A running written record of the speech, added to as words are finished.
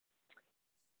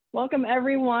Welcome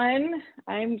everyone.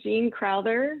 I'm Jean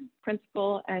Crowther,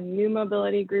 Principal and New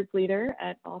Mobility Group Leader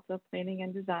at Alta Planning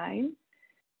and Design.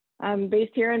 I'm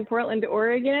based here in Portland,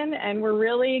 Oregon, and we're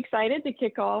really excited to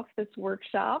kick off this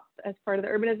workshop as part of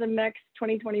the Urbanism Next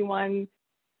 2021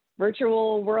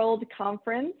 Virtual World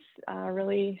Conference.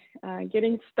 Really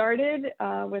getting started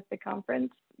with the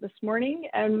conference this morning.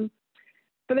 And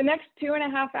for the next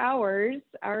 2.5 hours,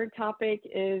 our topic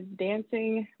is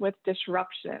dancing with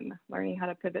disruption, learning how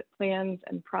to pivot plans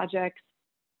and projects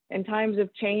in times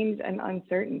of change and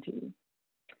uncertainty.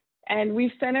 And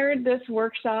we've centered this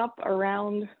workshop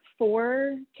around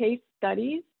 4 case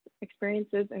studies,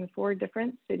 experiences in 4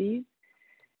 different cities,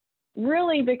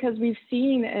 really because we've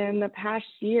seen in the past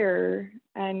year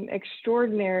an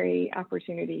extraordinary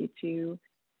opportunity to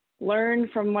learn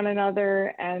from one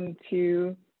another and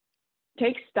to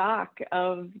take stock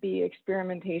of the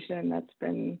experimentation that's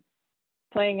been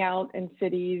playing out in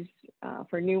cities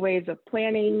for new ways of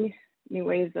planning, new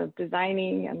ways of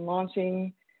designing and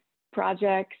launching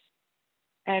projects.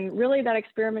 And really that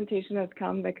experimentation has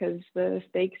come because the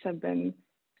stakes have been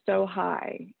so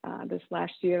high this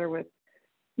last year with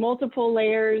multiple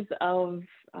layers of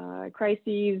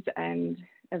crises and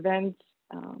events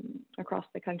across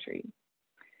the country.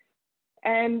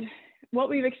 And what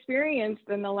we've experienced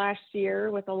in the last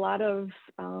year with a lot of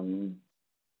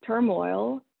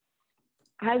turmoil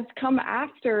has come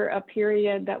after a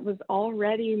period that was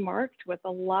already marked with a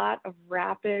lot of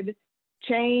rapid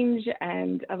change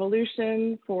and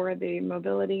evolution for the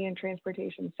mobility and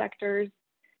transportation sectors.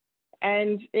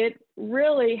 And it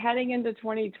really, heading into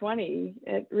 2020,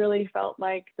 it really felt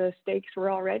like the stakes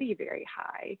were already very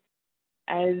high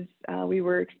as we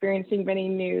were experiencing many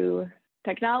new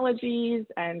technologies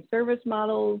and service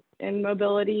models in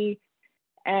mobility,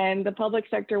 and the public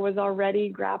sector was already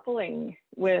grappling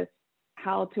with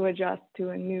how to adjust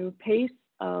to a new pace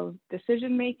of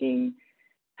decision making,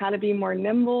 how to be more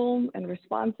nimble and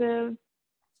responsive.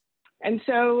 And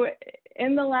so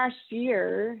in the last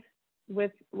year,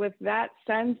 with that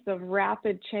sense of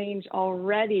rapid change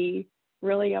already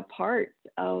really a part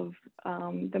of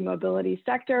the mobility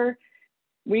sector,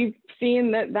 we've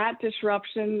seen that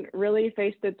disruption really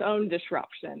faced its own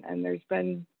disruption, and there's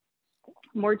been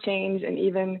more change and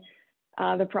even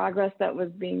the progress that was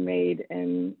being made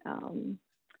in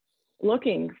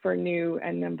looking for new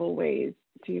and nimble ways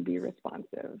to be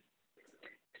responsive.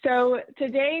 So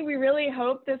today we really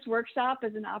hope this workshop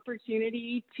is an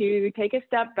opportunity to take a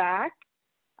step back,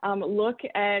 look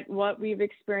at what we've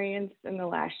experienced in the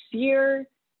last year,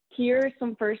 hear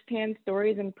some firsthand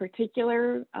stories in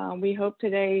particular. We hope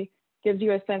today gives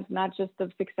you a sense not just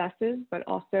of successes, but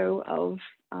also of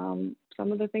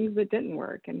some of the things that didn't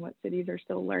work and what cities are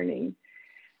still learning.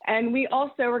 And we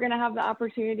also are going to have the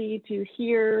opportunity to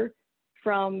hear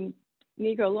from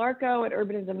Nico Larco at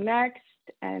Urbanism Next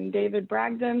and David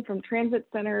Bragdon from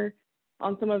TransitCenter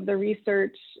on some of the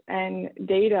research and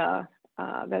data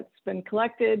that's been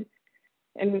collected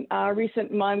in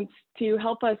recent months to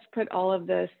help us put all of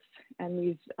this and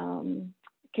these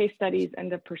case studies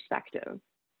into perspective.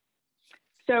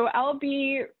 So I'll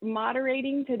be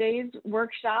moderating today's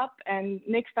workshop, and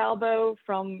Nick Falbo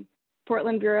from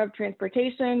Portland Bureau of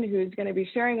Transportation, who's going to be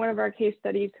sharing one of our case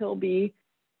studies, he'll be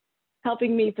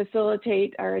helping me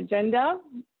facilitate our agenda.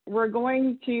 We're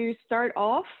going to start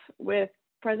off with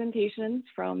presentations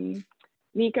from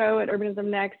Nico at Urbanism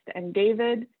Next and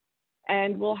David,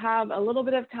 and we'll have a little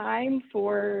bit of time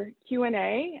for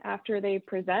Q&A after they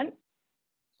present.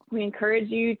 We encourage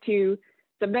you to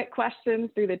submit questions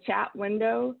through the chat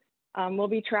window. We'll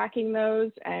be tracking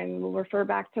those and we'll refer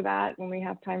back to that when we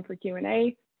have time for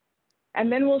Q&A.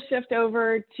 And then we'll shift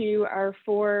over to our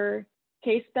 4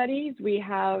 case studies. We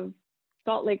have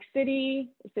Salt Lake City,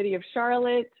 the city of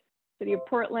Charlotte, city of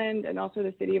Portland, and also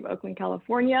the city of Oakland,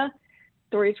 California.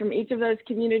 Stories from each of those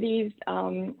communities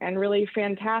and really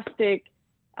fantastic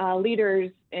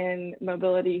leaders in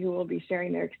mobility who will be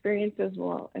sharing their experiences.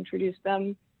 We'll introduce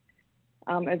them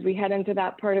as we head into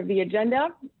that part of the agenda.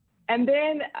 And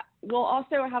then we'll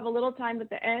also have a little time at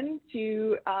the end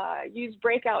to use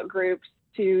breakout groups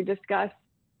to discuss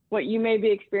what you may be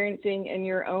experiencing in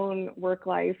your own work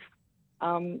life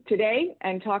today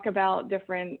and talk about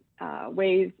different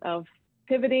ways of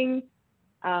pivoting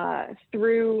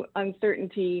through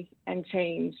uncertainty and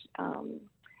change,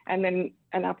 and then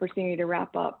an opportunity to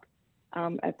wrap up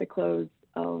at the close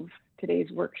of today's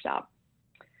workshop.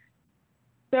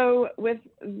 So with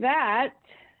that,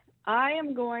 I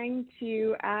am going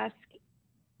to ask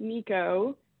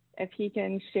Nico if he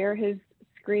can share his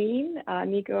screen.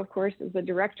 Nico, of course, is the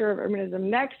director of Urbanism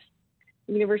Next,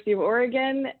 University of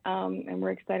Oregon, and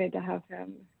we're excited to have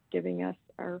him giving us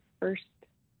our first.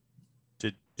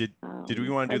 Did we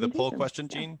want to do the poll question,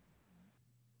 Jean?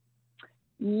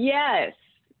 Yes.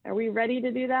 Are we ready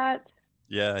to do that?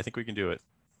 Yeah, I think we can do it.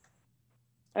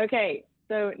 Okay.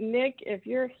 So Nick, if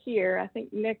you're here, I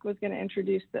think Nick was going to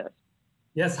introduce this.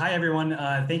 Yes. Hi, everyone.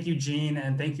 Thank you, Jean,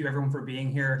 and thank you, everyone, for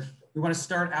being here. We want to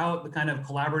start out the kind of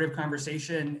collaborative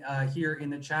conversation here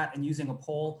in the chat and using a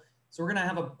poll. So we're going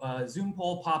to have a Zoom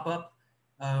poll pop up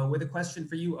with a question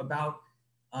for you about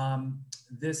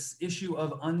this issue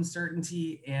of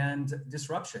uncertainty and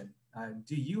disruption.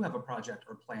 Do you have a project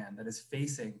or plan that is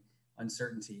facing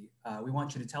uncertainty? We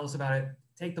want you to tell us about it.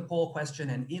 Take the poll question,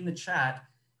 and in the chat,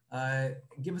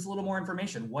 give us a little more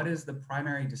information. What is the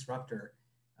primary disruptor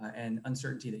and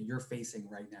uncertainty that you're facing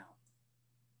right now?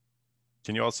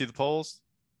 Can you all see the polls?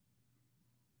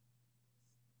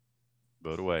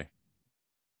 Vote away.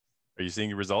 Are you seeing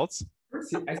your results? I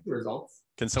see results.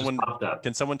 Can someone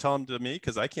tell them to me?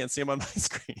 Because I can't see them on my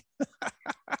screen.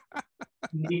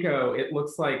 Nico, it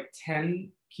looks like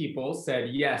 10 people said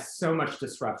yes, so much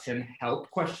disruption, help,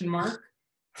 question mark.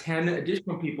 10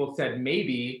 additional people said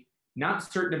maybe, not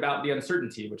certain about the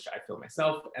uncertainty, which I feel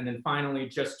myself. And then finally,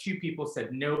 just 2 people said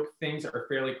nope, things are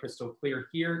fairly crystal clear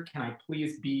here. Can I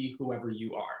please be whoever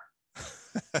you are?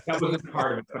 That wasn't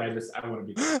part of it, but I want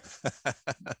to be there.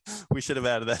 We should have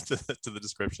added that to the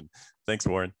description. Thanks,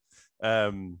 Warren.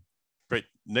 Great.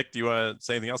 Nick, do you want to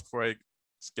say anything else before I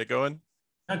get going?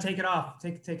 No, take it off.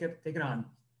 Take it on.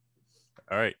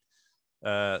 All right.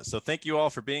 So thank you all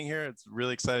for being here. It's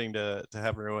really exciting to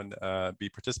have everyone be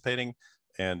participating,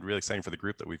 and really exciting for the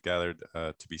group that we've gathered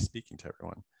to be speaking to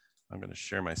everyone. I'm going to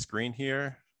share my screen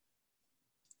here.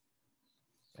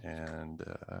 And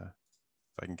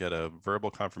if I can get a verbal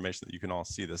confirmation that you can all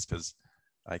see this, because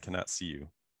I cannot see you.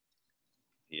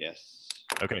 Yes.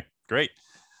 Okay, great.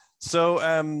 So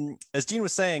as Jean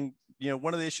was saying,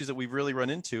 one of the issues that we've really run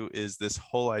into is this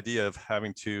whole idea of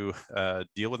having to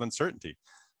deal with uncertainty.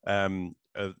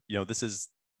 This is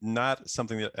not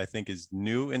something that I think is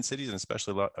new in cities, and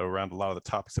especially around a lot of the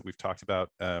topics that we've talked about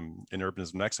in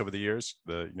Urbanism Next over the years.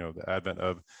 The advent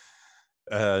of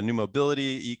new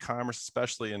mobility, e-commerce,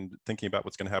 especially, and thinking about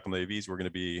what's going to happen with AVs, we're going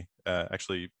to be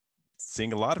actually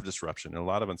seeing a lot of disruption and a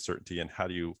lot of uncertainty. And how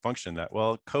do you function in that?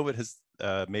 Well, COVID has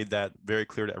made that very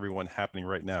clear to everyone happening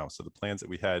right now. So the plans that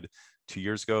we had 2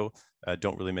 years ago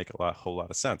don't really make a whole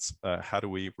lot of sense. How do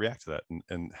we react to that,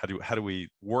 and how do we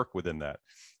work within that?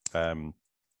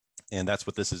 And that's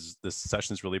what this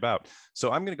session is really about.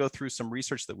 So I'm going to go through some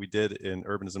research that we did in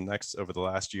Urbanism Next over the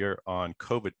last year on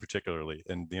COVID particularly,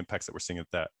 and the impacts that we're seeing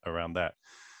around that.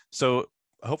 So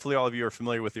hopefully all of you are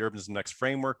familiar with the Urbanism Next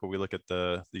framework, where we look at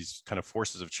these kind of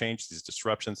forces of change, these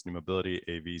disruptions, new mobility,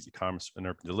 AVs, e-commerce, and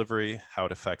urban delivery, how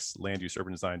it affects land use,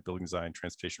 urban design, building design,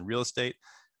 transportation, real estate,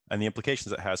 and the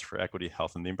implications it has for equity,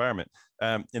 health, and the environment.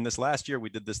 In this last year, we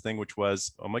did this thing, which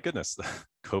was, oh my goodness,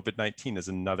 COVID-19 is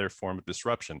another form of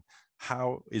disruption.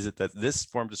 How is it that this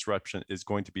form of disruption is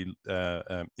going to be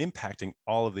impacting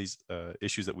all of these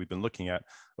issues that we've been looking at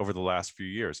over the last few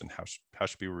years, and how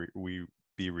should we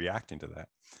be reacting to that?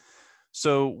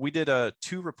 So we did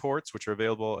 2 reports, which are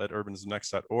available at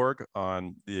urbanismnext.org,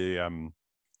 on the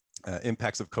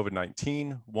impacts of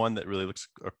COVID-19, one that really looks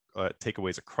at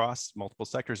takeaways across multiple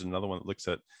sectors, and another one that looks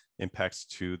at impacts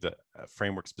to the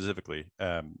framework specifically.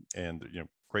 And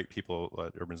great people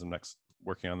at Urbanism Next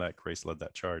working on that. Grace led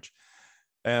that charge.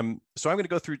 So I'm going to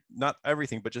go through not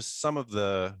everything, but just some of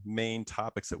the main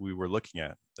topics that we were looking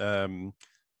at.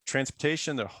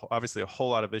 Transportation, there are obviously a whole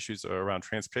lot of issues around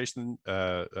transportation,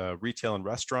 retail and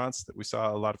restaurants that we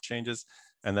saw a lot of changes,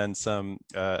 and then some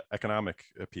economic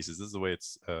pieces. This is the way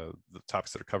it's the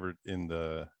topics that are covered in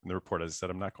the report. As I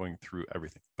said, I'm not going through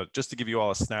everything, but just to give you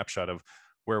all a snapshot of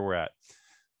where we're at.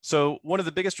 So one of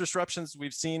the biggest disruptions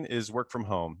we've seen is work from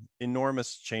home.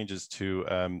 Enormous changes to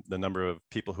the number of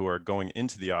people who are going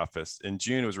into the office. In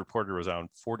June, it was reported around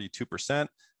 42%.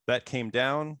 That came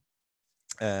down.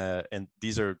 And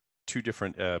these are 2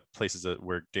 different places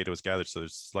where data was gathered, so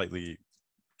there's slightly,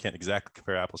 can't exactly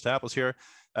compare apples to apples here,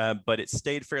 but it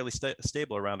stayed fairly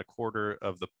stable. Around a quarter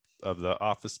of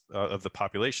the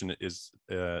population is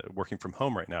working from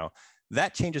home right now.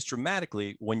 That changes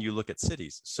dramatically when you look at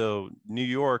cities. So New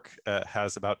York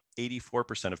has about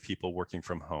 84% of people working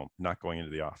from home, not going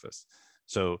into the office.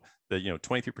 So the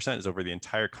 23% is over the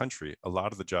entire country. A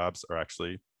lot of the jobs are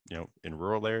actually in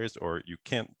rural areas, or you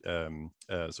can't,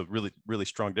 so really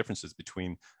strong differences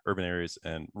between urban areas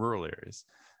and rural areas.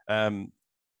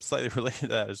 Slightly related to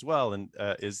that as well, and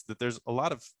is that there's a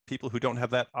lot of people who don't have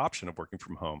that option of working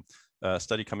from home. A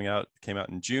study came out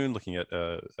in June looking at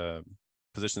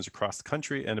positions across the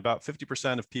country, and about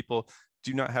 50% of people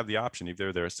do not have the option.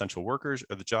 Either they're essential workers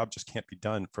or the job just can't be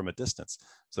done from a distance.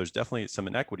 So there's definitely some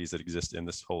inequities that exist in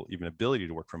this whole even ability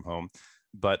to work from home.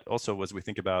 But also, as we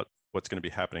think about what's going to be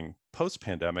happening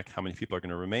post-pandemic, how many people are going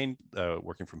to remain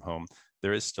working from home,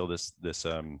 there is still this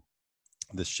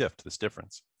shift, this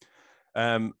difference.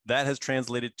 That has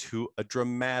translated to a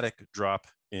dramatic drop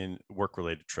in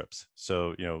work-related trips.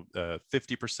 So,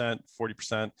 50%,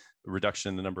 40% reduction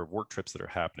in the number of work trips that are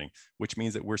happening, which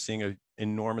means that we're seeing an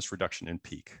enormous reduction in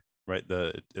peak, right?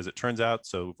 As it turns out,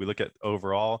 so if we look at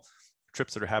overall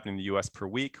trips that are happening in the US per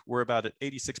week, we're about at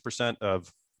 86%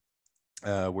 of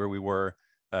where we were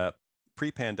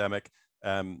pre-pandemic.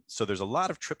 So there's a lot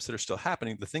of trips that are still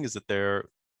happening. The thing is that they're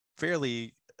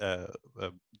fairly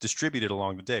distributed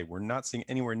along the day. We're not seeing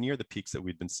anywhere near the peaks that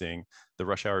we've been seeing, the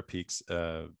rush hour peaks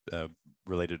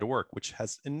related to work, which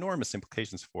has enormous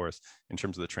implications for us in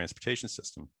terms of the transportation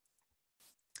system.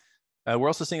 We're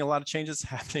also seeing a lot of changes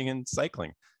happening in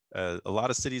cycling. A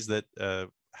lot of cities that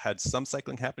had some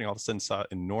cycling happening all of a sudden saw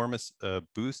enormous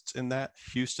boosts in that.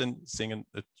 Houston seeing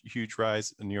a huge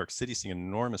rise, New York City seeing an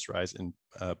enormous rise in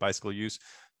bicycle use.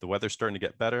 The weather's starting to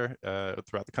get better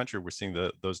throughout the country. We're seeing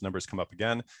those numbers come up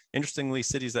again. Interestingly,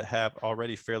 cities that have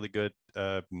already fairly good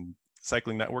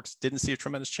cycling networks didn't see a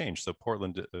tremendous change. So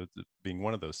Portland being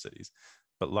one of those cities,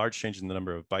 but large change in the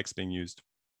number of bikes being used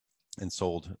and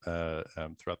sold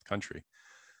throughout the country.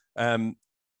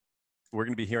 We're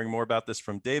going to be hearing more about this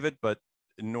from David, but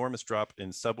enormous drop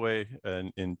in subway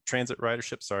and in transit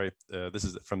ridership. Sorry, this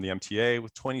is from the MTA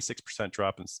with 26%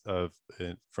 drop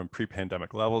from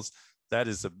pre-pandemic levels. That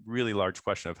is a really large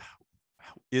question of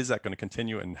how is that going to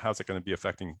continue and how's it going to be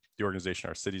affecting the organization,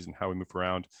 our cities, and how we move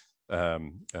around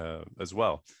as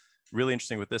well. Really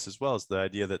interesting with this as well is the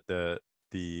idea that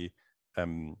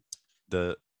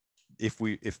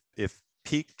if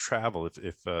peak travel,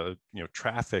 if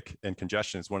traffic and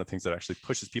congestion is one of the things that actually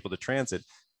pushes people to transit,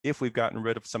 if we've gotten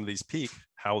rid of some of these peak,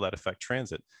 how will that affect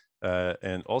transit?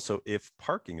 And also, if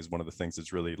parking is one of the things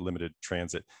that's really limited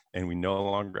transit, and we no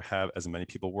longer have as many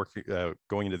people working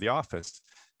going into the office,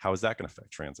 how is that going to affect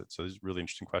transit? So these are really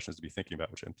interesting questions to be thinking about,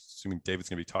 which I'm assuming David's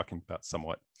going to be talking about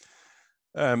somewhat.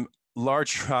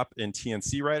 Large drop in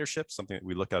TNC ridership, something that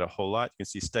we look at a whole lot. You can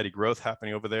see steady growth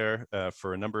happening over there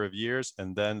for a number of years,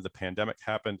 and then the pandemic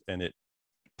happened and it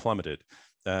plummeted.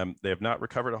 They have not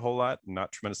recovered a whole lot,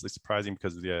 not tremendously surprising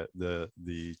because of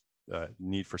the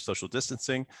need for social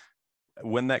distancing.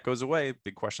 When that goes away,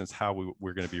 big question is how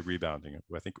we're going to be rebounding.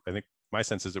 I think my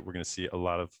sense is that we're going to see a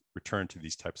lot of return to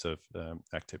these types of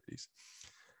activities.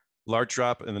 Large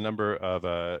drop in the number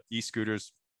of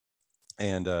e-scooters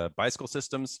and bicycle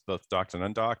systems, both docked and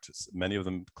undocked. Many of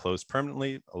them closed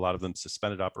permanently. A lot of them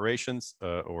suspended operations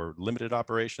or limited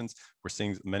operations. We're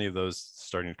seeing many of those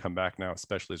starting to come back now,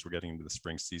 especially as we're getting into the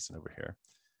spring season over here.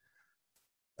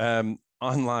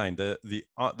 Online,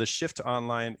 the shift to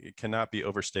online cannot be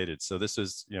overstated. So this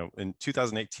is, in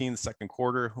 2018, the second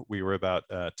quarter, we were about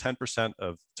 10%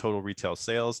 of total retail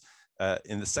sales.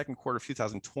 In the second quarter of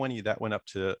 2020, that went up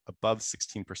to above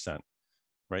 16%,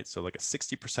 right? So like a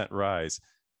 60% rise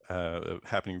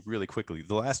happening really quickly.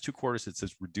 The last 2 quarters, it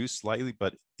says reduced slightly,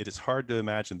 but it is hard to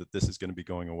imagine that this is going to be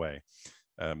going away.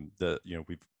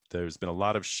 There's been a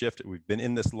lot of shift. We've been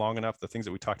in this long enough. The things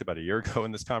that we talked about a year ago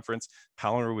in this conference,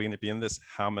 how long are we going to be in this?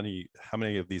 How many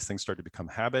of these things start to become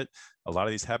habit? A lot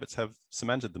of these habits have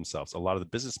cemented themselves. A lot of the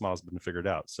business models have been figured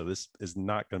out. So this is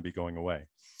not going to be going away.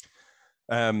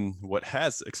 What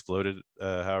has exploded,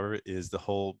 however, is the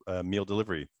whole meal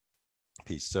delivery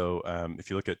piece. So if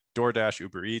you look at DoorDash,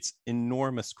 Uber Eats,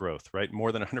 enormous growth, right?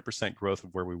 More than 100% growth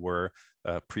of where we were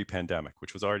pre-pandemic,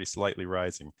 which was already slightly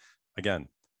rising. Again,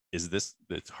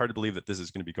 it's hard to believe that this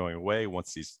is going to be going away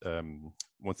once these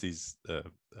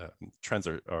trends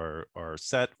are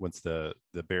set, once the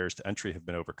barriers to entry have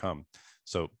been overcome.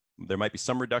 So there might be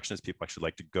some reduction as people actually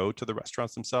like to go to the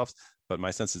restaurants themselves, but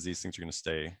my sense is these things are going to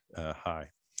stay high.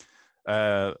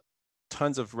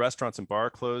 Tons of restaurants and bar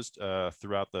closed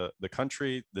throughout the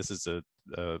country. This is a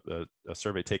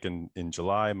survey taken in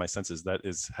July. My sense is that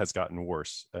has gotten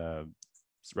worse.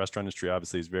 Restaurant industry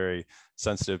obviously is very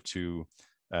sensitive to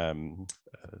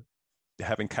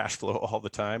having cash flow all the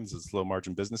time as low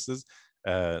margin businesses.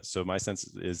 So my sense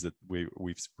is that we're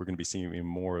going to be seeing even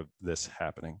more of this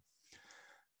happening.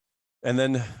 And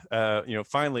then,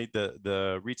 finally,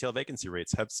 the retail vacancy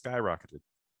rates have skyrocketed.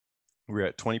 We're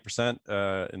at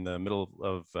 20% in the middle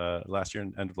of last year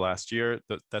and end of last year.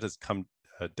 That has come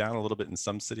down a little bit in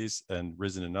some cities and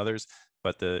risen in others,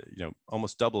 but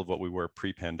almost double of what we were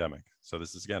pre-pandemic. So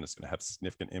this is, again, it's going to have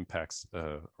significant impacts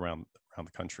around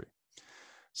the country.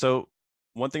 So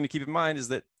one thing to keep in mind is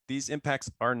that these impacts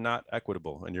are not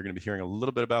equitable. And you're going to be hearing a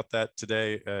little bit about that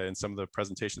today in some of the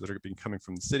presentations that are being coming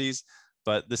from the cities.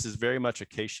 But this is very much a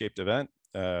K-shaped event.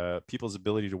 People's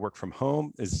ability to work from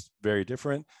home is very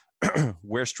different.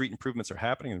 Where street improvements are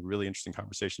happening, and really interesting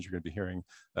conversations you're going to be hearing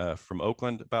from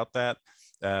Oakland about that.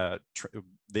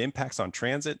 The impacts on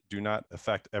transit do not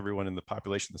affect everyone in the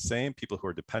population the same. People who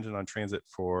are dependent on transit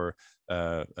for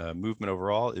movement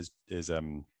overall is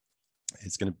going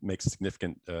to make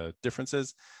significant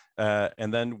differences.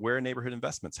 And then where neighborhood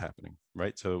investments happening,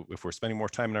 right? So if we're spending more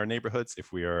time in our neighborhoods,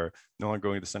 if we are no longer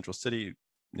going to the central city,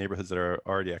 neighborhoods that are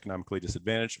already economically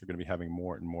disadvantaged are going to be having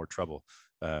more and more trouble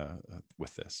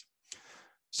with this.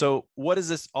 So what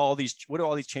do all these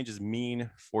changes mean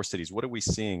for cities? What are we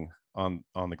seeing on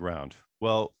the ground?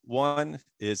 Well, one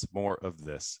is more of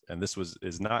this, and this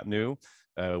is not new.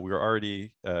 We were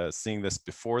already seeing this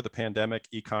before the pandemic.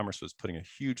 E-commerce was putting a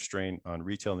huge strain on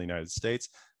retail in the United States.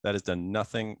 That has done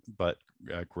nothing but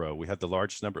grow. We had the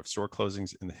largest number of store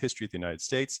closings in the history of the United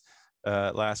States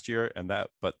last year, and that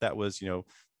was,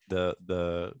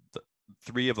 the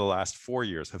 3 of the last 4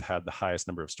 years have had the highest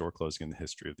number of store closing in the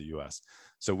history of the US.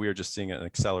 So we are just seeing an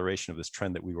acceleration of this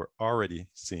trend that we were already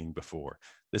seeing before.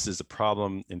 This is a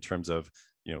problem in terms of,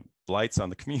 blights on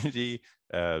the community,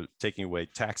 taking away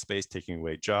tax base, taking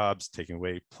away jobs, taking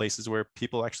away places where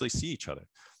people actually see each other.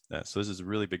 So this is a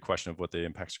really big question of what the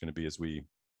impacts are going to be as we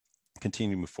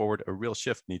continue to move forward. A real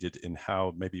shift needed in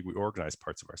how maybe we organize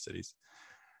parts of our cities.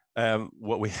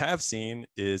 What we have seen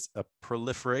is a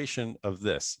proliferation of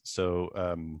this. So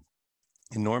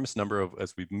enormous number of,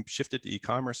 as we've shifted to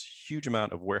e-commerce, huge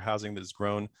amount of warehousing that has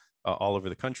grown all over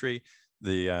the country.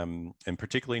 And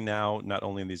particularly now, not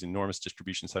only in these enormous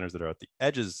distribution centers that are at the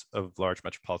edges of large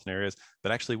metropolitan areas,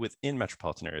 but actually within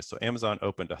metropolitan areas. So Amazon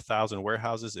opened 1,000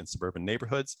 warehouses in suburban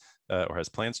neighborhoods, or has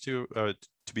plans to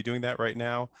be doing that right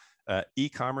now.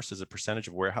 E-commerce as a percentage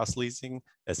of warehouse leasing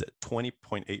is at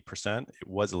 20.8%. It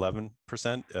was 11%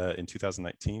 in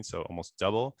 2019, so almost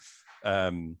double.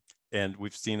 And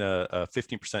we've seen a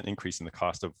 15% increase in the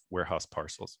cost of warehouse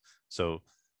parcels. So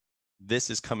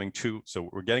this is coming to, so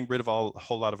we're getting rid of a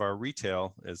whole lot of our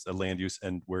retail as a land use,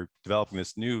 and we're developing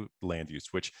this new land use,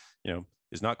 which,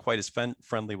 is not quite as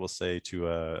friendly, we'll say, to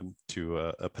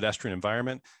a pedestrian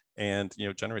environment, and,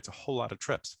 generates a whole lot of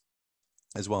trips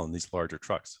as well in these larger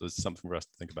trucks. So this is something for us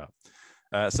to think about.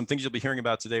 Some things you'll be hearing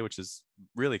about today, which is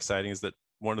really exciting, is that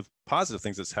one of the positive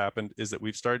things that's happened is that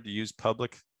we've started to use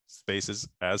public spaces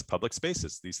as public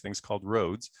spaces, these things called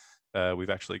roads. We've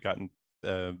actually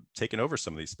taken over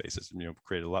some of these spaces,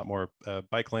 created a lot more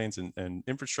bike lanes and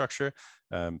infrastructure,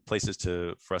 places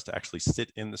for us to actually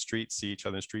sit in the street, see each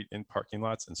other in the street, in parking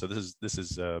lots. And so this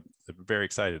is very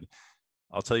excited.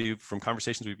 I'll tell you from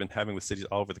conversations we've been having with cities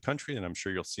all over the country, and I'm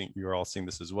sure you're all seeing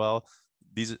this as well,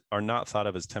 these are not thought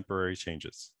of as temporary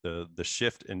changes. The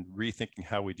shift in rethinking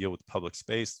how we deal with public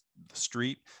space, the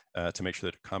street, to make sure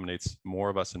that it accommodates more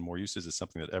of us and more uses is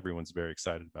something that everyone's very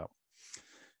excited about.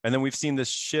 And then we've seen this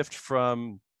shift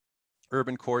from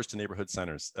urban cores to neighborhood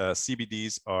centers.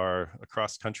 CBDs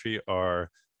across the country have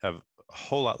a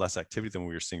whole lot less activity than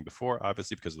we were seeing before,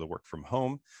 obviously because of the work from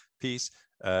home piece.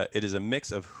 It is a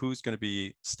mix of who's going to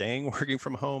be staying working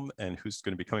from home and who's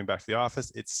going to be coming back to the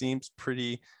office. It seems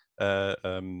pretty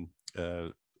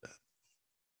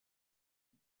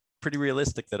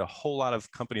realistic that a whole lot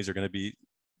of companies are going to be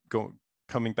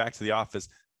coming back to the office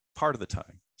part of the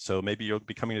time. So maybe you'll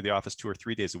be coming to the office 2 or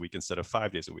 3 days a week instead of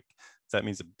 5 days a week. So that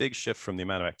means a big shift from the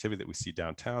amount of activity that we see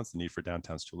downtowns, the need for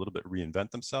downtowns to a little bit reinvent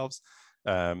themselves,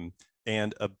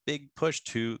 and a big push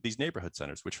to these neighborhood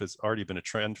centers, which has already been a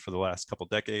trend for the last couple of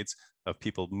decades of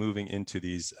people moving into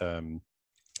these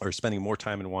or spending more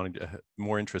time and wanting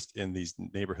more interest in these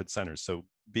neighborhood centers. So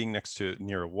being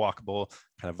near a walkable,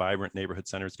 kind of vibrant neighborhood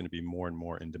center is going to be more and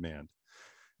more in demand.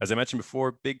 As I mentioned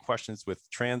before, big questions with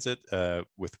transit,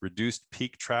 with reduced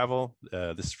peak travel.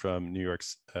 This is from New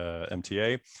York's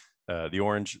MTA. The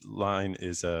orange line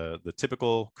is the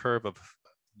typical curve of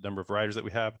number of riders that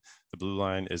we have. The blue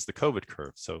line is the COVID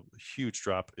curve. So a huge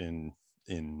drop in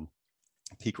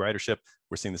peak ridership.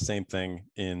 We're seeing the same thing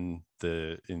in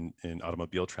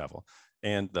automobile travel.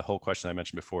 And the whole question I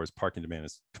mentioned before is parking demand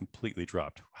is completely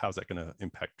dropped. How's that going to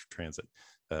impact transit?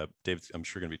 David's, I'm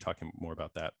sure, going to be talking more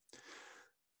about that.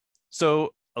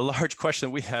 So a large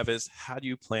question we have is, how do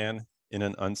you plan in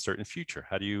an uncertain future?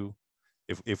 How do you,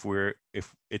 if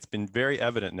it's been very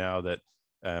evident now that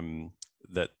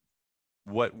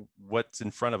what's in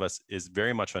front of us is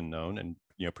very much unknown, and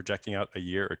projecting out a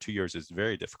year or 2 years is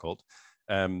very difficult.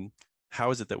 How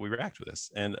is it that we react with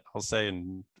this? And I'll say,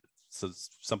 and so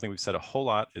something we've said a whole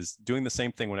lot, is doing the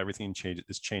same thing when everything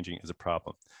is changing is a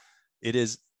problem. It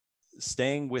is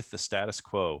staying with the status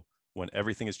quo when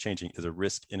everything is changing is a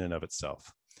risk in and of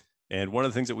itself. And one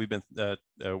of the things that we've been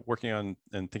working on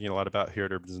and thinking a lot about here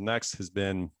at Urbanism Next has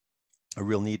been a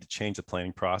real need to change the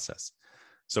planning process.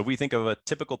 So we think of a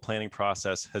typical planning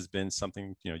process has been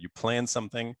something, you plan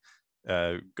something,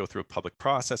 go through a public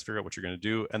process, figure out what you're going to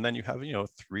do, and then you have,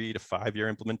 3 to 5 year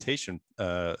implementation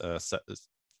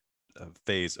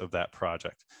phase of that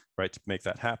project, right, to make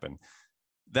that happen.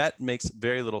 That makes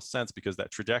very little sense because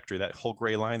that trajectory, that whole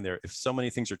gray line there, if so many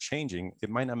things are changing, it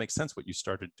might not make sense what you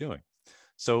started doing.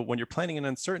 So when you're planning in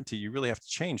uncertainty, you really have to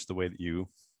change the way that you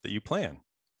plan.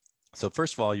 So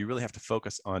first of all, you really have to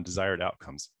focus on desired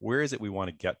outcomes. Where is it we want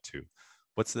to get to?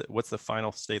 What's the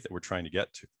final state that we're trying to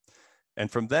get to?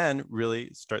 And from then really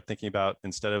start thinking about,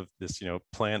 instead of this,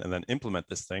 plan and then implement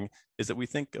this thing, is that we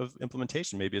think of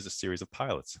implementation maybe as a series of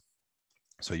pilots.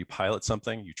 So you pilot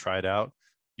something, you try it out,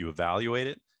 you evaluate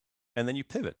it, and then you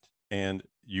pivot and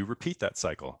you repeat that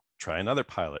cycle. Try another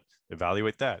pilot,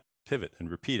 evaluate that, pivot,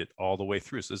 and repeat it all the way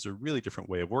through. So it's a really different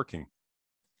way of working.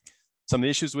 Some of the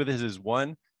issues with it is,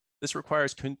 one, this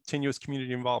requires continuous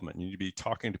community involvement. You need to be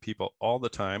talking to people all the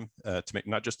time to make,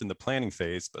 not just in the planning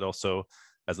phase, but also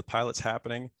as the pilot's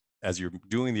happening, as you're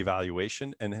doing the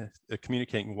evaluation, and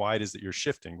communicating why it is that you're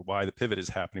shifting, why the pivot is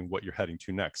happening, what you're heading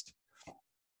to next.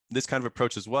 This kind of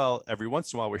approach as well, every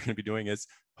once in a while, we're going to be doing is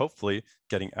hopefully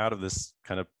getting out of this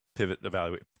kind of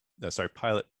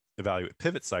pilot, evaluate,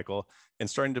 pivot cycle and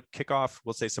starting to kick off,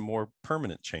 we'll say, some more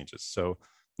permanent changes. So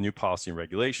new policy and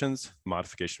regulations,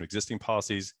 modification of existing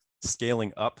policies,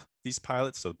 scaling up these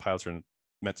pilots. So the pilots are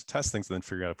meant to test things and then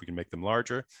figure out if we can make them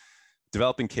larger.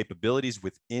 Developing capabilities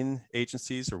within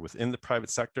agencies or within the private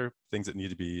sector, things that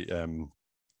need to be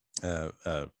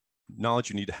knowledge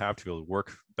you need to have to be able to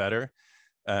work better.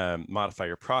 Modify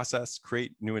your process,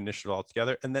 create new initiatives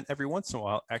altogether. And then every once in a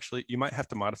while, actually, you might have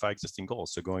to modify existing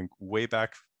goals. So going way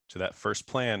back to that first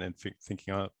plan and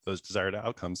thinking on those desired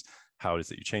outcomes, how it is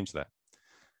that you change that.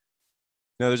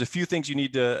 Now, there's a few things you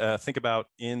need to think about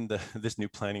in this new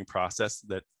planning process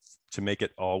to make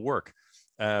it all work.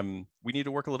 We need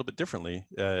to work a little bit differently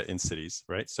in cities,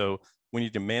 right? So we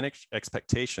need to manage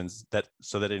expectations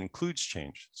so that it includes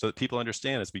change, so that people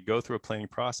understand as we go through a planning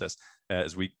process,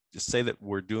 as we just say that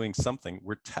we're doing something,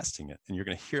 we're testing it. And you're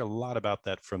going to hear a lot about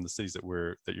that from the cities that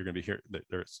you're going to be here that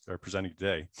are presenting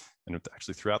today, and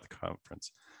actually throughout the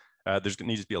conference. There's going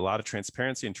to need to be a lot of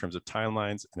transparency in terms of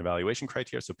timelines and evaluation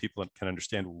criteria, so people can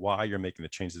understand why you're making the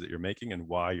changes that you're making and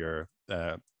why you're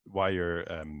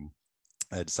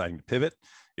deciding to pivot.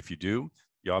 If you do,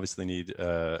 you obviously need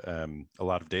a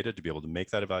lot of data to be able to make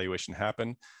that evaluation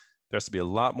happen. There has to be a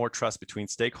lot more trust between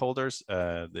stakeholders.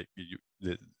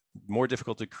 The more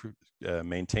difficult to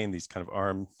maintain these kind of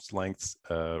arm's length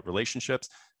relationships.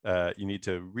 You need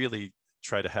to really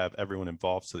try to have everyone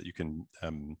involved so that you can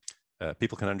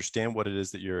people can understand what it is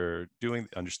that you're doing,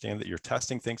 understand that you're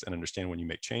testing things, and understand when you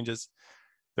make changes.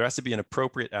 There has to be an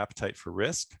appropriate appetite for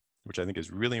risk, which I think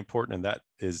is really important, and that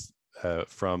is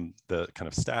from the kind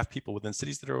of staff people within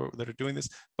cities that are doing this,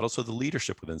 but also the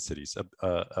leadership within cities,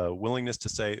 a willingness to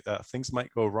say things might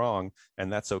go wrong,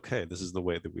 and that's okay. This is the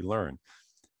way that we learn.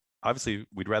 Obviously,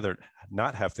 we'd rather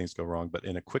not have things go wrong, but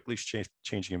in a quickly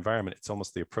changing environment, it's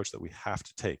almost the approach that we have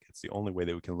to take. It's the only way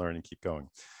that we can learn and keep going.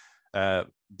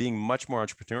 Being much more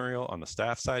entrepreneurial on the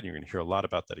staff side, and you're going to hear a lot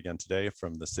about that again today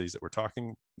from the cities that we're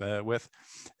talking with,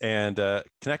 and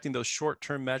connecting those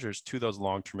short-term measures to those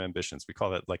long-term ambitions. We call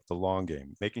that like the long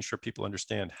game, making sure people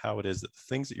understand how it is that the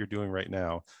things that you're doing right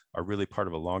now are really part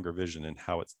of a longer vision, and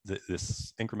how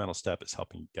this incremental step is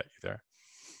helping get you there.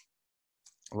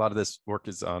 A lot of this work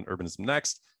is on Urbanism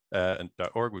Next and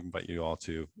 .org. We invite you all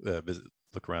to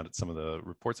look around at some of the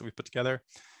reports that we put together.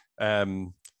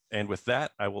 And with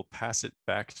that, I will pass it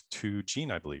back to Jean,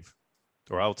 I believe,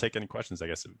 or I'll take any questions. I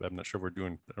guess I'm not sure if I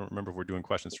don't remember if we're doing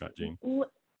questions or not, Jean.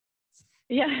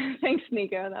 Yeah, thanks,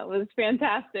 Nico. That was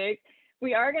fantastic.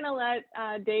 We are going to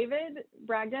let David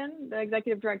Bragdon, the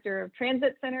Executive Director of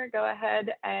TransitCenter, go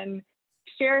ahead and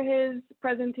share his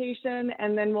presentation,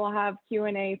 and then we'll have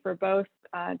Q&A for both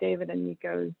David and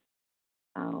Nico's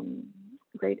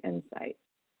great insight.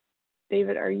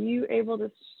 David, are you able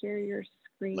to share your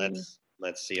screen?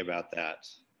 Let's see about that.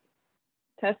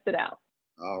 Test it out.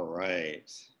 All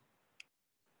right.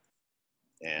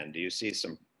 And do you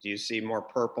see more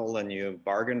purple than you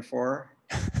bargained for?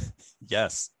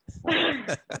 Yes.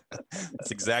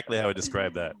 That's exactly how I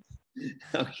describe that.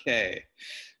 Okay,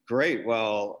 great.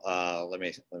 Well, let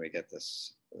me get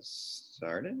this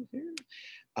started here.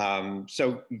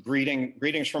 So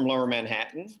greetings from Lower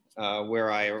Manhattan,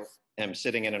 where I am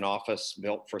sitting in an office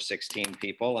built for 16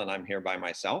 people, and I'm here by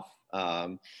myself.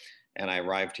 And I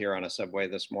arrived here on a subway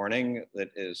this morning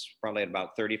that is probably at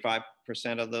about 35%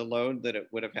 of the load that it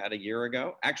would have had a year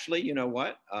ago. Actually, you know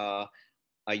what?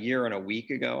 A year and a week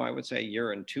ago, I would say a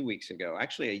year and 2 weeks ago.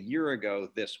 Actually, a year ago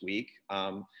this week,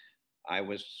 I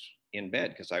was in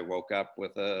bed because I woke up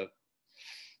with a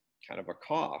kind of a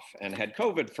cough and had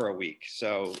COVID for a week.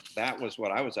 So that was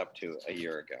what I was up to a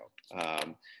year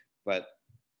ago. But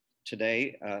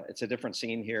today, it's a different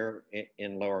scene here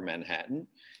in Lower Manhattan.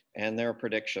 And there are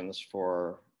predictions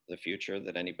for the future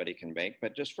that anybody can make.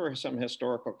 But just for some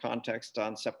historical context,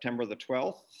 on September the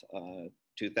 12th,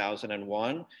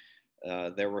 2001,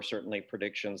 there were certainly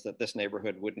predictions that this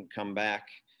neighborhood wouldn't come back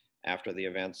after the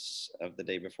events of the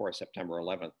day before, September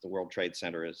 11th. The World Trade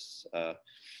Center is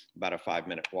about a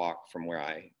 5-minute walk from where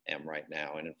I am right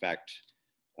now. And in fact,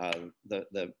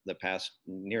 the past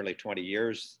nearly 20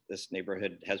 years, this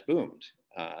neighborhood has boomed.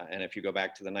 And if you go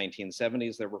back to the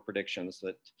 1970s, there were predictions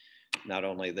that not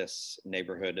only this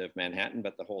neighborhood of Manhattan,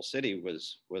 but the whole city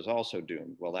was also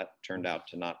doomed. Well, that turned out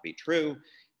to not be true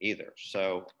either.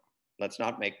 So let's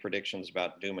not make predictions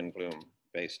about doom and gloom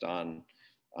based on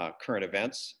current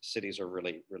events. Cities are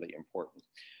really, really important.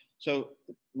 So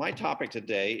my topic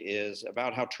today is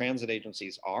about how transit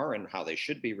agencies are and how they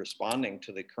should be responding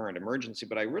to the current emergency.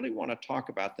 But I really want to talk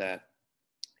about that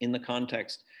in the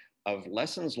context of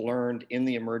lessons learned in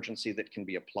the emergency that can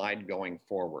be applied going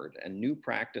forward, and new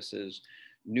practices,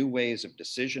 new ways of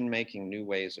decision-making, new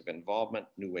ways of involvement,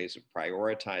 new ways of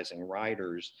prioritizing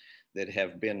riders that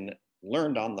have been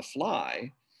learned on the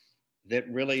fly that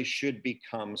really should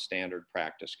become standard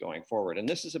practice going forward. And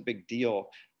this is a big deal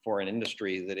for an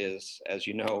industry that is, as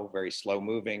you know, very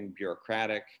slow-moving,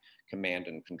 bureaucratic, command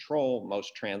and control.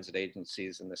 Most transit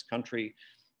agencies in this country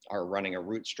are running a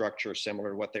route structure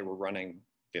similar to what they were running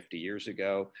 50 years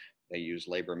ago. They use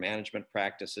labor management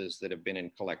practices that have been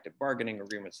in collective bargaining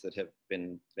agreements that have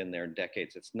been there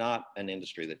decades. It's not an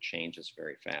industry that changes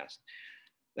very fast.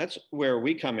 That's where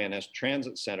we come in as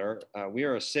TransitCenter. We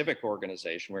are a civic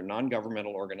organization. We're a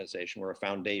non-governmental organization. We're a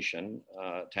foundation,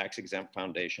 tax-exempt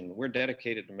foundation. We're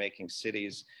dedicated to making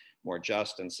cities more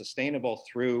just and sustainable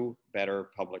through better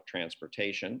public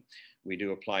transportation. We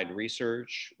do applied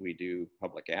research. We do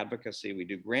public advocacy. We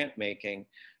do grant making,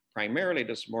 primarily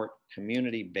to support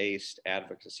community-based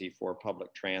advocacy for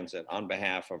public transit on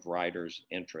behalf of riders'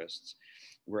 interests.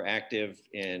 We're active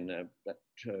in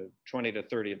 20 to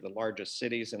 30 of the largest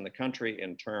cities in the country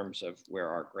in terms of where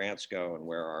our grants go and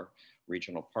where our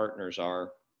regional partners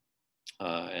are.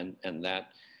 And that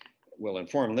will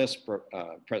inform this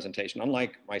presentation.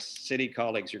 Unlike my city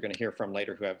colleagues you're going to hear from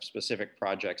later who have specific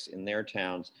projects in their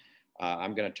towns,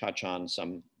 I'm going to touch on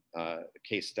some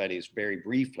case studies very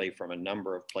briefly from a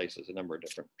number of places, a number of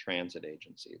different transit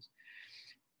agencies.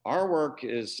 Our work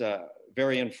is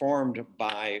very informed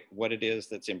by what it is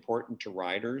that's important to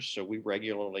riders. So we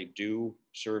regularly do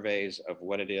surveys of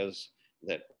what it is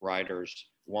that riders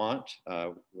want.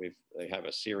 They have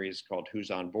a series called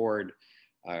Who's on Board,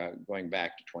 going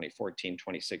back to 2014,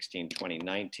 2016,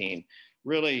 2019,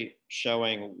 really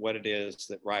showing what it is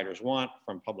that riders want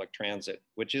from public transit,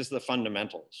 which is the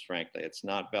fundamentals, frankly. It's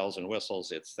not bells and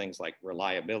whistles, it's things like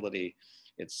reliability,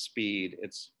 it's speed,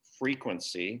 it's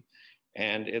frequency,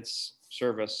 and it's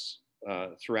service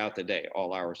throughout the day,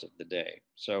 all hours of the day.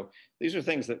 So these are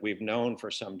things that we've known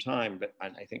for some time, but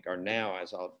I think are now,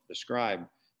 as I'll describe,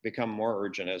 become more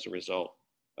urgent as a result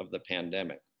of the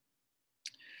pandemic.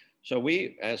 So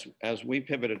we, as we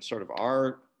pivoted sort of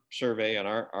our survey and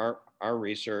our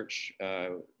research,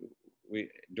 over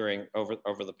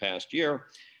the past year,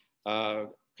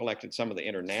 collected some of the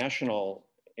international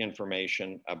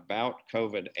information about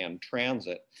COVID and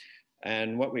transit.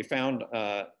 And what we found,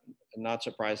 not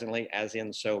surprisingly, as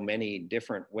in so many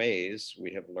different ways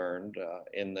we have learned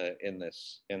in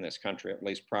this country, at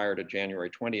least prior to January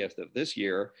 20th of this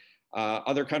year,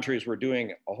 other countries were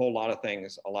doing a whole lot of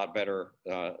things a lot better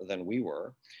than we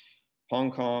were.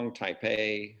 Hong Kong,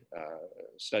 Taipei,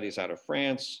 studies out of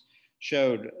France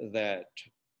showed that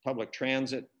public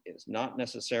transit is not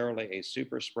necessarily a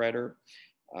super spreader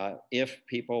if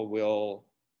people will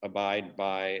abide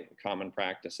by common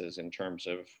practices in terms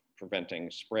of preventing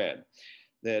spread.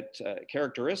 That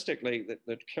characteristically,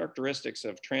 the characteristics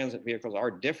of transit vehicles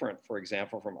are different, for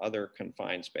example, from other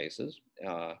confined spaces.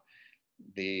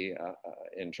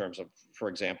 In terms of, for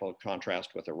example,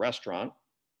 contrast with a restaurant,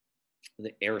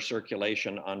 the air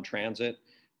circulation on transit,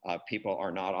 people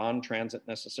are not on transit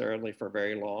necessarily for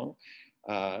very long.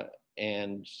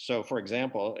 And so, for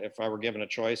example, if I were given a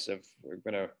choice of we're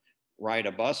going to ride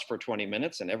a bus for 20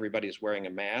 minutes and everybody's wearing a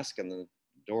mask and the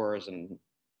doors and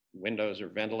windows are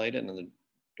ventilated and the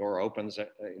door opens,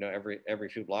 every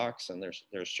few blocks, and there's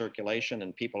circulation,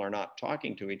 and people are not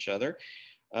talking to each other.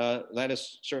 That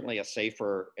is certainly a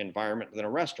safer environment than a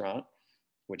restaurant,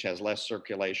 which has less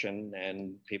circulation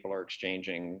and people are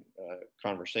exchanging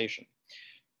conversation.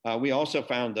 We also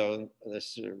found, though,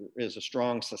 this is a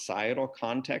strong societal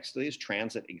context to these.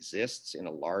 Transit exists in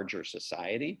a larger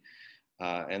society.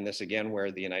 And this, again,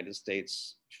 where the United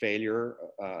States failure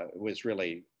was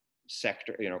really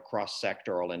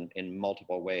cross-sectoral in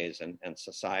multiple ways, and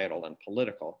societal and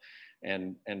political.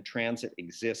 And transit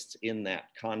exists in that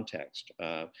context.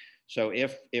 So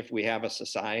if we have a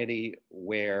society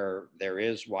where there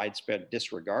is widespread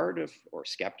disregard or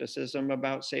skepticism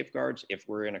about safeguards, if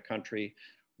we're in a country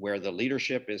where the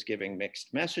leadership is giving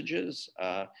mixed messages,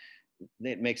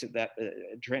 it makes it that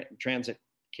transit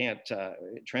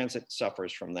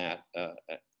suffers from that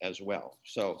as well.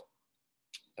 So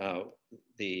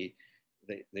the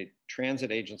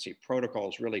transit agency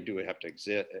protocols really do have to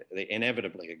exist. They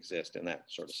inevitably exist in that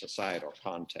sort of societal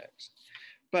context.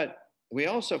 But we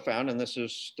also found, and this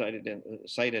is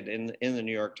cited in the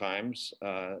New York Times,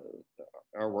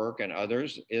 our work and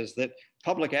others, is that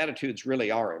public attitudes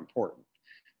really are important.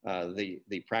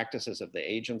 The practices of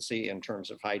the agency in terms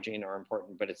of hygiene are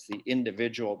important, but it's the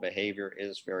individual behavior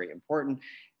is very important.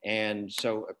 And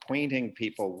so acquainting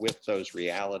people with those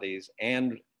realities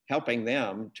and helping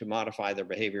them to modify their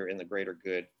behavior in the greater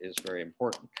good is very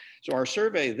important. So our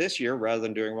survey this year, rather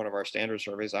than doing one of our standard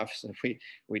surveys, obviously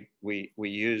we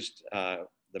used the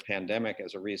pandemic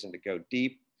as a reason to go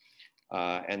deep.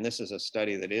 And this is a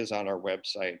study that is on our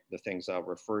website. The things I'll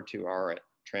refer to are at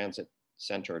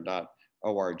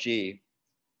transitcenter.org.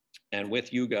 And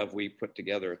with YouGov, we put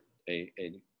together a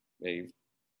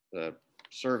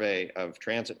survey of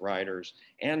transit riders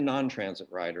and non-transit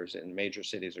riders in major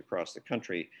cities across the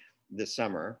country this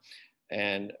summer,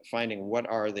 and finding what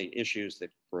are the issues that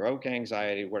provoke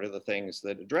anxiety, what are the things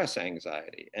that address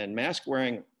anxiety. And mask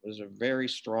wearing was a very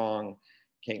strong,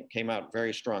 came out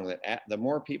very strong, that the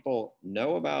more people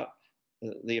know about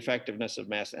the effectiveness of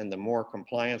masks and the more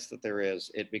compliance that there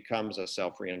is, it becomes a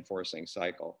self-reinforcing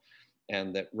cycle.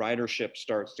 And that ridership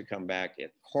starts to come back,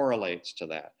 it correlates to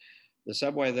that. The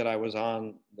subway that I was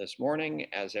on this morning,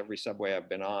 as every subway I've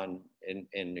been on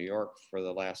in New York for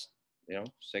the last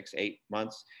 6-8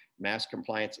 months, mask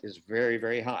compliance is very,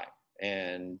 very high.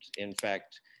 And in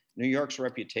fact, New York's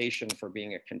reputation for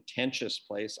being a contentious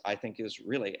place, I think, is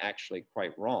really actually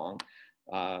quite wrong.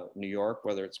 New York,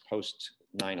 whether it's post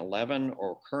 9/11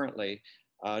 or currently,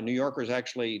 New Yorkers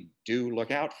actually do look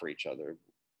out for each other.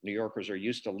 New Yorkers are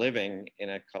used to living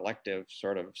in a collective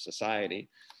sort of society,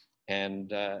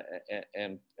 and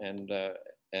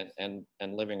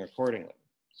living accordingly.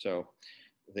 So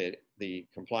the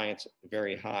compliance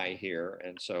very high here,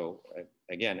 and so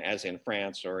again, as in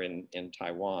France or in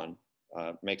Taiwan,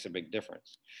 makes a big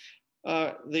difference.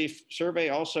 The survey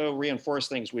also reinforced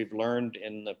things we've learned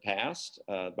in the past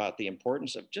about the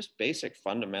importance of just basic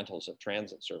fundamentals of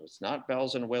transit service. Not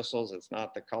bells and whistles, it's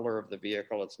not the color of the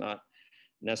vehicle, it's not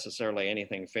necessarily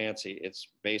anything fancy, it's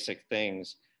basic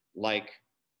things like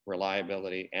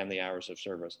reliability and the hours of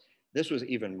service. This was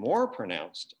even more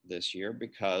pronounced this year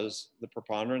because the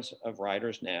preponderance of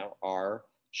riders now are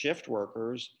shift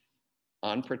workers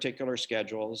on particular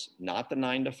schedules, not the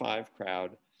 9-to-5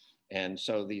 crowd. And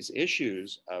so these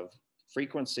issues of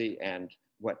frequency and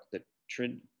what the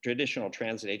traditional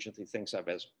transit agency thinks of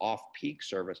as off-peak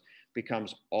service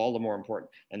becomes all the more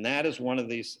important. And that is one of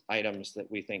these items that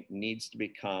we think needs to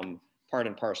become part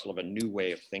and parcel of a new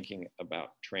way of thinking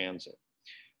about transit.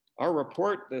 Our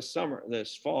report this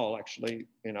fall, actually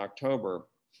in October,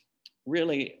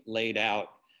 really laid out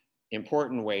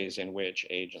important ways in which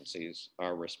agencies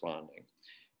are responding.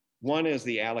 One is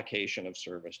the allocation of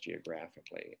service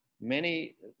geographically.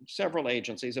 Several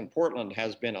agencies, and Portland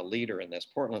has been a leader in this.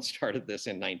 Portland started this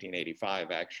in 1985,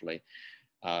 actually,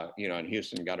 and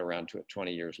Houston got around to it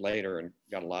 20 years later and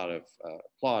got a lot of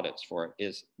plaudits for it,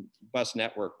 is bus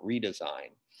network redesign.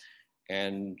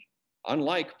 And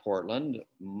unlike Portland,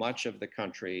 much of the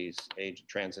country's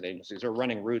transit agencies are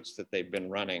running routes that they've been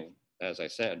running, as I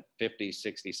said, 50,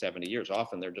 60, 70 years.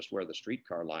 Often they're just where the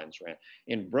streetcar lines ran.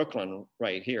 In Brooklyn,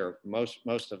 right here,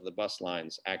 most of the bus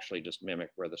lines actually just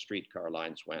mimic where the streetcar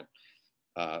lines went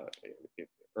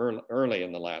early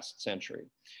in the last century.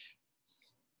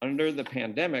 Under the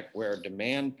pandemic, where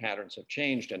demand patterns have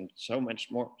changed and so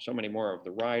many more of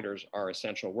the riders are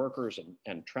essential workers,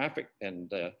 and traffic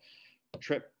and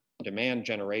trip demand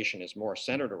generation is more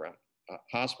centered around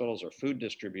hospitals or food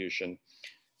distribution,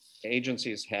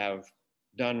 agencies have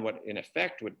done what in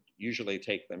effect would usually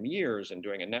take them years in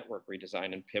doing a network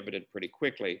redesign and pivoted pretty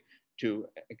quickly to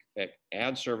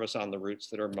add service on the routes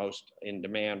that are most in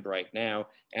demand right now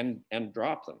and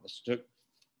drop them. This took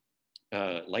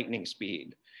lightning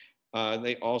speed.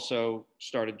 They also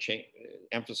started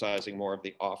emphasizing more of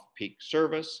the off-peak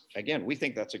service. Again, we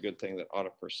think that's a good thing that ought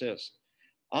to persist.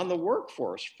 On the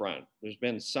workforce front, there's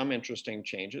been some interesting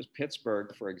changes.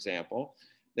 Pittsburgh, for example,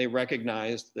 they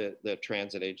recognized the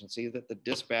transit agency that the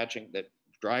dispatching, that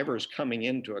drivers coming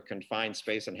into a confined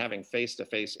space and having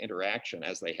face-to-face interaction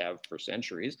as they have for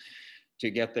centuries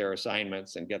to get their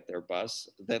assignments and get their bus,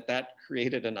 that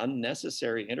created an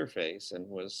unnecessary interface and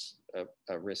was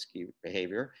a risky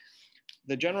behavior.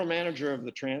 The general manager of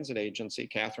the transit agency,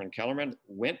 Catherine Kellerman,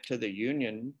 went to the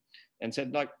union and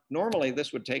said, like, normally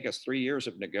this would take us 3 years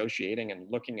of negotiating and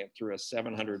looking it through a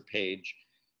 700-page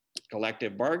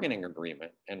collective bargaining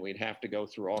agreement, and we'd have to go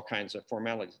through all kinds of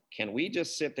formalities. Can we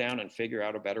just sit down and figure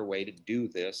out a better way to do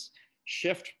this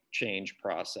shift change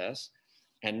process,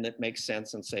 and that makes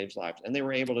sense and saves lives? And they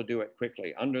were able to do it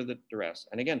quickly under the duress.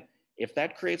 And again, if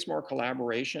that creates more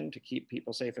collaboration to keep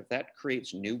people safe, if that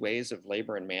creates new ways of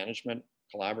labor and management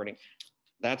collaborating,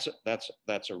 that's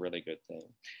a really good thing.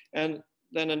 And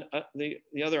then the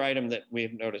other item that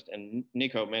we've noticed, and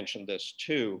Nico mentioned this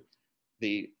too,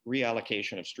 the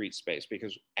reallocation of street space,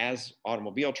 because as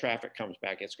automobile traffic comes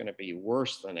back, it's going to be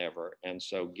worse than ever. And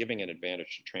so giving an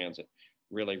advantage to transit,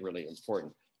 really, really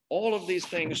important. All of these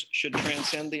things should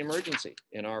transcend the emergency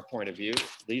in our point of view.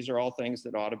 These are all things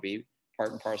that ought to be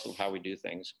part and parcel of how we do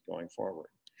things going forward.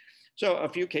 So a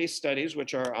few case studies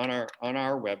which are on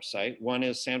our website. One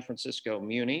is San Francisco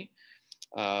Muni,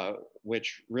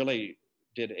 which really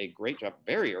did a great job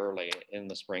very early in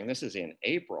the spring. This is in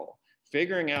April,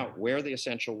 figuring out where the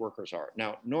essential workers are.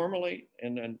 Now, normally,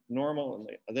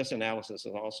 this analysis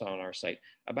is also on our site,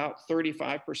 about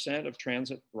 35% of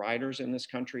transit riders in this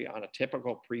country on a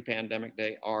typical pre-pandemic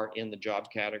day are in the job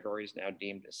categories now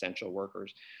deemed essential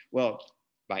workers. Well,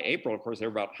 by April, of course, there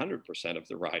were about 100% of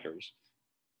the riders.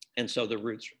 And so the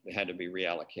routes had to be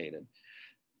reallocated.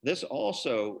 This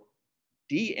also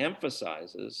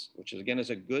de-emphasizes, which is, again, is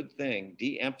a good thing,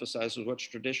 de-emphasizes what's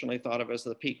traditionally thought of as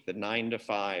the peak, the 9 to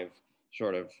 5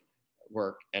 sort of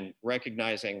work, and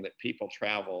recognizing that people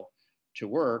travel to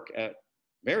work at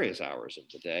various hours of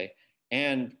the day.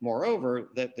 And moreover,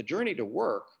 that the journey to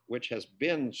work, which has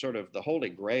been sort of the holy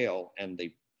grail and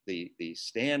the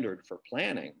standard for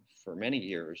planning for many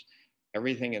years,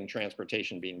 everything in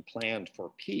transportation being planned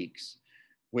for peaks,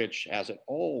 which has an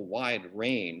all wide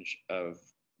range of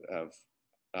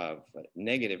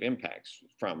negative impacts,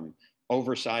 from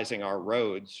oversizing our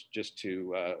roads just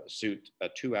to suit a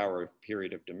 2-hour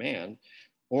period of demand,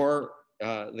 or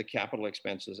the capital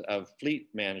expenses of fleet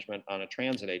management on a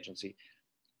transit agency,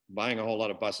 buying a whole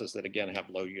lot of buses that, again, have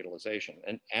low utilization.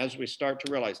 And as we start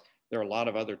to realize there are a lot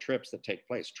of other trips that take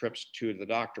place, trips to the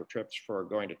doctor, trips for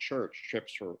going to church,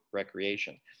 trips for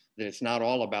recreation, that it's not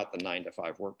all about the 9 to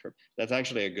 5 work trip. That's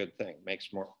actually a good thing,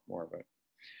 makes more of it.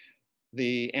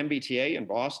 The MBTA in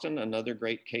Boston, another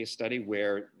great case study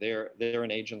where they're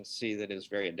an agency that is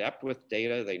very adept with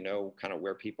data. They know kind of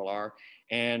where people are.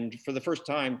 And for the first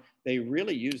time, they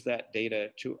really use that data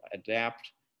to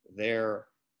adapt their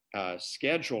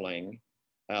scheduling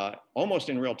almost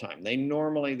in real time. They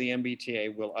normally, the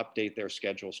MBTA will update their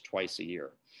schedules twice a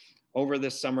year. Over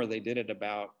this summer, they did it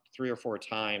about 3 or 4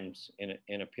 times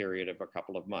in a period of a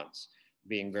couple of months,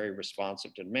 being very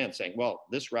responsive to demand, saying, well,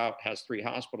 this route has 3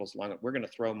 hospitals along it. We're going to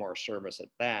throw more service at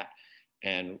that,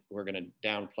 and we're going to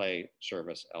downplay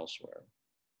service elsewhere.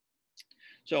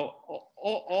 So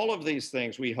all of these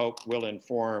things we hope will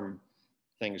inform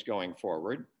things going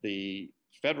forward,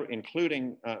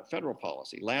 including federal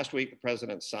policy. Last week, the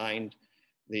president signed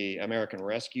the American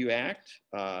Rescue Act.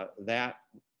 That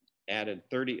added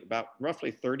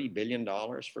roughly $30 billion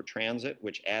for transit,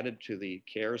 which added to the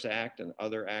CARES Act and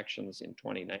other actions in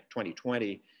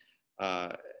 2020,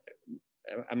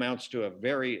 amounts to a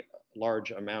very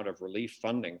large amount of relief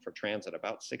funding for transit,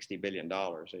 about $60 billion.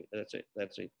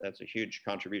 That's a huge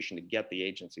contribution to get the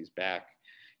agencies back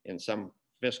in some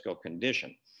fiscal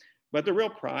condition. But the real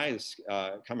prize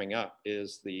coming up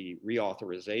is the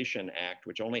Reauthorization Act,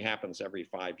 which only happens every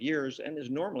 5 years and is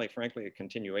normally, frankly, a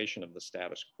continuation of the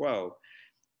status quo,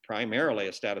 primarily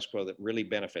a status quo that really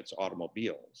benefits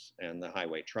automobiles and the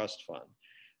Highway Trust Fund.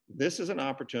 This is an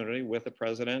opportunity with the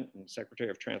President and Secretary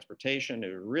of Transportation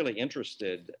who are really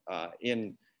interested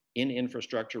in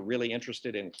infrastructure, really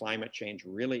interested in climate change,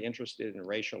 really interested in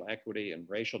racial equity and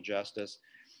racial justice.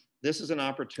 This is an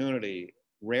opportunity,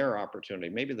 rare opportunity,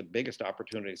 maybe the biggest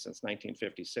opportunity since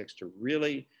 1956, to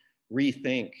really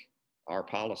rethink our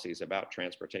policies about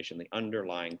transportation, the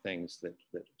underlying things that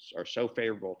are so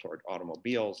favorable toward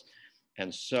automobiles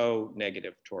and so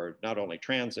negative toward not only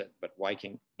transit, but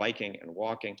biking and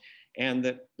walking, and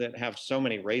that have so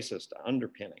many racist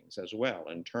underpinnings as well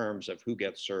in terms of who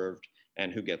gets served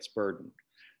and who gets burdened.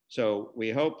 So we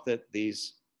hope that the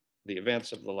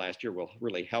events of the last year will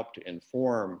really help to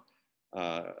inform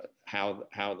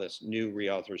how this new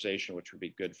reauthorization, which would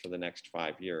be good for the next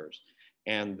 5 years,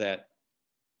 and that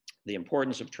the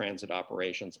importance of transit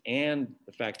operations and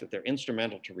the fact that they're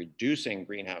instrumental to reducing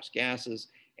greenhouse gases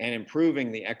and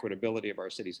improving the equitability of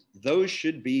our cities, those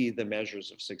should be the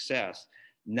measures of success,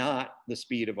 not the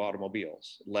speed of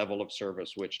automobiles, level of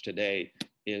service, which today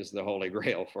is the holy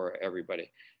grail for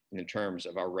everybody in terms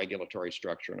of our regulatory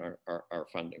structure and our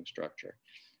funding structure.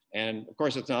 And of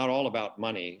course, it's not all about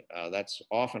money. That's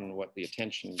often what the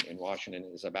attention in Washington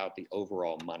is about, the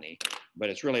overall money, but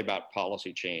it's really about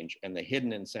policy change and the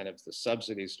hidden incentives, the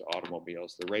subsidies to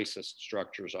automobiles, the racist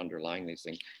structures underlying these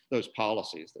things, those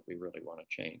policies that we really want to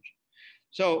change.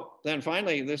 So then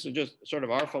finally, this is just sort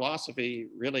of our philosophy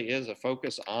really is a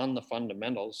focus on the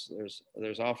fundamentals.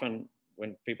 There's often,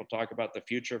 when people talk about the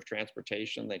future of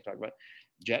transportation, they talk about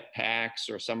jetpacks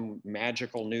or some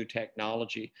magical new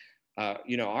technology.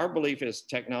 You know, our belief is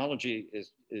technology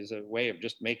is a way of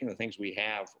just making the things we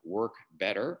have work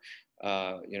better.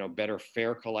 You know, better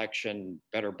fare collection,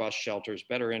 better bus shelters,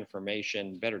 better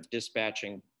information, better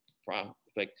dispatching,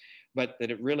 but that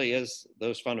it really is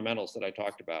those fundamentals that I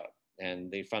talked about,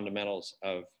 and the fundamentals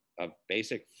of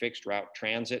basic fixed route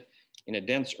transit in a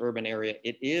dense urban area.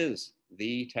 It is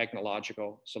the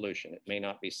technological solution. It may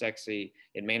not be sexy,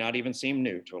 it may not even seem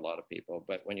new to a lot of people,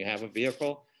 but when you have a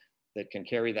vehicle that can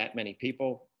carry that many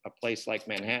people, a place like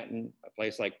Manhattan, a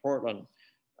place like Portland,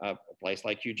 a place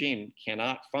like Eugene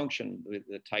cannot function with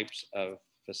the types of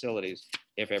facilities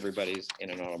if everybody's in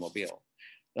an automobile.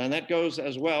 And that goes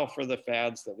as well for the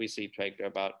fads that we see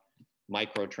about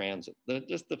microtransit.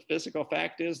 Just the physical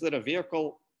fact is that a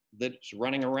vehicle that's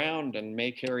running around and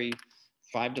may carry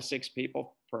 5 to 6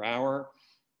 people per hour,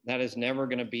 that is never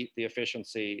going to beat the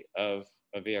efficiency of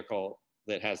a vehicle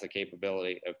that has the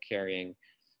capability of carrying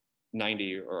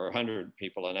 90 or 100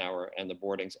 people an hour, and the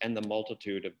boardings and the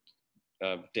multitude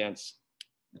of dense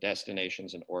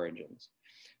destinations and origins.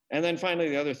 And then finally,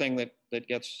 the other thing that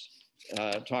gets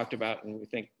talked about, and we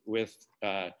think with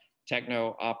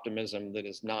techno-optimism that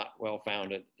is not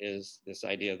well-founded, is this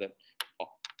idea that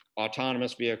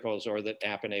autonomous vehicles or that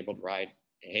app-enabled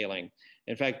ride-hailing.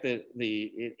 In fact,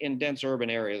 in dense urban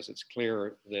areas, it's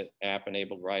clear that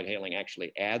app-enabled ride-hailing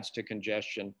actually adds to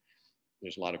congestion.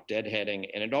 There's a lot of deadheading,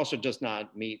 and it also does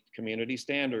not meet community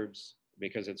standards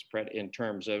because it's in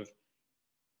terms of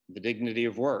the dignity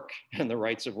of work and the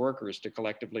rights of workers to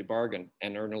collectively bargain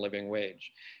and earn a living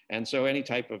wage. And so any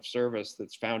type of service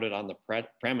that's founded on the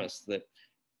premise that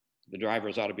the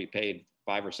drivers ought to be paid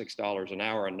 $5 or $6 an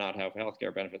hour and not have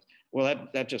healthcare benefits, well,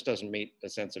 that just doesn't meet a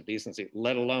sense of decency,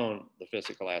 let alone the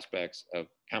physical aspects of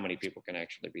how many people can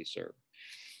actually be served.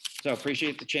 So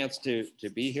appreciate the chance to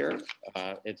be here.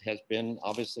 It has been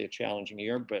obviously a challenging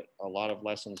year, but a lot of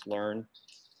lessons learned.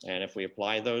 And if we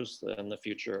apply those, then the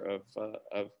future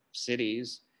of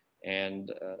cities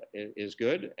is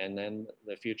good. And then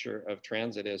the future of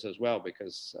transit is as well,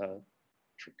 because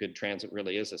good transit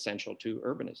really is essential to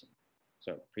urbanism.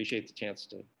 So appreciate the chance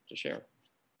to share.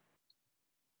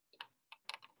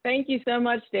 Thank you so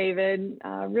much, David.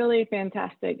 Really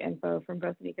fantastic info from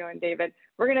both Nico and David.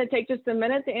 We're going to take just a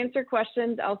minute to answer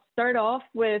questions. I'll start off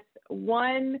with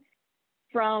one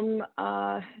from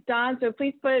Don. So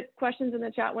please put questions in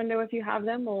the chat window if you have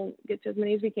them. We'll get to as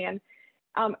many as we can.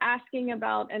 Asking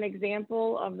about an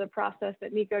example of the process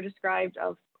that Nico described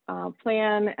of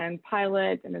plan and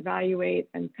pilot and evaluate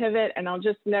and pivot. And I'll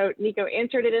just note, Nico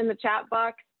answered it in the chat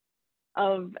box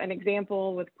of an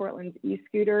example with Portland's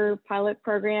e-scooter pilot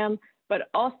program, but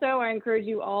also I encourage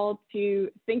you all to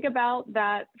think about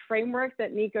that framework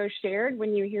that Nico shared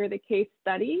when you hear the case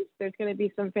studies. There's going to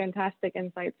be some fantastic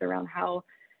insights around how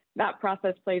that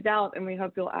process plays out, and we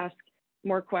hope you'll ask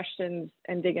more questions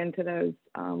and dig into those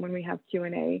when we have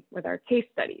Q&A with our case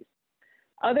studies.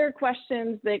 Other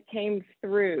questions that came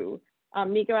through,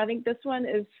 Nico, I think this one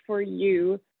is for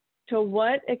you. To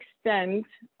what extent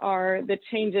are the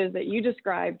changes that you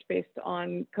described based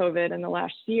on COVID in the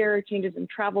last year, changes in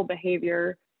travel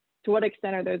behavior, to what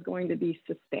extent are those going to be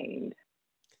sustained?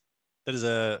 That is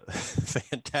a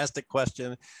fantastic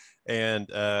question.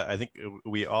 And I think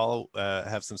we all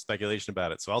have some speculation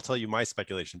about it. So I'll tell you my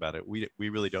speculation about it. We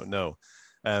really don't know.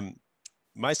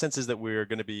 My sense is that we're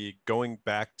going to be going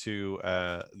back to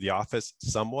the office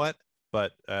somewhat,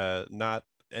 but not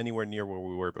anywhere near where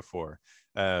we were before.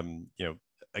 You know,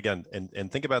 again,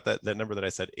 and think about that number that I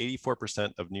said,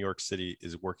 84% of New York City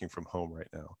is working from home right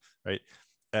now,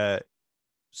 right?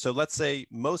 So let's say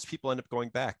most people end up going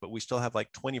back, but we still have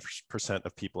like 20%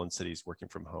 of people in cities working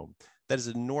from home. That is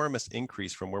an enormous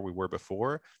increase from where we were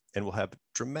before, and will have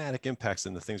dramatic impacts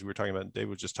in the things we were talking about, David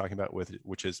was just talking about,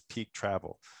 which is peak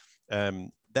travel.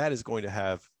 That is going to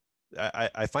have,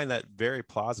 I find that very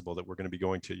plausible that we're going to be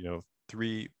going to, you know,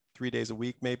 three days a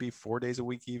week, maybe 4 days a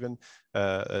week even.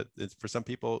 It's for some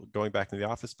people going back to the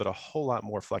office, but a whole lot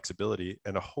more flexibility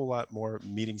and a whole lot more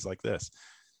meetings like this.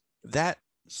 That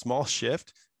small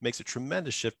shift makes a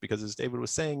tremendous shift, because as David was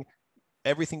saying,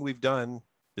 everything we've done,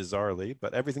 bizarrely,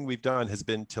 but everything we've done has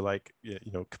been to, like,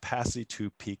 you know, capacity to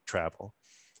peak travel.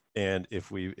 And if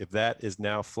that is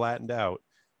now flattened out,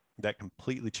 that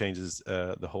completely changes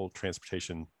the whole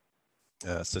transportation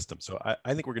system. So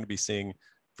I think we're going to be seeing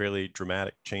fairly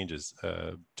dramatic changes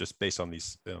just based on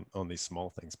these small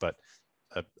things. But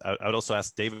I would also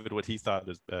ask David what he thought,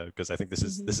 because I think this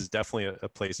is definitely a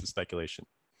place of speculation.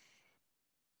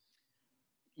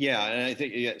 Yeah, and I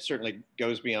think it certainly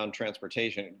goes beyond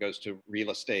transportation. It goes to real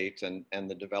estate and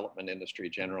the development industry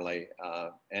generally,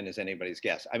 and is anybody's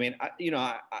guess. I mean,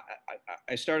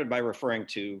 I started by referring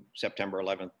to September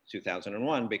 11th,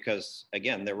 2001, because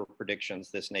again, there were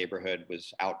predictions this neighborhood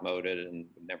was outmoded and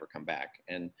would never come back.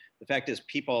 And the fact is,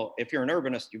 people, if you're an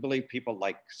urbanist, you believe people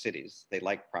like cities, they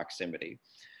like proximity.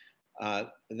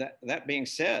 That being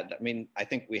said, I mean, I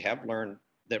think we have learned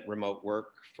that remote work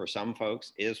for some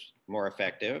folks is more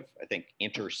effective. I think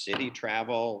intercity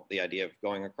travel, the idea of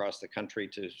going across the country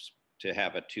to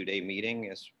have a 2-day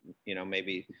meeting is, you know,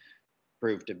 maybe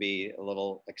proved to be a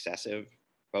little excessive,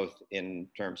 both in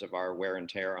terms of our wear and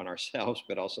tear on ourselves,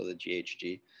 but also the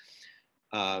GHG.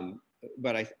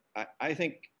 But I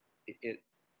think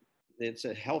it's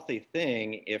a healthy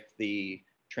thing if the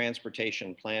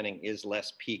transportation planning is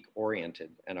less peak oriented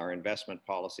and our investment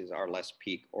policies are less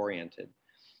peak oriented.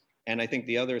 And I think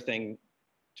the other thing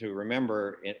to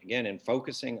remember, again, in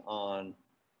focusing on,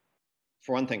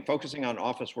 for one thing, focusing on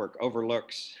office work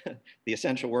overlooks the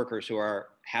essential workers who are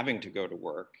having to go to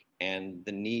work and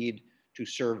the need to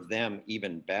serve them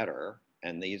even better.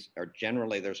 And these are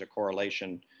generally, there's a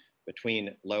correlation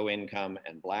between low income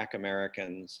and Black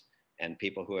Americans and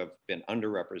people who have been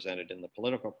underrepresented in the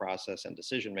political process and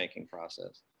decision-making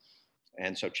process.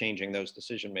 And so changing those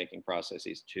decision-making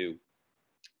processes to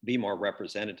be more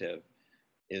representative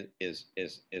is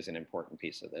an important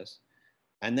piece of this.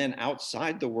 And then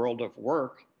outside the world of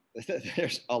work,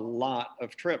 there's a lot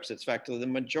of trips. In fact, the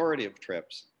majority of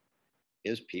trips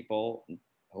is people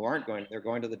who aren't going, they're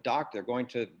going to the dock, they're going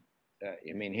to,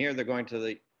 I mean, here they're going to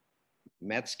the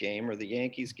Mets game or the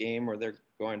Yankees game, or they're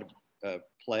going to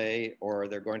play, or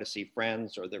they're going to see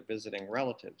friends, or they're visiting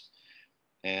relatives.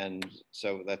 And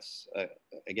so that's,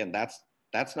 again,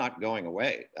 that's not going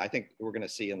away. I think we're going to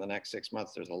see in the next 6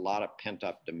 months, there's a lot of pent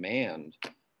up demand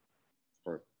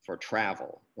for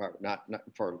travel, not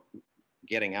for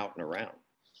getting out and around.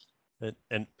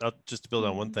 And just to build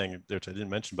on one thing which I didn't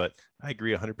mention, but I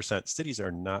agree 100%. Cities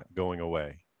are not going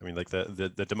away. I mean, like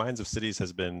the demise of cities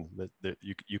has been that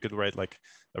you could write like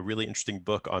a really interesting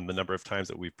book on the number of times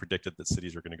that we've predicted that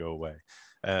cities are going to go away.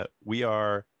 We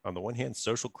are, on the one hand,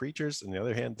 social creatures, and on the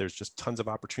other hand, there's just tons of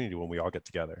opportunity when we all get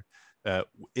together.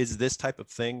 Is this type of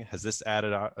thing, has this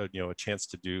added a chance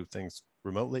to do things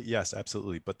remotely? Yes,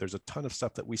 absolutely. But there's a ton of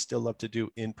stuff that we still love to do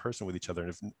in person with each other.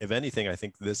 And if anything, I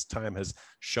think this time has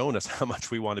shown us how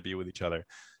much we want to be with each other.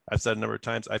 I've said a number of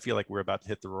times, I feel like we're about to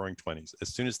hit the roaring 20s.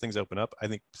 As soon as things open up, I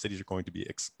think cities are going to be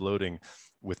exploding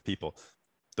with people.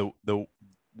 The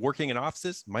working in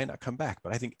offices might not come back,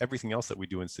 but I think everything else that we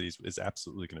do in cities is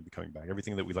absolutely going to be coming back.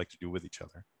 Everything that we like to do with each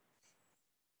other.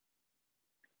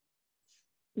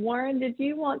 Warren, did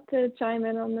you want to chime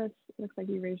in on this? Looks like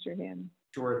you raised your hand.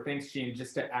 Sure, thanks, Jean.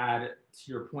 Just to add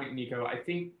to your point, Nico, I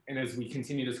think, and as we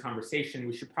continue this conversation,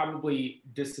 we should probably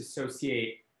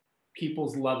disassociate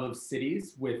people's love of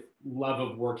cities with love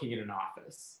of working in an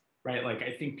office, right? Like,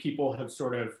 I think people have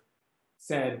sort of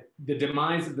said the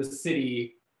demise of the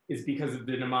city is because of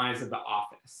the demise of the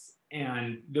office.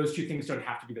 And those two things don't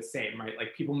have to be the same, right?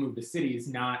 Like, people move to cities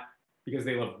not because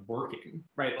they love working,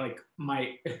 right? Like,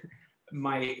 my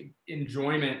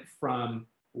enjoyment from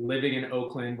living in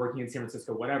Oakland, working in San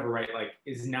Francisco, whatever, right? Like,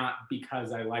 is not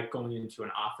because I like going into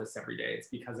an office every day. It's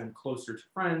because I'm closer to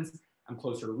friends, I'm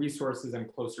closer to resources, I'm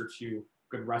closer to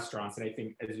good restaurants. And I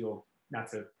think, as you'll, not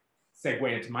to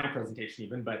segue into my presentation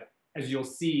even, but as you'll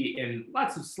see in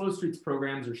lots of slow streets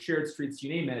programs or shared streets, you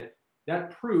name it,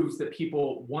 that proves that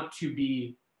people want to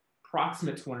be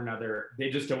proximate to one another. They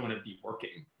just don't want to be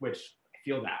working, which I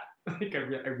feel that. Like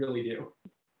I really do.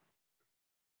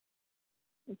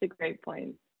 That's a great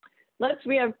point.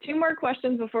 We have two more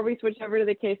questions before we switch over to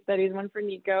the case studies, one for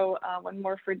Nico, one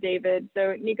more for David.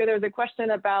 So Nico, there's a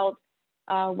question about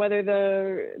whether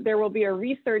there will be a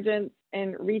resurgence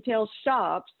in retail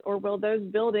shops, or will those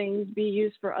buildings be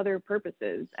used for other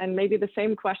purposes? And maybe the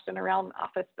same question around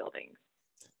office buildings.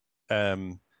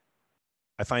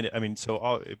 I find it, I mean,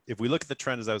 so if we look at the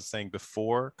trend, as I was saying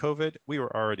before COVID, we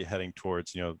were already heading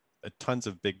towards, tons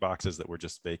of big boxes that were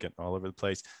just vacant all over the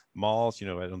place. Malls, I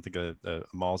don't think a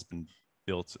mall's been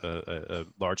built, a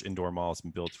large indoor mall has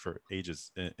been built for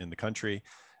ages in the country.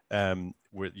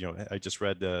 I just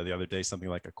read the other day something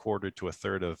like a quarter to a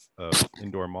third of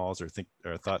indoor malls are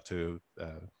thought to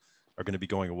are going to be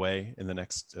going away in the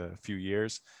next few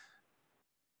years.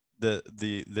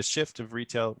 The shift of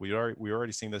retail, we're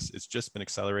already seeing this. It's just been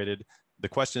accelerated. The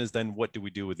question is then, what do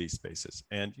we do with these spaces?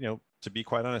 And to be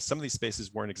quite honest, some of these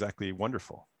spaces weren't exactly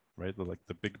wonderful, right? Like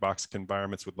the big box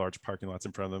environments with large parking lots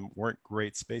in front of them weren't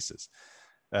great spaces.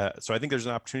 So I think there's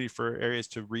an opportunity for areas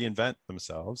to reinvent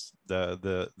themselves.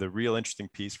 The real interesting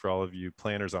piece for all of you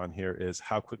planners on here is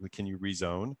how quickly can you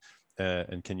rezone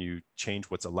and can you change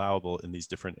what's allowable in these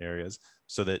different areas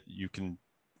so that you can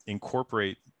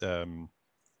incorporate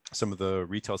some of the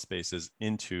retail spaces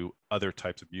into other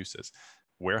types of uses.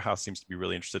 Warehouse seems to be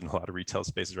really interested in a lot of retail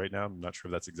spaces right now. I'm not sure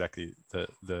if that's exactly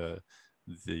the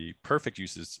perfect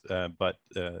uses, but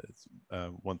it's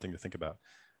one thing to think about.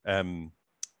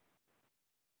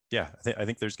 Yeah, I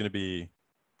think there's going to be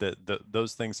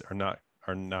those things are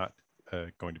not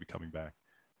going to be coming back.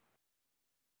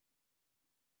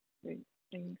 Great,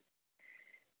 thanks.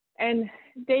 And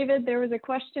David, there was a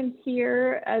question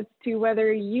here as to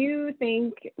whether you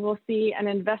think we'll see an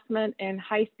investment in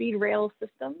high-speed rail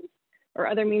systems or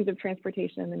other means of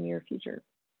transportation in the near future.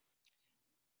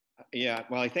 Yeah,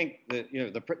 well, I think that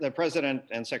the president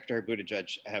and Secretary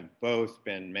Buttigieg have both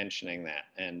been mentioning that,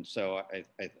 and so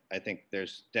I think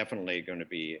there's definitely going to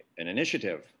be an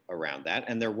initiative around that,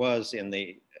 and there was in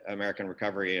the American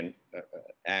Recovery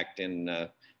Act in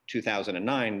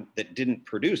 2009 that didn't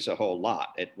produce a whole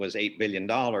lot. It was $8 billion,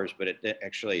 but it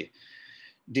actually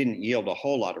didn't yield a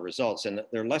whole lot of results, and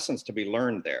there are lessons to be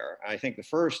learned there. I think the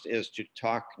first is to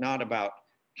talk not about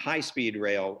high-speed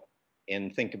rail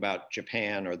and think about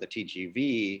Japan or the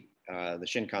TGV, the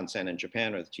Shinkansen in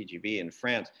Japan or the TGV in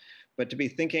France, but to be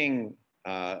thinking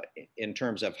in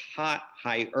terms of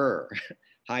higher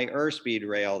speed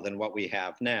rail than what we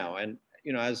have now. And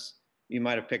as you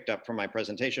might have picked up from my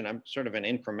presentation, I'm sort of an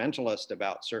incrementalist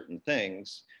about certain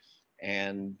things,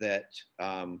 and that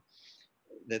there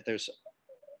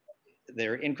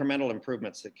are incremental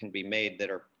improvements that can be made that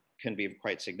can be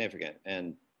quite significant,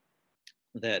 and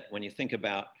that when you think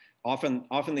about often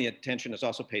the attention is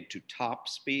also paid to top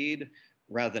speed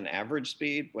rather than average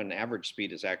speed, when average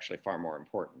speed is actually far more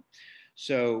important.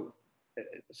 So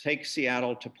take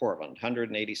Seattle to Portland,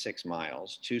 186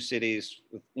 miles, two cities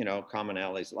with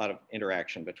commonalities, a lot of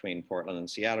interaction between Portland and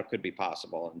Seattle could be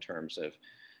possible in terms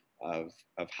of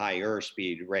higher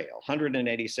speed rail,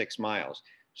 186 miles.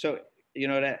 So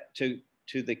to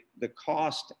the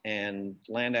cost and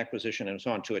land acquisition and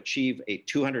so on to achieve a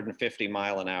 250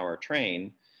 mile an hour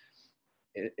train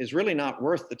is really not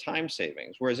worth the time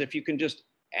savings. Whereas if you can just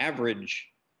average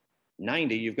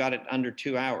 90, you've got it under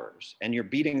 2 hours, and you're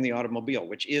beating the automobile,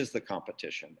 which is the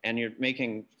competition, and you're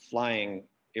making flying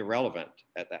irrelevant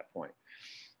at that point.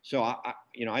 So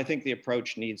I think the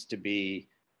approach needs to be,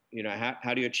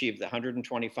 how do you achieve the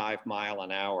 125 mile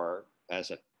an hour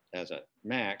as a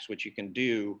max, which you can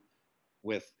do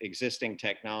with existing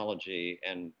technology,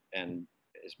 and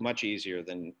is much easier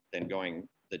than going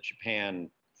the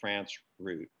Japan-France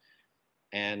route.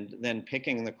 And then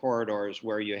picking the corridors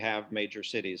where you have major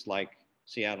cities like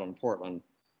Seattle and Portland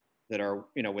that are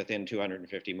within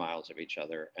 250 miles of each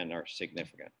other and are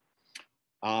significant.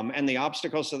 And the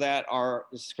obstacles to that are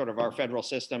sort of our federal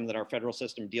system, that our federal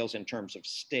system deals in terms of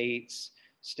states,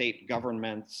 state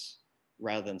governments,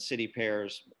 rather than city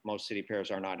pairs. Most city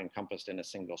pairs are not encompassed in a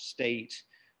single state.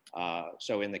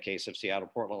 So in the case of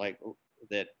Seattle, Portland, like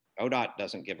that, ODOT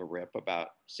doesn't give a rip about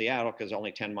Seattle because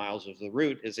only 10 miles of the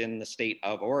route is in the state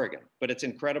of Oregon. But it's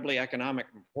incredibly economic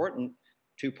important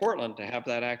to Portland to have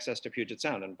that access to Puget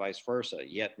Sound and vice versa,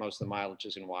 yet most of the mileage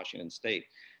is in Washington state.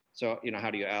 So,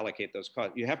 how do you allocate those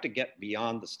costs? You have to get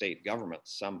beyond the state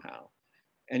governments somehow.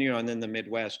 And, and then the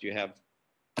Midwest, you have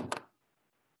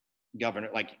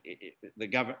the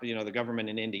government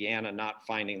in Indiana not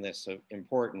finding this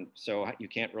important, so you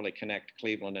can't really connect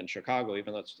Cleveland and Chicago,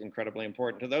 even though it's incredibly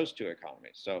important to those two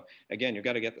economies. So again, you've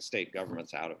got to get the state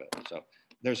governments out of it. So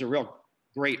there's a real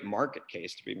great market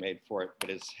case to be made for it, but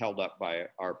is held up by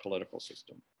our political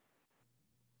system.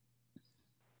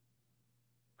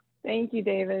 Thank you,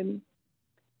 David.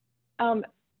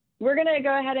 We're going to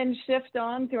go ahead and shift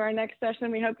on to our next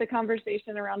session. We hope the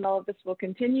conversation around all of this will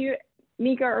continue.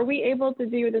 Mika, are we able to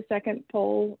do the second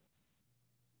poll?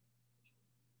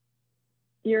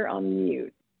 You're on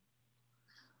mute.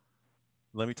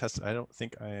 Let me test. I don't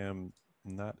think I am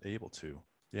not able to.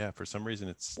 Yeah, for some reason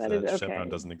it's that is okay. shutdown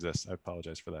doesn't exist. I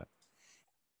apologize for that.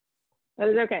 That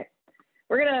is okay.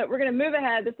 We're gonna move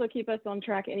ahead. This will keep us on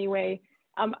track anyway.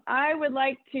 I would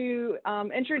like to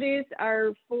introduce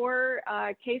our 4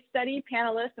 case study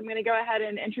panelists. I'm going to go ahead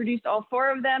and introduce all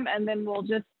 4 of them, and then we'll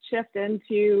just shift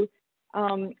into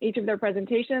each of their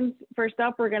presentations. First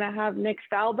up, we're going to have Nick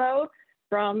Falbo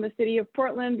from the City of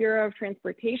Portland Bureau of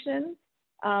Transportation.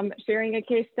 Sharing a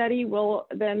case study will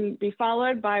then be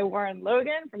followed by Warren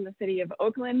Logan from the City of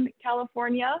Oakland,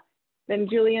 California, then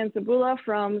Julian Sabula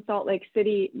from Salt Lake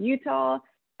City, Utah,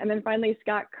 and then finally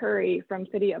Scott Curry from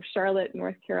City of Charlotte,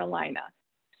 North Carolina.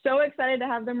 So excited to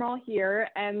have them all here,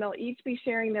 and they'll each be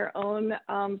sharing their own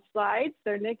slides.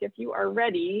 So Nick, if you are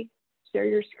ready, share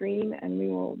your screen and we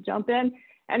will jump in.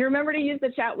 And remember to use the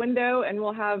chat window, and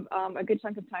we'll have a good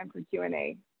chunk of time for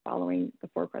Q&A following the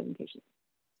 4 presentations.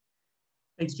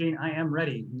 Thanks, Jane. I am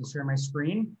ready. Let me share my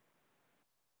screen.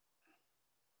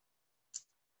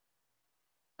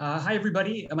 Hi,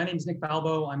 everybody. My name is Nick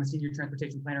Falbo. I'm a senior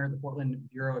transportation planner at the Portland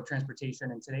Bureau of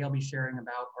Transportation, and today I'll be sharing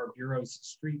about our Bureau's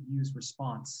street use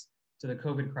response to the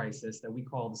COVID crisis that we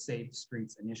call the Safe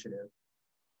Streets Initiative.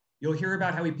 You'll hear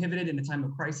about how we pivoted in a time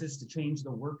of crisis to change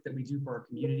the work that we do for our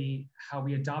community, how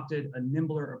we adopted a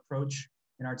nimbler approach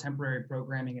in our temporary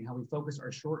programming, and how we focus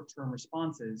our short-term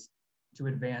responses to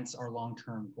advance our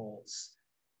long-term goals.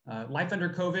 Life under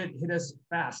COVID hit us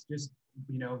fast, just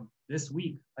this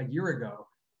week, a year ago.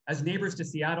 As neighbors to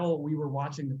Seattle, we were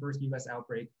watching the first US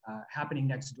outbreak happening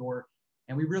next door,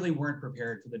 and we really weren't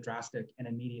prepared for the drastic and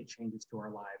immediate changes to our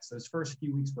lives. Those first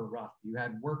few weeks were rough. You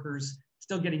had workers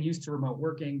still getting used to remote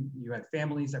working. You had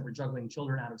families that were juggling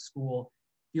children out of school,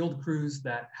 field crews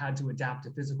that had to adapt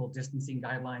to physical distancing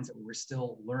guidelines that we were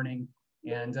still learning.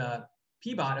 And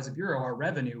PBOT, as a bureau, our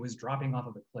revenue was dropping off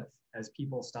of a cliff as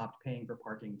people stopped paying for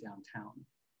parking downtown.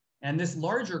 And this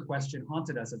larger question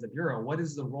haunted us as a bureau. What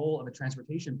is the role of a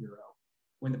transportation bureau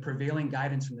when the prevailing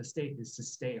guidance from the state is to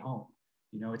stay home?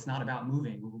 It's not about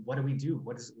moving. What do we do?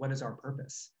 What is our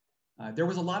purpose? There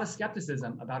was a lot of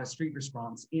skepticism about a street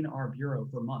response in our bureau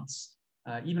for months.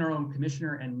 Even our own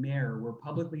commissioner and mayor were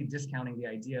publicly discounting the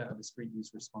idea of a street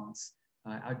use response,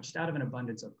 just out of an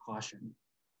abundance of caution.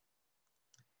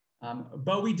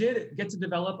 But we did get to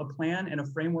develop a plan and a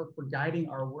framework for guiding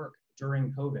our work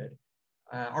during COVID.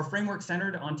 Our framework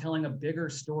centered on telling a bigger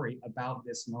story about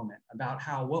this moment, about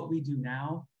how what we do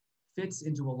now fits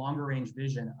into a longer range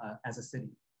vision as a city.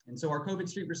 And so our COVID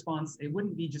street response, it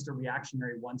wouldn't be just a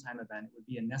reactionary one-time event. It would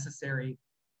be a necessary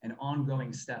and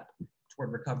ongoing step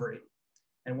toward recovery,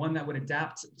 and one that would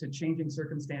adapt to changing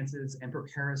circumstances and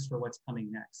prepare us for what's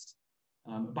coming next.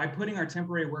 By putting our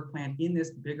temporary work plan in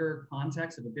this bigger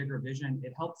context of a bigger vision,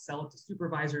 it helped sell it to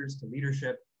supervisors, to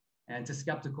leadership, and to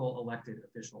skeptical elected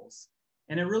officials.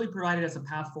 And it really provided us a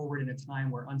path forward in a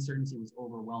time where uncertainty was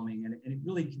overwhelming, and it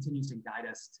really continues to guide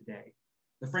us today.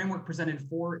 The framework presented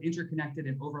 4 interconnected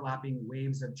and overlapping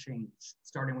waves of change,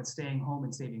 starting with staying home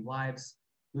and saving lives,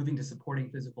 moving to supporting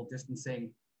physical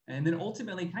distancing, and then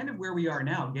ultimately kind of where we are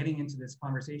now, getting into this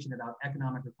conversation about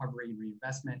economic recovery and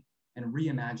reinvestment and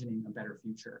reimagining a better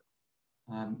future.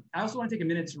 I also want to take a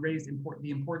minute to raise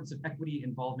the importance of equity,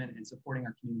 involvement, and supporting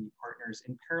our community partners.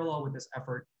 In parallel with this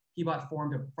effort, PBOT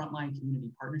formed a frontline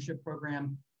community partnership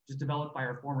program, just developed by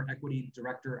our former equity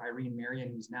director, Irene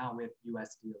Marion, who's now with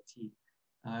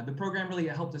USDOT. The program really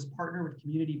helped us partner with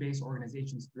community-based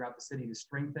organizations throughout the city to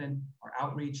strengthen our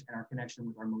outreach and our connection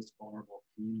with our most vulnerable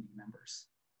community members.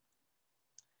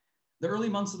 The early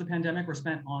months of the pandemic were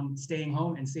spent on staying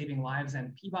home and saving lives,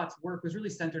 and PBOT's work was really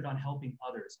centered on helping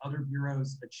other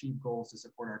bureaus achieve goals to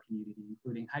support our community,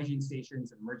 including hygiene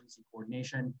stations and emergency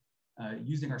coordination,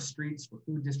 using our streets for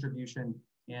food distribution,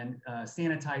 and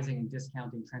sanitizing and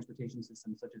discounting transportation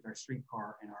systems such as our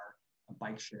streetcar and our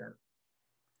bike share.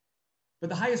 But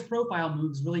the highest profile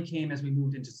moves really came as we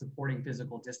moved into supporting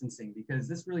physical distancing, because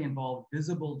this really involved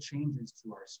visible changes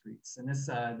to our streets. And this,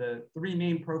 the 3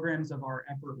 main programs of our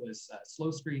effort was Slow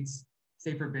Streets,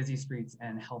 Safer Busy Streets,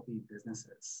 and Healthy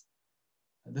Businesses.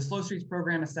 The Slow Streets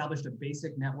program established a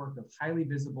basic network of highly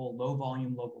visible, low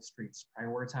volume local streets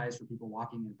prioritized for people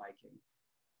walking and biking.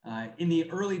 In the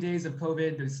early days of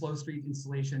COVID, the slow street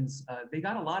installations, they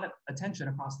got a lot of attention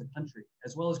across the country,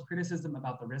 as well as criticism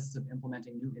about the risks of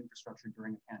implementing new infrastructure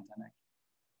during a pandemic.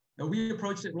 Now, we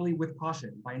approached it really with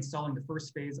caution by installing the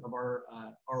first phase of our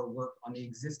work on the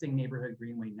existing neighborhood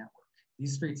greenway network.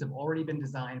 These streets have already been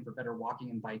designed for better walking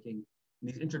and biking, and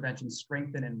these interventions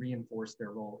strengthen and reinforce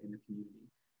their role in the community.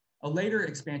 A later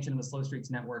expansion of the Slow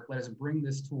Streets network let us bring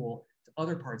this tool to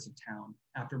other parts of town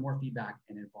after more feedback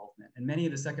and involvement. And many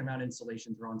of the second round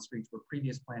installations were on streets where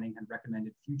previous planning had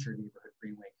recommended future neighborhood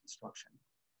greenway construction.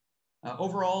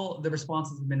 Overall, the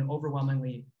responses have been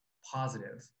overwhelmingly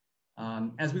positive.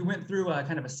 As we went through a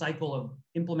kind of a cycle of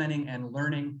implementing and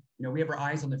learning, we have our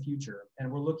eyes on the future,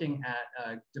 and we're looking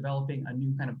at developing a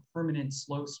new kind of permanent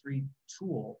slow street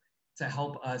tool to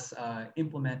help us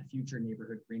implement future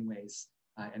neighborhood greenways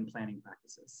and planning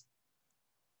practices.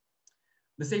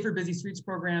 The Safer Busy Streets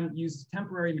program used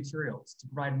temporary materials to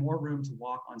provide more room to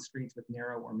walk on streets with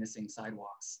narrow or missing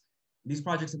sidewalks. These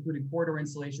projects included corridor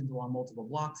installations along multiple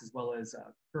blocks, as well as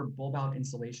curb bulb out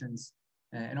installations.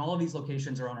 And all of these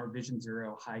locations are on our Vision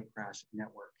Zero high crash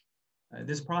network.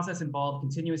 This process involved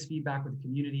continuous feedback with the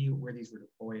community where these were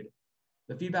deployed.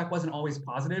 The feedback wasn't always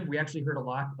positive. We actually heard a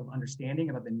lot of understanding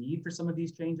about the need for some of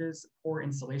these changes, poor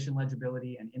installation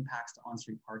legibility, and impacts to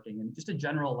on-street parking, and just a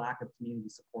general lack of community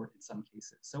support in some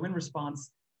cases. So in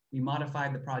response, we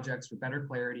modified the projects for better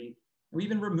clarity, and we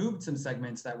even removed some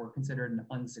segments that were considered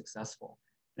unsuccessful.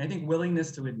 And I think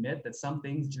willingness to admit that some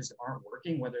things just aren't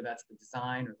working, whether that's the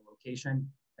design or the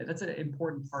location, that's an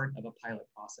important part of a pilot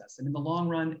process. And in the long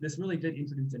run, this really did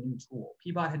introduce a new tool.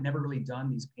 PBOT had never really done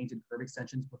these painted curb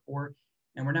extensions before,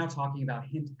 and we're now talking about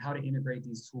how to integrate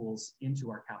these tools into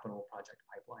our capital project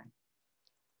pipeline.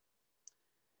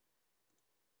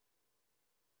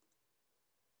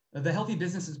 The Healthy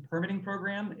Businesses Permitting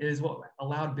Program is what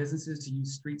allowed businesses to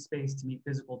use street space to meet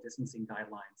physical distancing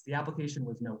guidelines. The application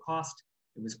was no cost,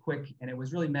 it was quick, and it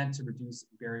was really meant to reduce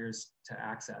barriers to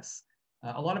access.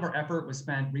 A lot of our effort was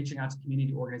spent reaching out to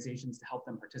community organizations to help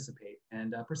them participate.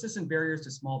 And persistent barriers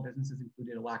to small businesses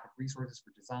included a lack of resources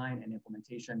for design and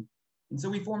implementation. And so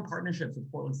we formed partnerships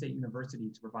with Portland State University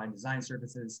to provide design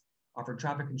services, offered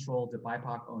traffic control to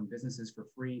BIPOC-owned businesses for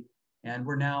free. And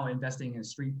we're now investing in a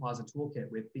street plaza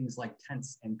toolkit with things like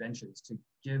tents and benches to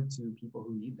give to people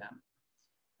who need them.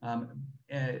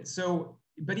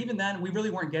 But even then, we really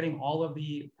weren't getting all of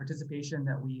the participation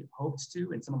that we hoped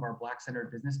to in some of our Black-centered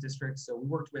business districts. So we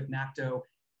worked with NACTO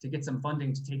to get some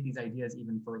funding to take these ideas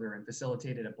even further and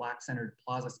facilitated a Black-centered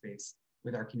plaza space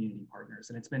with our community partners.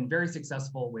 And it's been very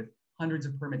successful with hundreds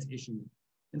of permits issued.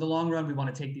 In the long run, we want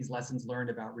to take these lessons learned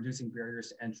about reducing barriers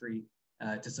to entry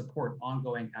to support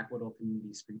ongoing equitable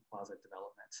community street plaza development.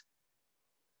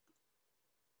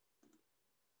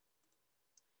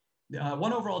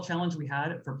 One overall challenge we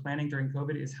had for planning during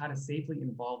COVID is how to safely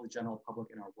involve the general public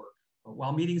in our work.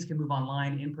 While meetings can move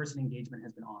online, in-person engagement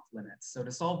has been off limits. So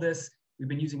to solve this, we've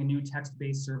been using a new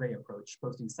text-based survey approach,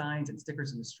 posting signs and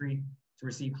stickers in the street to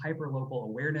receive hyper-local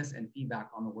awareness and feedback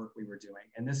on the work we were doing.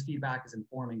 And this feedback is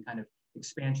informing kind of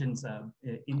expansions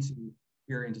into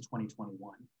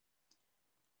 2021.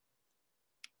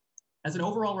 As an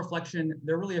overall reflection,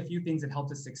 there are really a few things that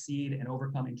helped us succeed and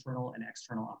overcome internal and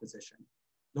external opposition.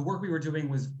 The work we were doing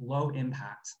was low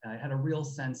impact. It had a real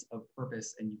sense of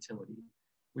purpose and utility.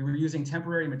 We were using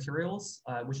temporary materials,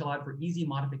 which allowed for easy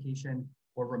modification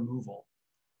or removal.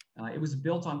 It was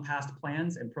built on past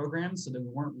plans and programs so that we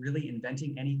weren't really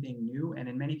inventing anything new, and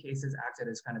in many cases acted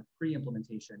as kind of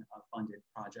pre-implementation of funded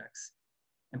projects.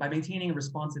 And by maintaining a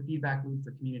responsive feedback loop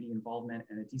for community involvement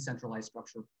and a decentralized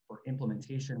structure for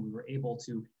implementation, we were able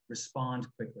to respond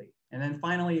quickly. And then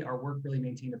finally, our work really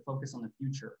maintained a focus on the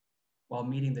future while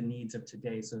meeting the needs of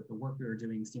today, so that the work we were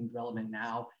doing seemed relevant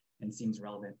now and seems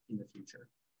relevant in the future.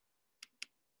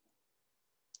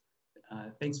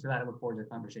 Thanks for that. I look forward to the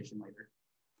conversation later.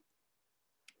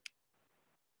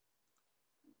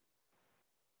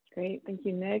 Great, thank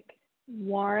you, Nick.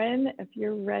 Warren, if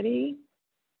you're ready,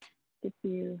 if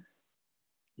you.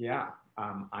 Yeah,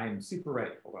 I am super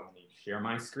ready. Hold on, let me share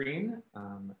my screen.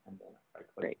 And then if I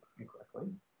click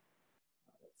correctly,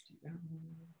 let's do that.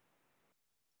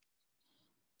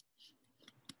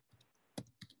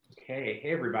 Okay,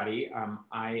 hey everybody.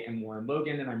 I am Warren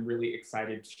Logan, and I'm really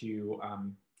excited to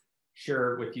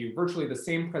share with you virtually the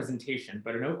same presentation,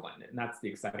 but in Oakland, and that's the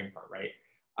exciting part, right?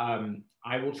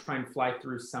 I will try and fly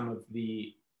through some of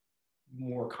the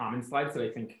more common slides that I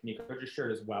think Nico just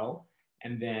shared as well,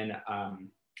 and then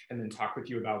talk with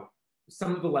you about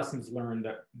some of the lessons learned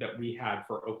that we had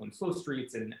for Oakland Slow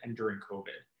Streets and during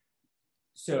COVID.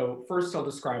 So first, I'll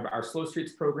describe our Slow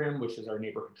Streets program, which is our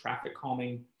neighborhood traffic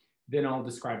calming. Then I'll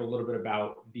describe a little bit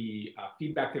about the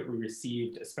feedback that we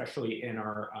received, especially in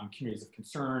our communities of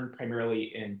concern,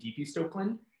 primarily in Deep East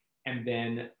Oakland, and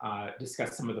then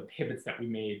discuss some of the pivots that we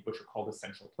made, which are called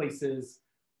essential places,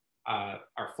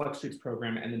 our Flex Streets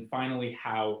program, and then finally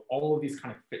how all of these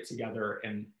kind of fit together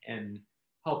and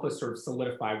help us sort of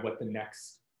solidify what the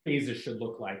next phases should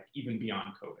look like even beyond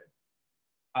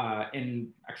COVID. And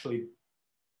actually,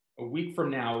 a week from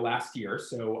now, last year,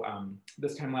 so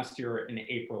this time last year in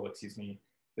April, excuse me,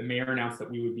 the mayor announced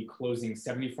that we would be closing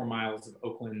 74 miles of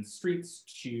Oakland streets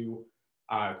to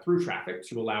through traffic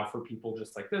to allow for people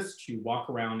just like this to walk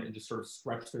around and just sort of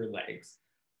stretch their legs.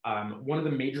 One of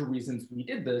the major reasons we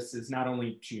did this is not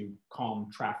only to calm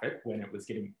traffic when it was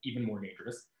getting even more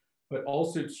dangerous, but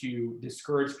also to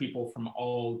discourage people from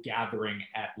all gathering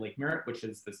at Lake Merritt, which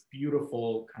is this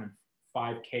beautiful kind of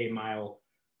 5K mile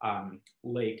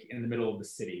lake in the middle of the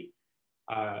city.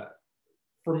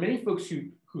 For many folks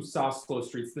who saw slow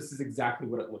streets, this is exactly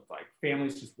what it looked like.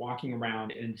 Families just walking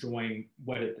around and enjoying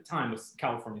what at the time was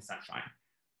California sunshine.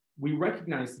 We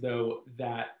recognized though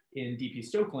that in Deep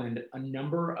East Oakland, a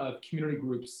number of community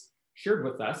groups shared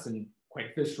with us, and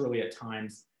quite viscerally at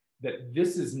times, that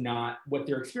this is not what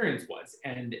their experience was.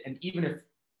 And even if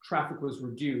traffic was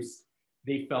reduced,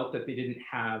 they felt that they didn't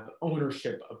have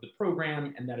ownership of the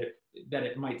program and that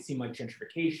it might seem like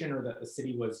gentrification or that the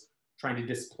city was trying to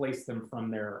displace them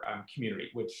from their community,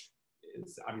 which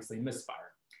is obviously a misfire.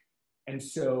 And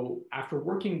so after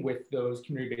working with those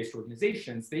community-based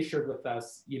organizations, they shared with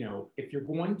us, you know, if you're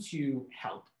going to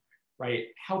help, right,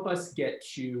 help us get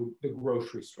to the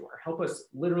grocery store, help us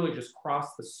literally just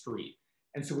cross the street.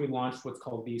 And so we launched what's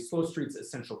called the Slow Streets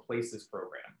Essential Places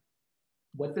program.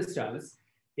 What this does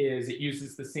is it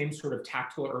uses the same sort of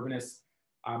tactical urbanist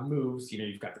moves. You know,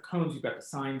 you've got the cones, you've got the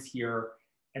signs here,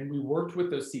 and we worked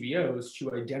with those CBOs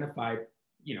to identify,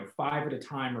 you know, 5 at a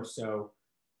time or so,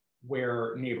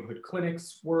 where neighborhood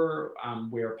clinics were,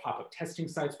 where pop-up testing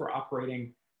sites were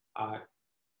operating,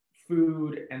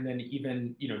 food, and then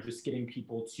even, you know, just getting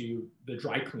people to the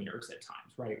dry cleaners at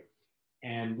times, right?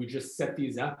 And we just set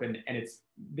these up, and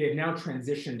they've now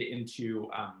transitioned into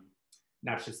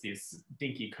not just these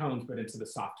dinky cones, but into the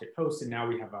soft hit posts. And now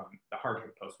we have the hard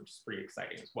hit post, which is pretty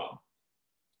exciting as well.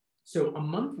 So a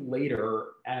month later,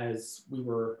 as we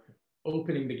were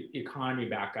opening the economy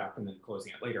back up and then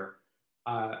closing it later,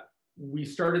 we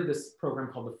started this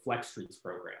program called the Flex Streets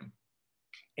program.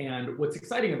 And what's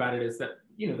exciting about it is that,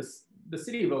 you know, the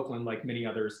city of Oakland, like many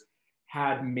others,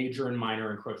 had major and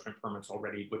minor encroachment permits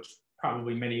already, which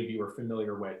probably many of you are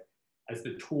familiar with as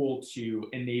the tool to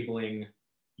enabling,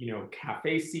 you know,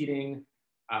 cafe seating,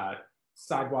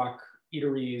 sidewalk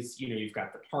eateries, you know, you've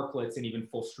got the parklets and even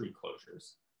full street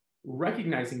closures.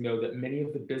 Recognizing though that many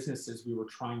of the businesses we were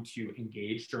trying to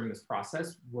engage during this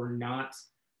process were not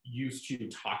used to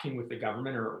talking with the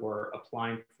government or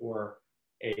applying for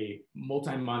a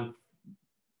multi-month,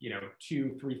 you know,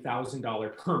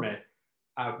 $2,000-3,000 permit,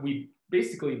 we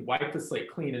basically wiped the slate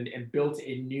clean and built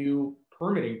a new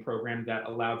permitting program that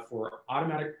allowed for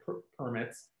automatic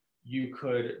permits. You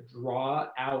could draw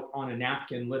out on a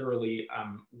napkin, literally,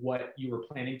 what you were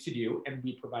planning to do, and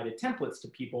we provided templates to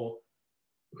people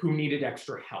who needed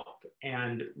extra help.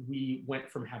 And we went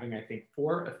from having, I think,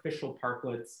 4 official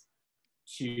parklets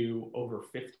to over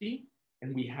 50.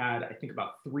 And we had, I think,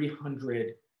 about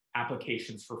 300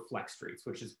 applications for Flex Streets,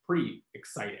 which is pretty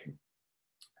exciting.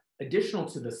 Additional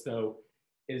to this, though,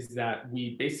 is that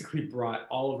we basically brought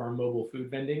all of our mobile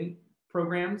food vending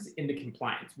programs into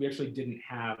compliance. We actually didn't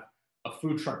have a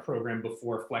food truck program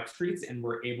before Flex Streets, and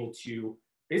we're able to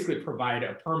basically provide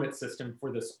a permit system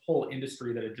for this whole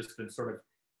industry that had just been sort of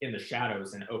in the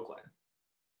shadows in Oakland.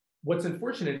 What's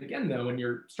unfortunate, again, though, and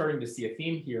you're starting to see a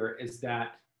theme here, is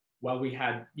that while we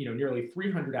had, you know, nearly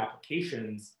 300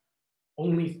 applications,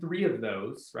 only 3 of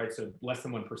those, right, so less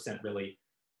than 1% really,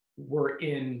 were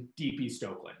in Deep East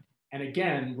Oakland. And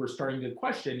again, we're starting to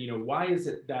question, you know, why is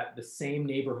it that the same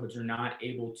neighborhoods are not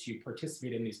able to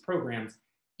participate in these programs,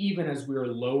 even as we're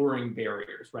lowering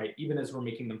barriers, right? Even as we're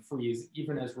making them freeze,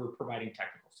 even as we're providing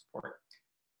technical support.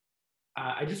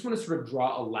 I just want to sort of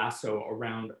draw a lasso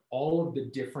around all of the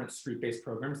different street-based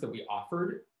programs that we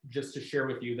offered, just to share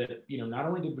with you that, you know, not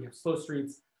only did we have slow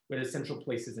streets, but essential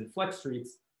places and Flex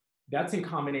Streets. That's in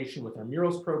combination with our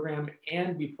murals program,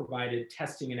 and we provided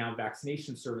testing and now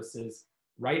vaccination services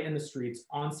right in the streets,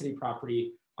 on city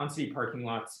property, on city parking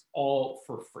lots, all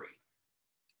for free.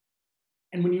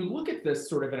 And when you look at this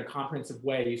sort of in a comprehensive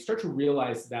way, you start to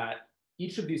realize that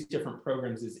each of these different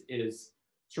programs is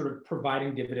sort of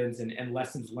providing dividends and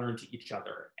lessons learned to each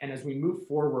other. And as we move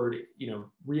forward, you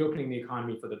know, reopening the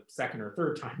economy for the 2nd or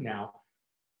 3rd time now,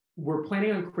 we're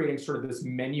planning on creating sort of this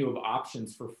menu of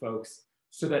options for folks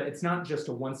so that it's not just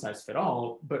a one size fit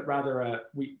all, but rather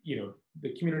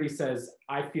the community says,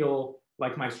 I feel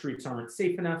like my streets aren't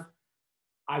safe enough.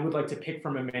 I would like to pick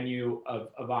from a menu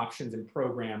of options and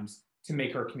programs to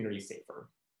make our community safer.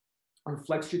 Our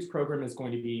Flex Streets program is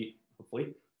going to be,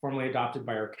 hopefully, formally adopted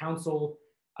by our council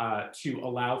to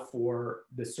allow for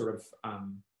this sort of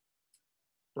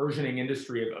burgeoning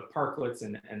industry of parklets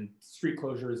and street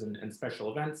closures and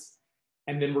special events.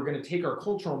 And then we're going to take our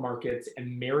cultural markets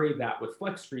and marry that with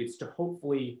Flex Streets to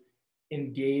hopefully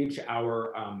engage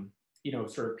our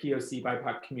sort of POC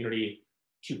BIPOC community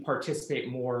to participate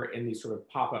more in these sort of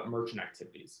pop-up merchant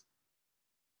activities.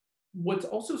 What's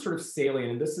also sort of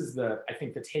salient, and this is I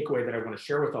think the takeaway that I want to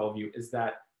share with all of you, is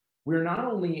that we're not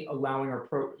only allowing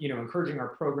encouraging our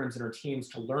programs and our teams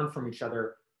to learn from each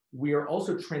other, we are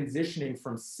also transitioning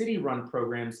from city-run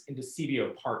programs into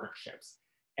CBO partnerships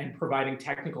and providing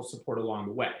technical support along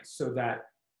the way, so that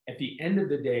at the end of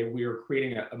the day, we are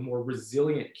creating a more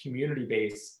resilient community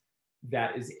base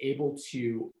that is able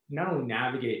to not only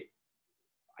navigate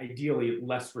ideally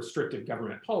less restrictive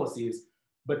government policies,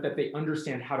 but that they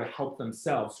understand how to help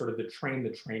themselves, sort of the train the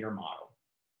trainer model.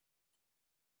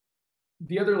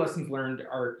 The other lessons learned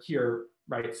are here,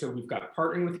 right? So we've got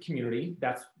partnering with the community.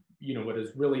 That's what has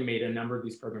really made a number of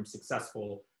these programs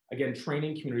successful. Again,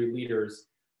 training community leaders.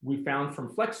 We found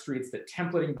from Flex Streets that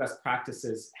templating best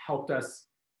practices helped us,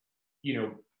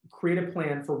 create a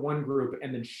plan for one group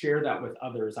and then share that with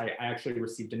others. I actually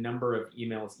received a number of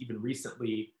emails even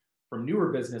recently from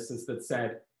newer businesses that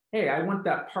said, hey, I want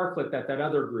that parklet that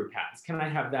other group has. Can I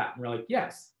have that? And we're like,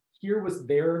 yes, here was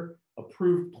their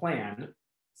approved plan.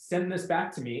 Send this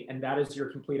back to me, and that is your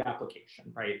complete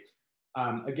application, right?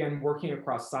 Again, working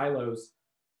across silos,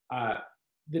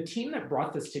 the team that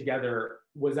brought this together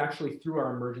was actually through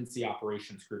our emergency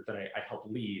operations group that I helped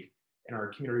lead in our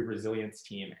community resilience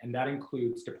team. And that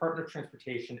includes Department of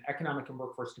Transportation, Economic and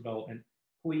Workforce Development,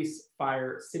 police,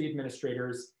 fire, city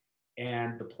administrators,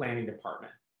 and the planning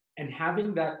department. And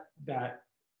having that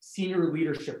senior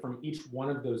leadership from each one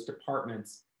of those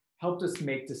departments helped us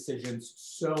make decisions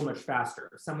so much faster.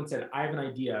 If someone said, I have an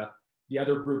idea, the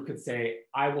other group could say,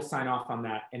 I will sign off on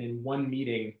that. And in one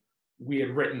meeting, we had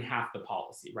written half the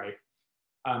policy, right?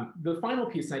 The final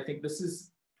piece, and I think this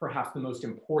is perhaps the most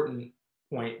important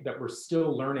point that we're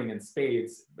still learning in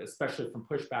spades, especially from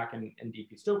pushback and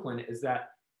DP Stokeland, is that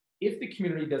if the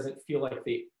community doesn't feel like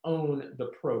they own the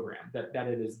program, that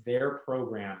it is their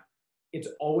program, it's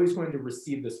always going to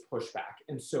receive this pushback.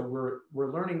 And so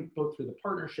we're learning both through the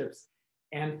partnerships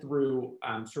and through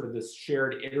sort of this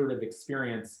shared iterative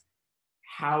experience,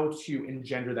 how to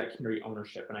engender that community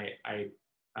ownership. And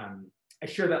I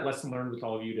share that lesson learned with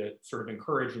all of you to sort of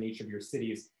encourage in each of your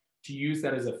cities to use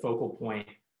that as a focal point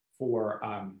for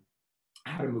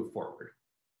how to move forward.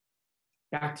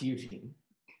 Back to you, Jean.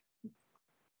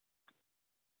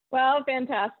 Well,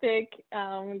 fantastic.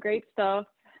 Great stuff.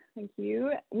 Thank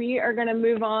you. We are going to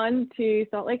move on to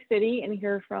Salt Lake City and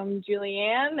hear from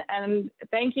Julianne. And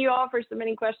thank you all for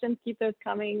submitting questions. Keep those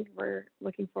coming. We're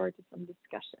looking forward to some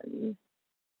discussion.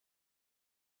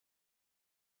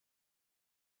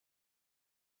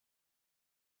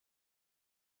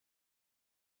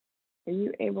 Are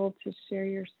you able to share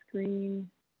your screen?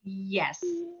 Yes.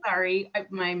 Sorry,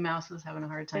 my mouse was having a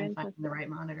hard time finding the right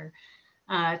monitor.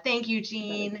 Thank you,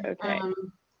 Jean. Okay.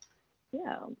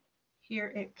 Yeah. Here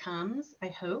it comes, I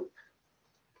hope.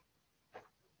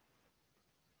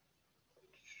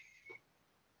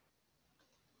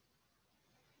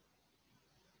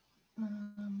 Here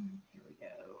we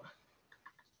go.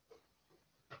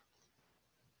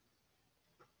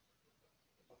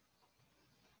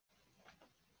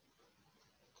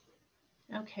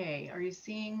 Okay, are you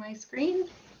seeing my screen?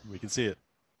 We can see it.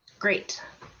 Great.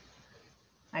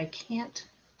 I can't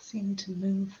seem to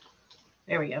move.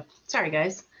 There we go. Sorry,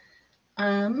 guys.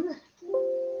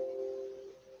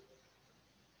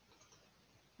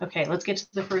 Okay, let's get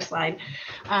to the first slide.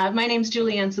 My name's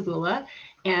Julianne Sabula,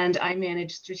 and I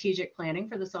manage strategic planning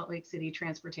for the Salt Lake City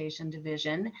Transportation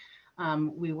Division.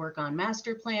 We work on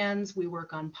master plans, we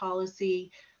work on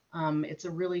policy. It's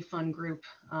a really fun group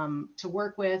to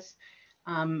work with.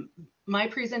 My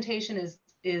presentation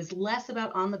is less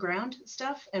about on the ground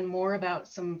stuff and more about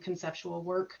some conceptual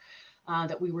work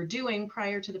that we were doing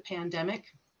prior to the pandemic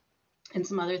and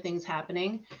some other things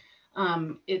happening.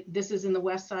 This is in the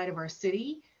west side of our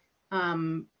city.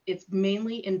 It's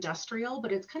mainly industrial,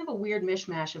 but it's kind of a weird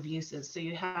mishmash of uses. So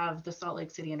you have the Salt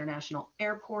Lake City International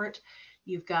Airport.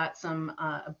 You've got some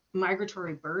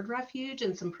migratory bird refuge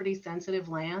and some pretty sensitive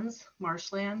lands,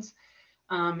 marshlands.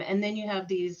 And then you have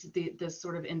this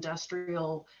sort of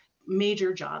industrial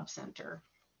major job center.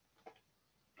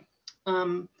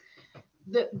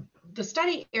 The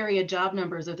study area job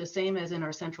numbers are the same as in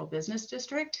our central business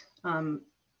district.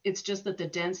 It's just that the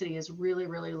density is really,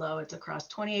 really low. It's across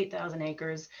 28,000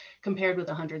 acres compared with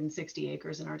 160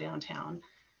 acres in our downtown.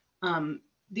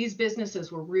 These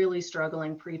businesses were really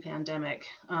struggling pre-pandemic,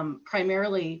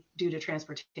 primarily due to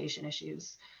transportation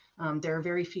issues. There are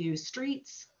very few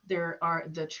streets.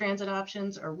 The transit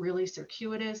options are really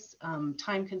circuitous,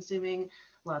 time consuming,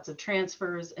 lots of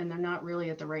transfers, and they're not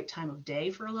really at the right time of day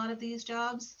for a lot of these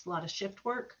jobs. It's a lot of shift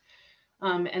work.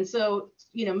 And so,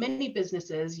 many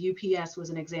businesses, UPS was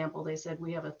an example, they said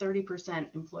we have a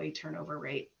 30% employee turnover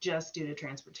rate just due to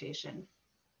transportation.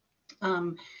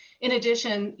 In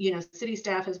addition, city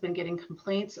staff has been getting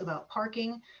complaints about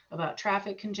parking, about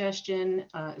traffic congestion,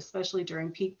 especially during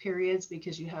peak periods,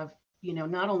 because you have,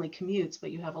 not only commutes,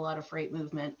 but you have a lot of freight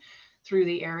movement through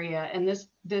the area. And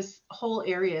this whole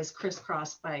area is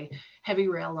crisscrossed by heavy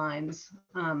rail lines,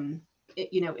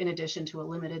 in addition to a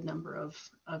limited number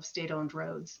of state-owned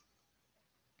roads.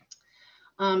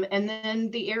 And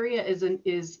then the area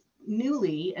is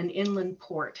newly an inland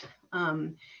port.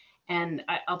 And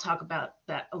I'll talk about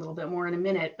that a little bit more in a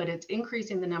minute, but it's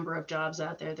increasing the number of jobs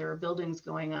out there. There are buildings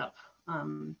going up,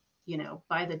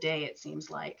 by the day, it seems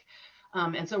like.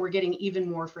 And so we're getting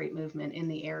even more freight movement in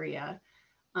the area.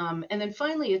 And then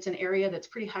finally, it's an area that's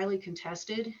pretty highly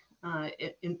contested,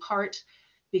 in part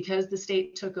because the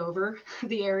state took over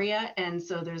the area. And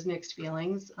so there's mixed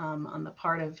feelings on the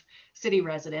part of city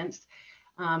residents.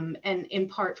 And in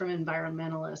part from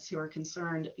environmentalists who are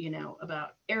concerned,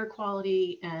 about air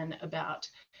quality and about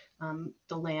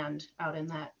the land out in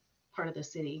that part of the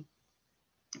city.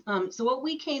 So what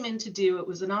we came in to do, it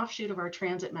was an offshoot of our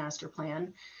transit master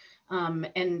plan.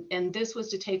 And this was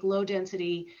to take low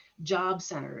density job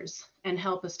centers and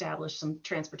help establish some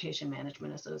transportation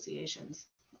management associations.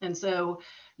 And so,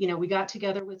 we got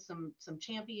together with some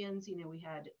champions. We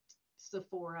had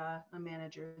Sephora, a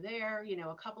manager there,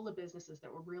 a couple of businesses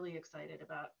that were really excited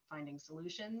about finding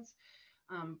solutions,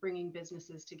 bringing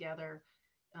businesses together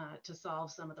to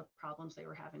solve some of the problems they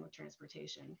were having with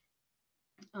transportation.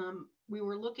 We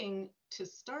were looking to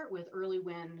start with early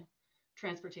win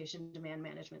transportation demand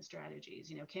management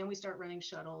strategies. Can we start running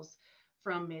shuttles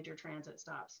from major transit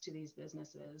stops to these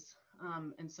businesses,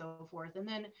 and so forth. And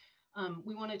then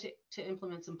we wanted to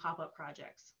implement some pop-up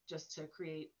projects just to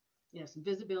create some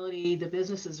visibility. The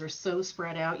businesses are so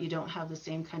spread out, you don't have the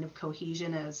same kind of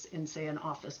cohesion as in, say, an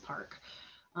office park,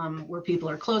 where people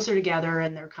are closer together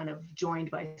and they're kind of joined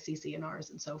by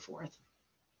CC&Rs and so forth.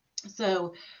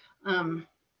 So then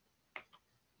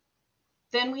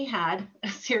we had a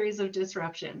series of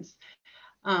disruptions.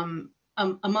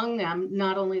 Among them,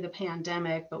 not only the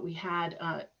pandemic, but we had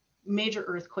a major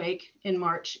earthquake in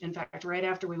March. In fact, right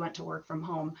after we went to work from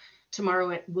home. Tomorrow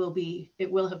it will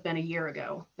have been a year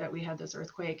ago that we had this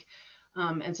earthquake.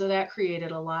 And so that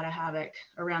created a lot of havoc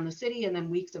around the city, and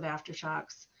then weeks of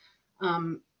aftershocks.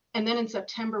 And then in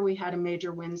September, we had a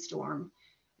major windstorm,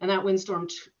 and that windstorm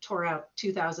tore out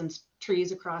 2,000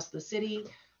 trees across the city.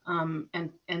 And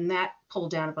that pulled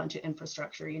down a bunch of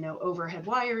infrastructure, overhead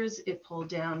wires. It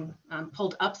pulled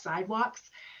up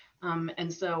sidewalks.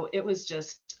 And so it was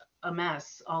just a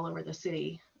mess all over the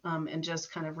city, and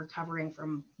just kind of recovering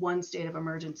from one state of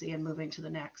emergency and moving to the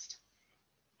next.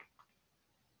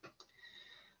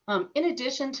 In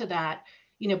addition to that,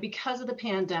 because of the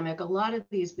pandemic, a lot of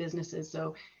these businesses,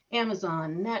 so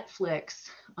Amazon, Netflix,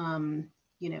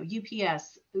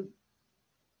 UPS,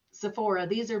 Sephora,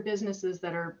 these are businesses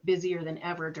that are busier than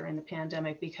ever during the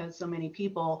pandemic because so many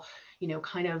people,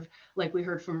 kind of like we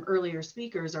heard from earlier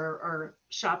speakers, are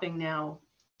shopping now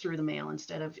through the mail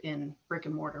instead of in brick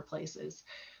and mortar places.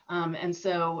 And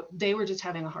so they were just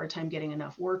having a hard time getting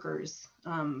enough workers.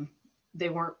 They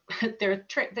weren't,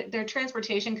 their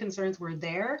transportation concerns were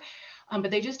there,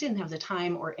 but they just didn't have the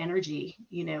time or energy,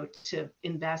 to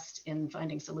invest in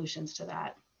finding solutions to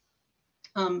that.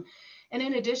 And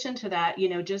in addition to that,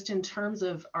 just in terms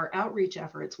of our outreach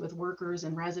efforts with workers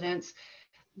and residents,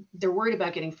 they're worried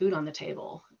about getting food on the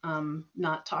table,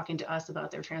 not talking to us about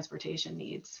their transportation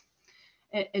needs.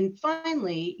 And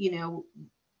finally,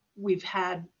 we've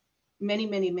had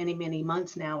many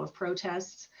months now of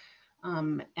protests,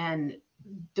 and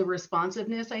the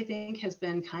responsiveness, I think, has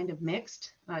been kind of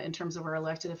mixed in terms of our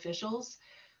elected officials.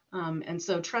 And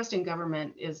so trust in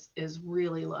government is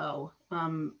really low,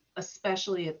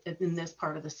 especially in this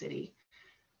part of the city.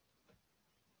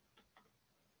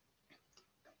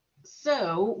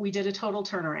 So we did a total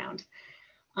turnaround.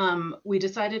 We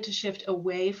decided to shift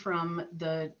away from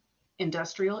the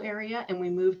industrial area, and we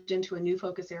moved into a new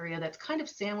focus area that's kind of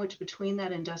sandwiched between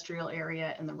that industrial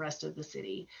area and the rest of the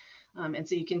city. And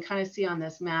so you can kind of see on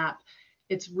this map,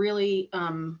 it's really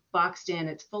boxed in.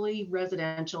 It's fully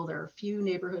residential. There are a few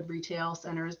neighborhood retail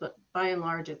centers, but by and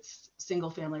large, it's single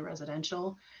family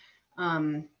residential.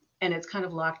 And it's kind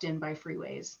of locked in by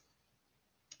freeways,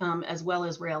 as well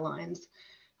as rail lines.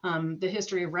 The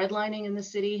history of redlining in the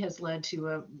city has led to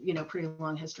a pretty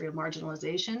long history of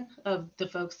marginalization of the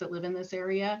folks that live in this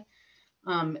area.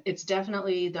 It's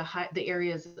definitely the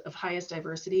areas of highest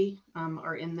diversity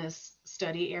are in this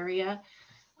study area,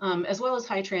 as well as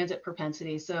high transit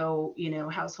propensity. So,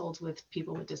 households with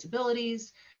people with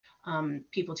disabilities,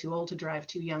 people too old to drive,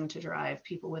 too young to drive,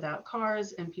 people without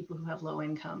cars, and people who have low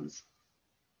incomes.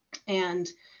 And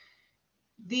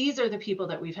these are the people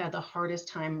that we've had the hardest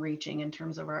time reaching in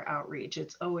terms of our outreach.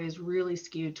 It's always really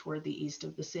skewed toward the east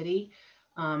of the city.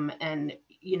 And,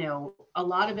 a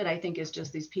lot of it, I think, is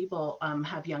just these people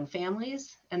have young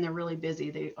families and they're really busy.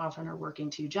 They often are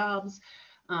working 2 jobs.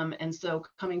 And so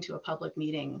coming to a public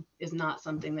meeting is not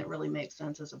something that really makes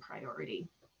sense as a priority.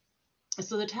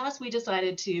 So the tasks we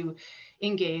decided to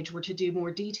engage were to do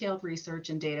more detailed research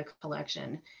and data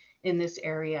collection in this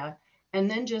area,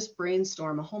 and then just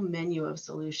brainstorm a whole menu of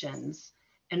solutions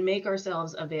and make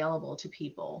ourselves available to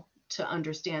people to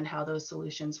understand how those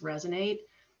solutions resonate.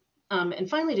 And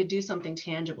finally, to do something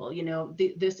tangible.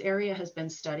 This area has been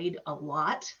studied a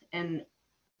lot, and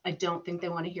I don't think they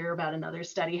want to hear about another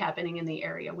study happening in the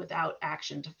area without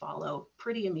action to follow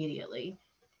pretty immediately.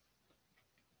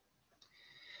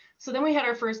 So then we had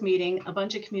our first meeting. A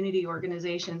bunch of community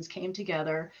organizations came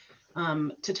together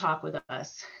to talk with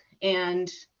us.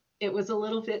 And it was a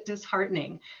little bit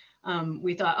disheartening.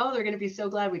 We thought, oh, they're going to be so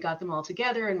glad we got them all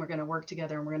together and we're going to work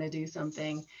together and we're going to do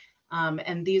something.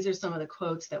 And these are some of the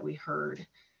quotes that we heard.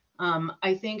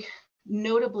 I think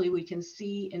notably we can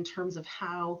see in terms of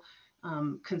how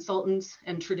consultants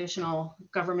and traditional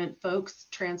government folks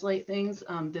translate things.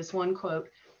 This one quote,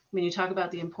 when you talk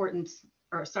about the importance,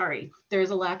 there's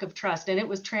a lack of trust, and it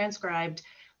was transcribed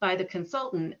by the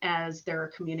consultant as there are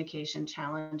communication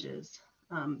challenges.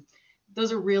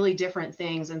 Those are really different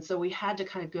things. And so we had to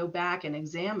kind of go back and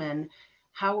examine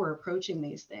how we're approaching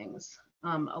these things.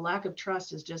 A lack of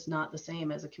trust is just not the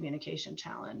same as a communication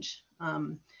challenge.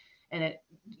 And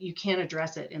you can't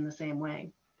address it in the same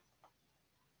way.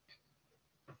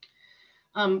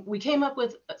 We came up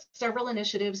with several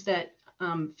initiatives that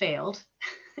failed.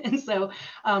 And so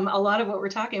a lot of what we're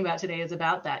talking about today is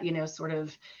about that, you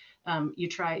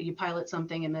pilot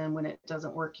something, and then when it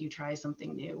doesn't work, you try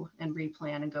something new and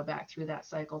replan and go back through that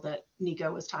cycle that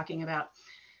Nico was talking about.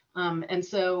 And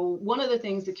so one of the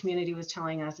things the community was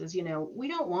telling us is, we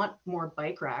don't want more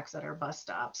bike racks at our bus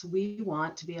stops. We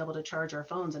want to be able to charge our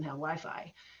phones and have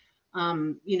Wi-Fi.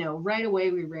 Right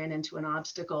away we ran into an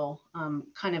obstacle.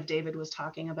 Kind of David was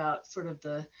talking about sort of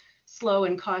the slow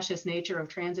and cautious nature of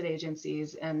transit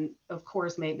agencies. And of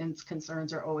course, maintenance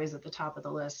concerns are always at the top of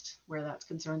the list where that's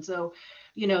concerned. So,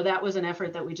 that was an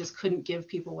effort that we just couldn't give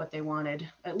people what they wanted,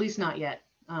 at least not yet.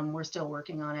 We're still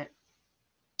working on it.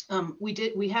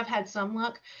 We have had some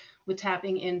luck with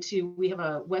tapping into, we have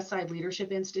a Westside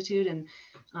Leadership Institute,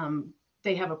 and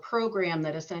they have a program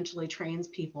that essentially trains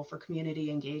people for community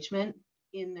engagement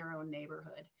in their own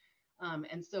neighborhood.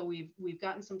 And so we've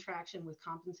gotten some traction with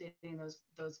compensating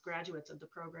those graduates of the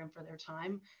program for their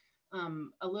time,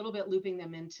 a little bit looping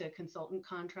them into consultant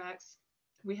contracts.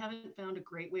 We haven't found a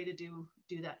great way to do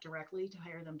that directly, to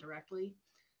hire them directly,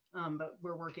 but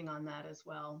we're working on that as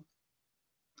well.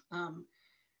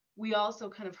 We also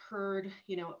kind of heard,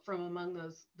 from among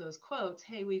those quotes,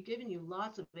 hey, we've given you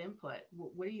lots of input.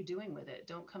 What are you doing with it?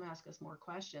 Don't come ask us more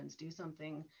questions. Do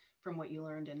something from what you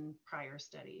learned in prior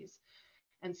studies.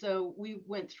 And so we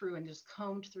went through and just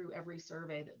combed through every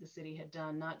survey that the city had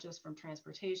done, not just from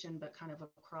transportation, but kind of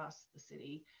across the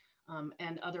city,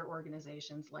 and other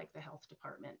organizations like the health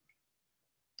department.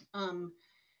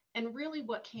 And really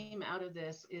what came out of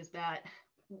this is that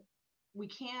we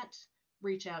can't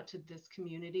reach out to this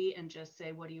community and just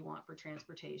say, what do you want for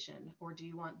transportation? Or do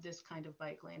you want this kind of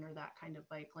bike lane or that kind of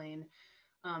bike lane?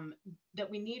 That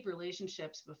we need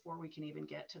relationships before we can even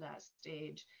get to that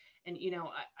stage. And,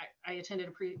 I attended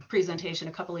a presentation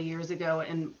a couple of years ago,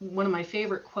 and one of my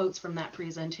favorite quotes from that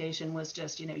presentation was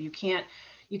just, you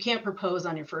can't propose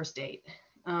on your first date.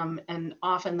 And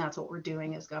often that's what we're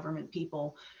doing as government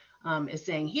people, is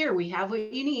saying, here, we have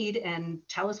what you need, and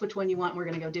tell us which one you want, and we're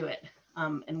going to go do it.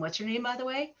 And what's your name, by the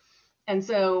way? And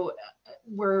so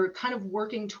we're kind of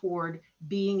working toward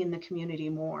being in the community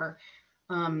more,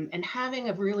 and having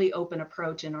a really open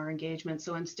approach in our engagement.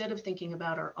 So instead of thinking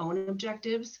about our own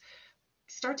objectives,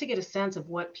 start to get a sense of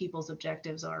what people's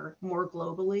objectives are more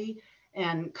globally,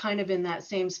 and kind of in that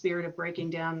same spirit of breaking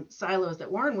down silos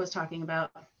that Warren was talking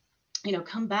about,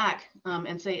 come back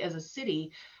and say, as a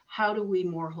city, how do we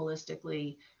more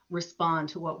holistically respond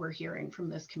to what we're hearing from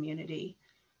this community?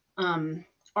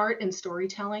 Art and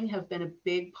storytelling have been a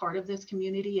big part of this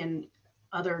community and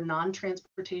other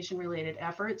non-transportation related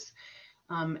efforts.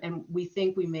 And we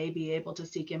think we may be able to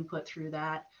seek input through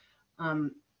that.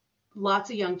 Lots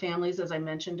of young families, as I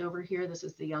mentioned over here, this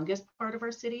is the youngest part of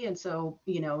our city. And so,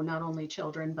 not only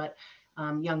children, but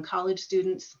young college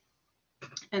students.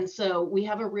 And so we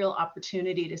have a real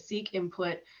opportunity to seek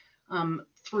input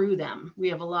through them. We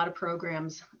have a lot of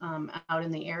programs out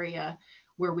in the area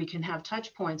where we can have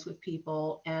touch points with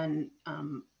people, and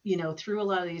through a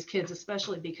lot of these kids,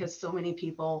 especially because so many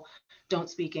people don't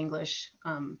speak English,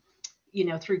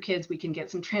 through kids, we can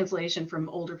get some translation from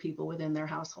older people within their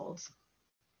households.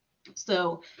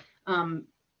 So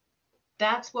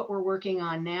that's what we're working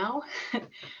on now.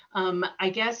 I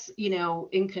guess,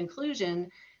 in conclusion,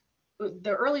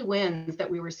 the early wins that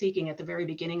we were seeking at the very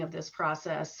beginning of this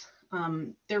process,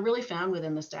 they're really found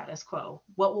within the status quo.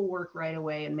 What will work right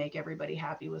away and make everybody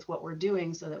happy with what we're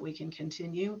doing so that we can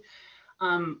continue?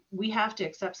 We have to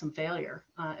accept some failure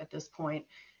at this point,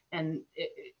 and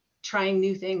trying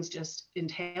new things just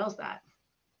entails that.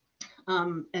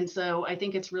 And so I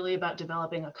think it's really about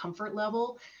developing a comfort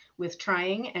level with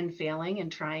trying and failing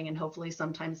and trying and hopefully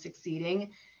sometimes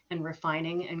succeeding and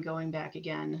refining and going back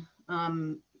again.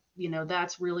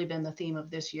 That's really been the theme of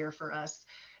this year for us.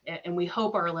 And we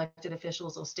hope our elected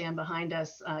officials will stand behind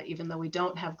us, even though we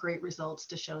don't have great results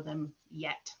to show them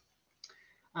yet.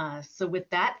 So with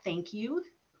that, thank you.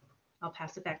 I'll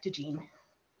pass it back to Jean.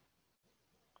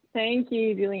 Thank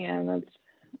you, Julianne. That's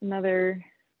another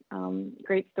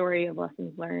great story of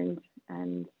lessons learned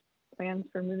and plans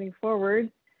for moving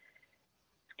forward.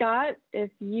 Scott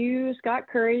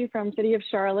Curry from City of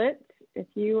Charlotte, if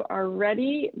you are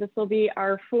ready, this will be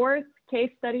our 4th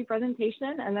case study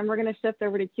presentation, and then we're going to shift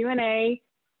over to Q&A,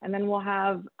 and then we'll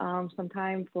have some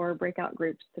time for breakout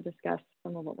groups to discuss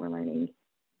some of what we're learning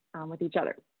with each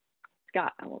other.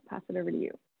 Scott, I will pass it over to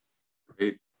you.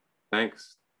 Great,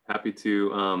 thanks. Happy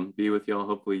to be with y'all.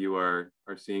 Hopefully you are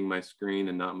seeing my screen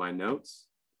and not my notes.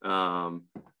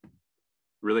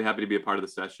 Really happy to be a part of the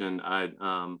session.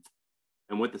 I'm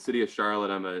with the City of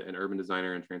Charlotte. I'm an urban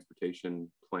designer and transportation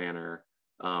planner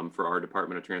for our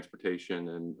Department of Transportation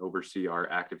and oversee our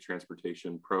active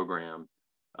transportation program.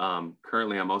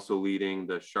 Currently, I'm also leading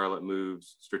the Charlotte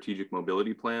Moves strategic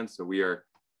mobility plan. So we are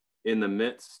in the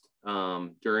midst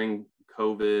during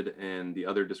COVID and the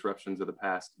other disruptions of the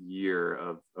past year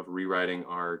of rewriting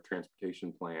our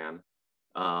transportation plan.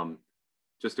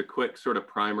 Just a quick sort of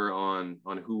primer on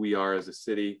who we are as a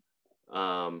city.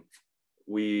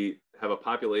 We have a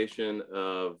population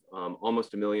of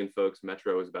almost 1 million folks.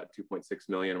 Metro is about 2.6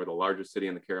 million. We're the largest city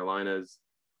in the Carolinas,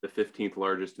 the 15th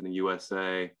largest in the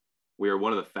USA. We are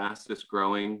one of the fastest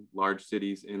growing large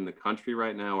cities in the country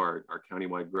right now. Our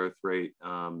countywide growth rate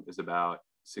is about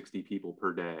 60 people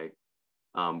per day.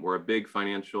 We're a big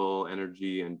financial,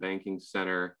 energy, and banking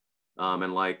center.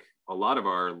 And like a lot of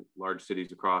our large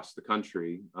cities across the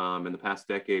country, in the past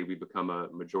decade, we've become a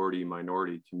majority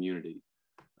minority community.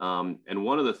 And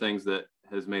one of the things that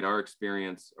has made our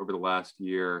experience over the last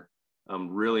year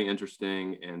really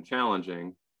interesting and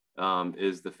challenging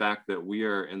is the fact that we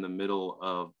are in the middle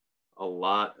of a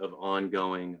lot of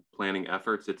ongoing planning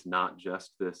efforts. It's not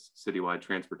just this citywide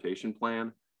transportation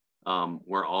plan.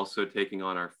 We're also taking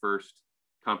on our first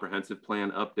comprehensive plan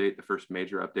update, the first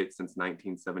major update since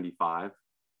 1975,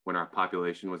 when our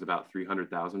population was about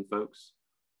 300,000 folks.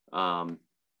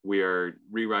 We are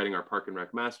rewriting our park and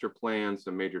rec master plan,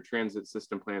 some major transit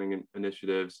system planning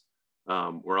initiatives.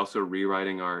 We're also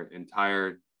rewriting our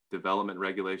entire development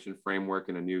regulation framework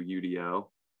in a new UDO.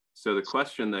 So the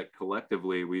question that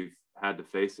collectively we've had to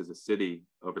face as a city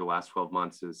over the last 12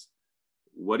 months is,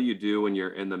 what do you do when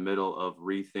you're in the middle of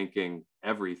rethinking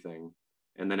everything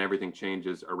and then everything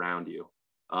changes around you?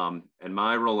 And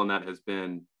my role in that has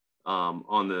been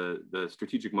on the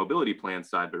strategic mobility plan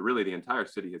side, but really the entire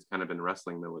city has kind of been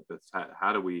wrestling with this.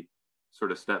 How do we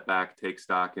sort of step back, take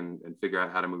stock, and figure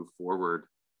out how to move forward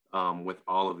with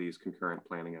all of these concurrent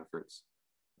planning efforts?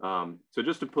 So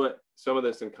just to put some of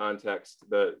this in context,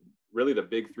 really the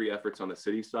big 3 efforts on the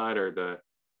city side are the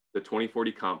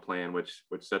 2040 comp plan, which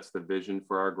sets the vision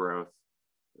for our growth,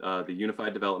 the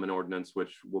Unified Development Ordinance,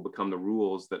 which will become the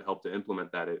rules that help to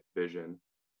implement that vision.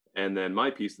 And then my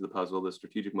piece of the puzzle, the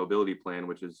strategic mobility plan,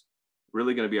 which is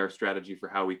really going to be our strategy for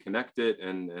how we connect it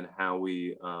and how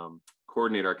we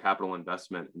coordinate our capital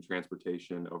investment in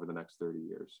transportation over the next 30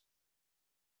 years.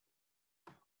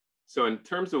 So in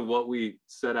terms of what we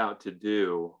set out to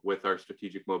do with our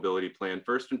strategic mobility plan,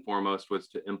 first and foremost was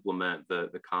to implement the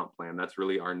comp plan. That's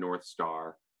really our North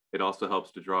Star. It also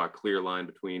helps to draw a clear line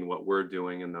between what we're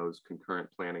doing and those concurrent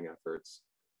planning efforts.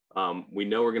 We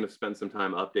know we're going to spend some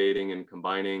time updating and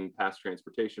combining past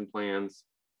transportation plans,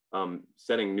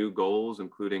 setting new goals,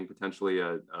 including potentially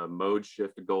a mode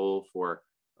shift goal for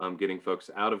getting folks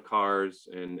out of cars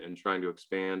and trying to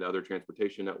expand other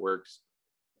transportation networks.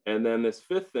 And then this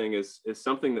fifth thing is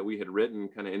something that we had written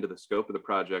kind of into the scope of the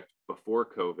project before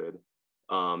COVID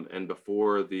and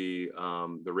before the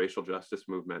racial justice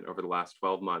movement over the last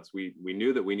 12 months. We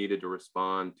knew that we needed to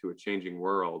respond to a changing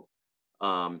world.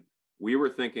 We were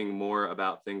thinking more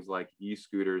about things like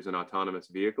e-scooters and autonomous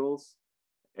vehicles.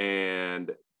 And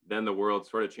then the world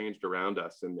sort of changed around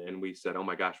us. And we said, oh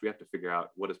my gosh, we have to figure out,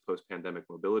 what does post-pandemic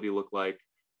mobility look like?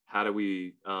 How do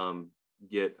we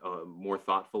get more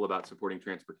thoughtful about supporting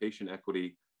transportation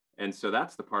equity? And so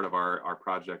that's the part of our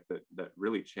project that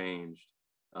really changed.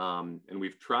 And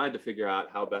we've tried to figure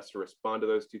out how best to respond to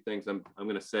those two things. I'm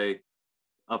going to say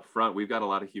up front, we've got a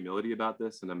lot of humility about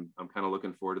this, and I'm kind of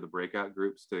looking forward to the breakout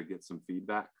groups to get some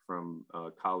feedback from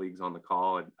colleagues on the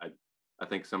call. I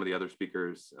think some of the other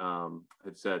speakers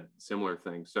had said similar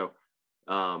things. So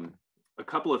a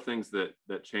couple of things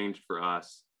that changed for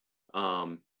us.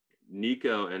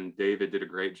 Nico and David did a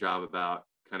great job about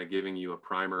kind of giving you a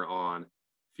primer on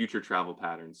future travel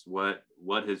patterns. What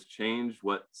has changed,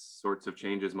 what sorts of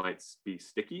changes might be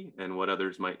sticky, and what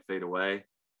others might fade away.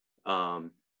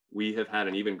 We have had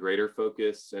an even greater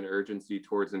focus and urgency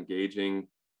towards engaging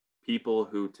people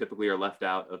who typically are left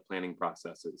out of planning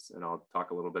processes. And I'll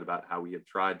talk a little bit about how we have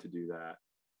tried to do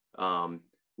that.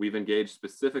 We've engaged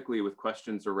specifically with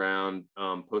questions around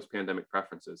post-pandemic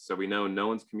preferences. So we know no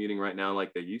one's commuting right now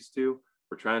like they used to.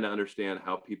 We're trying to understand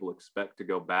how people expect to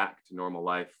go back to normal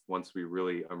life once we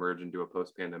really emerge into a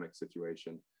post-pandemic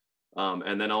situation.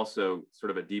 And then also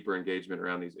sort of a deeper engagement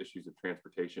around these issues of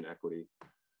transportation equity.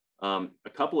 A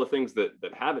couple of things that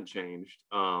haven't changed.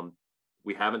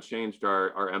 We haven't changed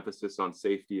our emphasis on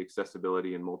safety,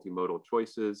 accessibility, and multimodal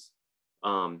choices.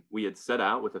 We had set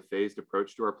out with a phased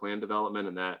approach to our plan development,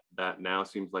 and that now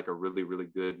seems like a really, really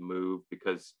good move,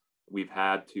 because we've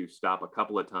had to stop a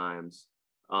couple of times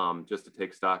just to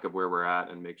take stock of where we're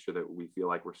at and make sure that we feel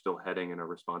like we're still heading in a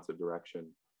responsive direction.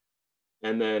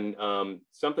 And then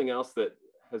something else that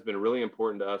has been really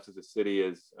important to us as a city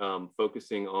is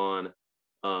focusing on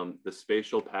the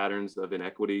spatial patterns of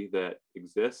inequity that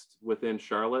exist within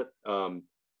Charlotte.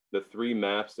 The three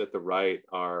maps at the right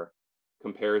are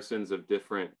comparisons of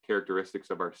different characteristics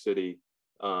of our city: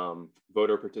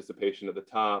 voter participation at the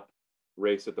top,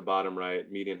 race at the bottom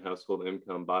right, median household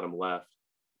income bottom left.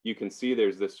 You can see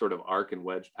there's this sort of arc and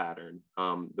wedge pattern.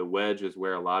 The wedge is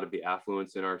where a lot of the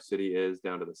affluence in our city is,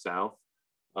 down to the south.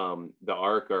 The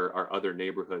arc are other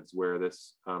neighborhoods where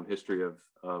this history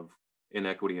of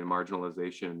inequity and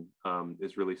marginalization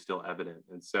is really still evident.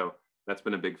 And so that's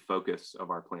been a big focus of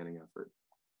our planning effort.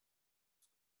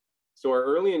 So our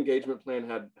early engagement plan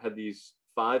had these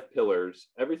 5 pillars.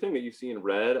 Everything that you see in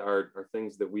red are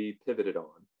things that we pivoted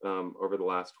on over the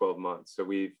last 12 months. So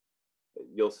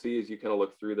you'll see as you kind of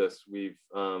look through this, we've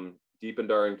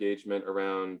deepened our engagement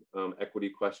around equity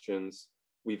questions.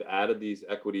 We've added these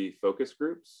equity focus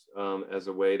groups as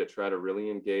a way to try to really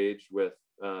engage with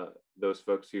those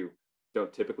folks who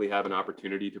don't typically have an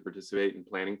opportunity to participate in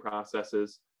planning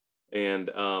processes.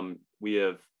 And we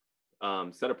have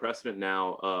set a precedent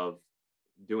now of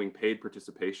doing paid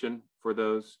participation for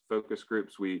those focus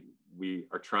groups. We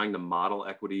are trying to model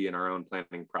equity in our own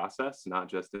planning process, not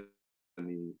just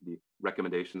in the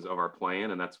recommendations of our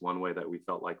plan. And that's one way that we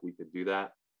felt like we could do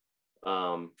that.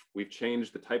 We've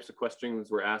changed the types of questions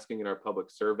we're asking in our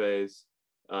public surveys.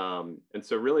 And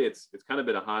so really it's kind of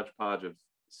been a hodgepodge of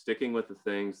sticking with the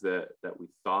things that we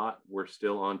thought were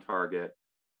still on target,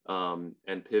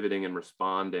 and pivoting and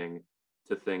responding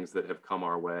to things that have come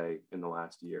our way in the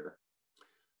last year.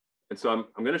 And so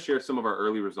I'm going to share some of our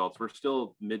early results. We're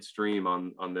still midstream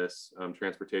on this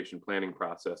transportation planning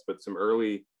process, but some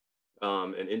early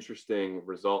and interesting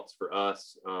results for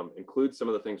us include some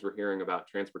of the things we're hearing about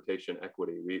transportation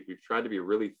equity. We've tried to be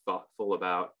really thoughtful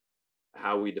about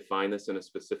how we define this in a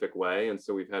specific way. And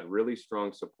so we've had really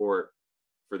strong support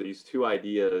for these 2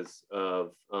 ideas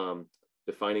of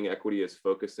defining equity as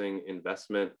focusing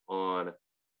investment on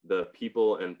the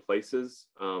people and places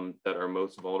that are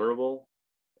most vulnerable,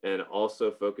 and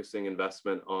also focusing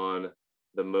investment on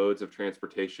the modes of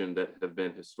transportation that have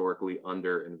been historically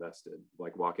underinvested,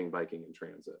 like walking, biking, and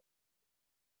transit.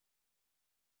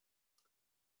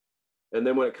 And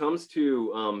then when it comes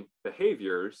to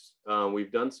behaviors,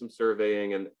 we've done some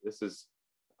surveying, and this is,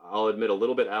 I'll admit, a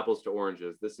little bit apples to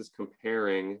oranges. This is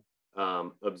comparing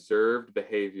observed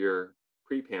behavior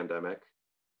pre-pandemic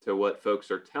to what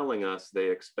folks are telling us they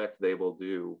expect they will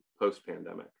do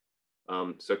post-pandemic.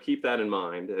 So keep that in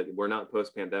mind. We're not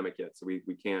post-pandemic yet, so we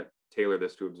can't tailor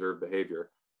this to observed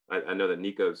behavior. I know that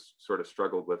Nico's sort of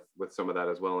struggled with some of that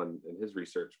as well in his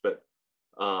research, but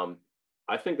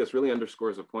I think this really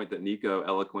underscores a point that Nico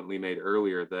eloquently made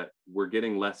earlier, that we're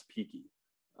getting less peaky.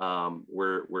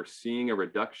 We're seeing a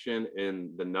reduction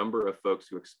in the number of folks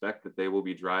who expect that they will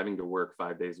be driving to work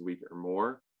 5 days a week or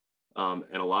more.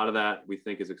 And a lot of that we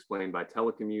think is explained by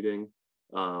telecommuting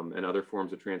and other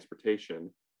forms of transportation.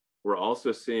 We're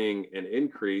also seeing an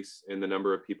increase in the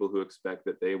number of people who expect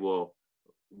that they will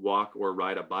walk or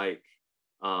ride a bike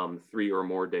 3 or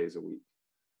more days a week.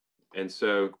 And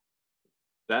so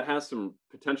that has some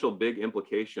potential big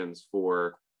implications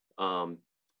for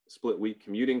split week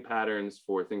commuting patterns,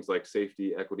 for things like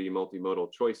safety, equity,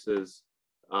 multimodal choices,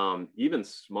 even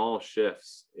small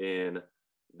shifts in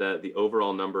the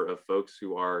overall number of folks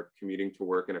who are commuting to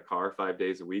work in a car 5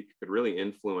 days a week could really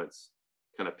influence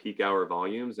kind of peak hour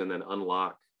volumes, and then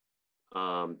unlock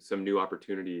some new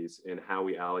opportunities in how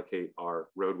we allocate our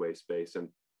roadway space. And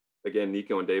again,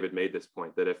 Nico and David made this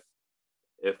point that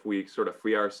if we sort of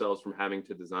free ourselves from having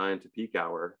to design to peak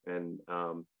hour, and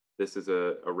this is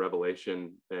a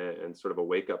revelation and sort of a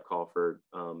wake-up call for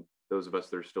those of us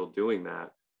that are still doing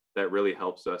that, that really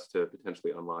helps us to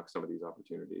potentially unlock some of these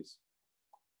opportunities.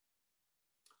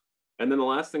 And then the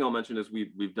last thing I'll mention is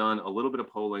we've done a little bit of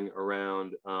polling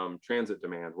around transit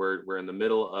demand. We're in the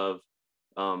middle of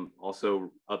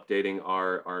also updating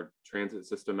our transit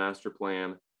system master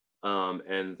plan.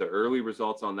 And the early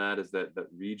results on that is that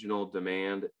regional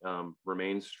demand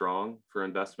remains strong for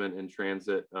investment in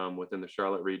transit within the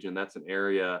Charlotte region. That's an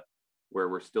area where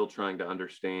we're still trying to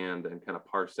understand and kind of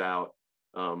parse out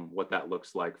what that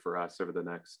looks like for us over the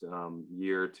next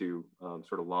year to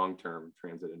sort of long-term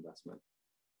transit investment.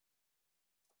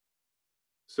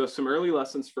 So some early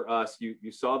lessons for us, you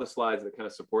saw the slides that kind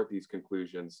of support these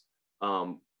conclusions.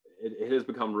 It has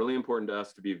become really important to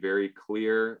us to be very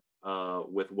clear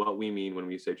with what we mean when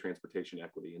we say transportation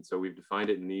equity. And so we've defined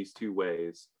it in these two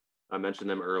ways. I mentioned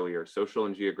them earlier: social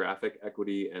and geographic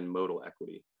equity and modal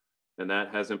equity. And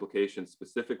that has implications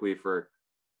specifically for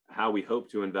how we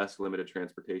hope to invest limited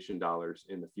transportation dollars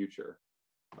in the future.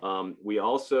 We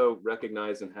also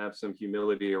recognize and have some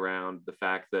humility around the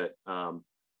fact that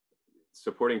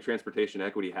supporting transportation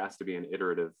equity has to be an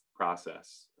iterative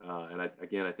process. And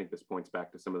again, I think this points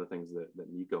back to some of the things that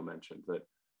Nico mentioned, that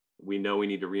we know we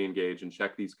need to re-engage and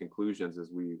check these conclusions as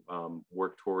we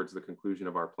work towards the conclusion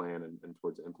of our plan and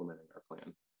towards implementing our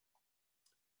plan.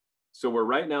 So we're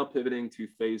right now pivoting to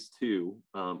phase 2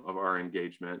 of our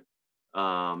engagement.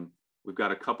 We've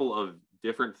got a couple of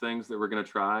different things that we're going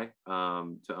to try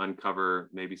to uncover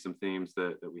maybe some themes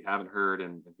that we haven't heard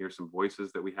and hear some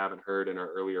voices that we haven't heard in our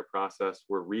earlier process.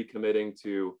 We're recommitting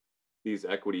to these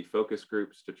equity focus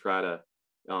groups to try to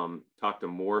talk to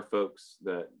more folks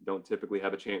that don't typically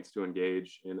have a chance to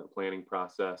engage in a planning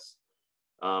process.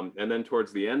 And then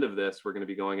towards the end of this, we're going to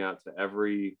be going out to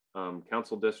every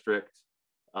council district.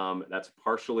 That's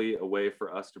partially a way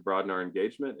for us to broaden our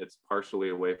engagement. It's partially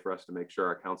a way for us to make sure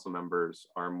our council members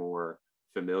are more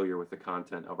familiar with the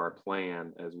content of our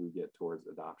plan as we get towards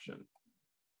adoption.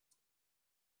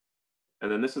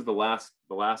 And then this is the last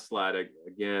slide.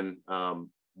 Again,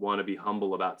 want to be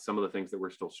humble about some of the things that we're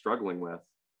still struggling with.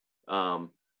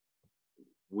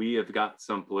 We have got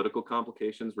some political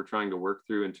complications we're trying to work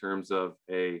through in terms of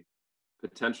a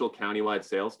potential countywide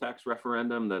sales tax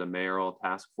referendum that a mayoral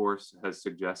task force has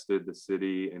suggested the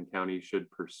city and county should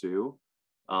pursue.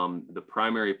 The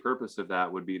primary purpose of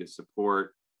that would be to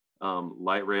support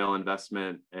light rail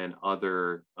investment and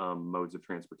other modes of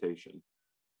transportation.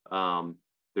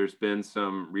 There's been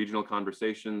some regional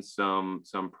conversations, some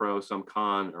pro, some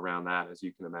con around that, as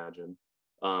you can imagine.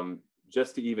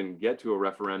 Just to even get to a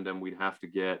referendum, we'd have to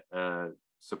get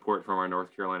support from our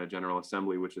North Carolina General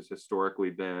Assembly, which has historically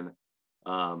been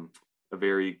a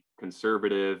very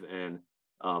conservative and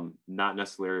not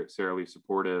necessarily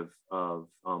supportive of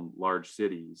large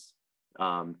cities,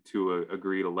 to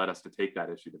agree to let us to take that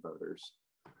issue to voters.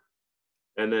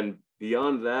 And then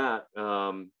beyond that,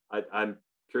 I'm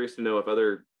curious to know if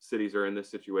other cities are in this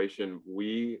situation.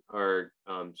 We are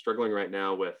struggling right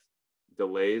now with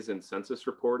delays in census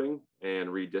reporting and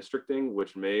redistricting,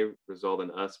 which may result in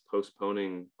us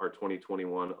postponing our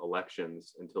 2021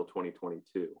 elections until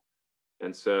 2022.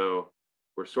 And so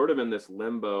we're sort of in this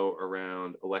limbo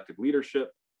around elected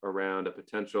leadership around a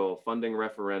potential funding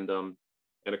referendum.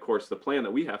 And of course, the plan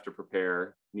that we have to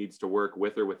prepare needs to work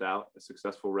with or without a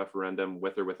successful referendum,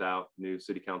 with or without new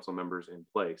city council members in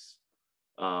place.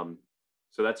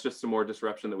 So that's just some more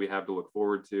disruption that we have to look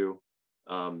forward to.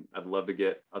 I'd love to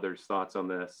get others' thoughts on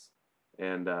this.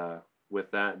 And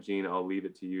with that, Jean, I'll leave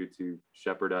it to you to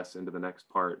shepherd us into the next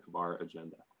part of our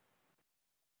agenda.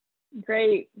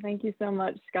 Great, thank you so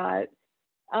much, Scott.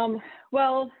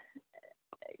 Well,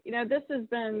 you know, this has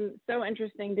been so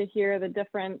interesting to hear the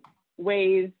different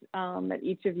ways that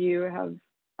each of you have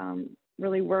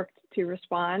really worked to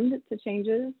respond to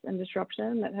changes and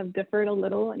disruption that have differed a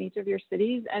little in each of your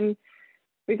cities. And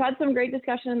we've had some great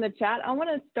discussion in the chat. I want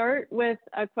to start with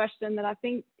a question that I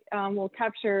think will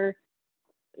capture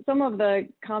some of the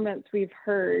comments we've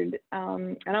heard.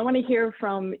 And I want to hear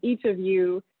from each of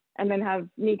you, and then have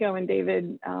Nico and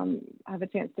David have a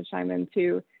chance to chime in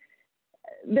too.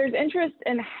 There's interest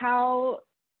in how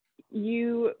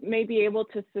you may be able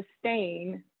to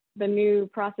sustain the new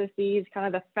processes, kind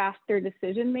of the faster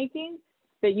decision making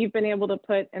that you've been able to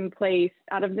put in place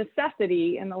out of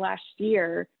necessity in the last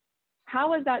year.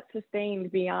 How is that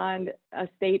sustained beyond a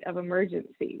state of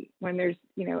emergency when there's,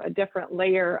 you know, a different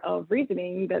layer of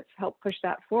reasoning that's helped push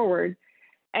that forward?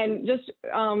 And just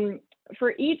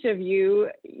for each of you,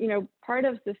 you know, part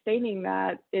of sustaining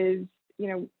that is, you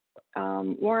know,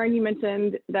 Warren, you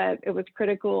mentioned that it was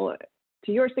critical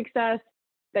to your success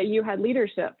that you had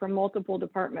leadership from multiple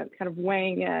departments kind of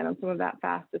weighing in on some of that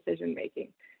fast decision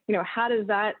making. You know, how does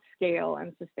that scale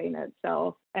and sustain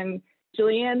itself? And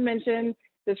Julianne mentioned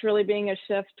this really being a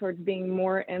shift towards being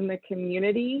more in the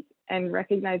community and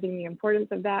recognizing the importance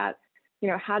of that. You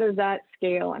know, how does that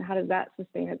scale and how does that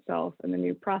sustain itself in the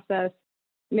new process?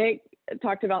 Nick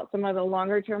talked about some of the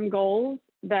longer term goals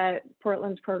that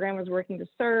Portland's program is working to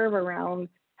serve around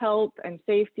health and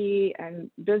safety and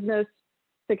business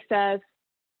success.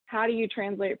 How do you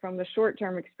translate from the short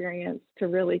term experience to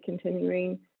really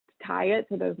continuing to tie it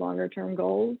to those longer term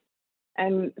goals?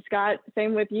 And Scott,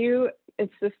 same with you.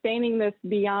 It's sustaining this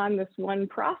beyond this one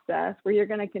process where you're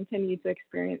going to continue to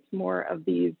experience more of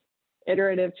these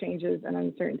iterative changes and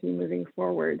uncertainty moving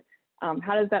forward.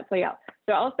 How does that play out?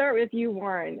 So I'll start with you,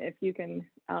 Warren, if you can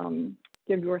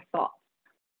give your thoughts.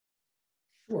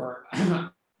 Sure.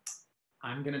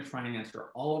 I'm going to try and answer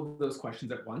all of those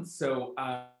questions at once. So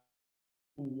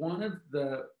one of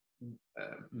the,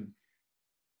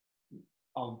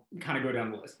 I'll kind of go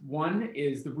down the list. One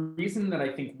is the reason that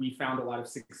I think we found a lot of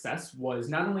success was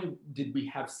not only did we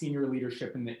have senior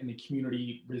leadership in the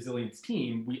community resilience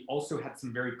team, we also had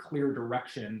some very clear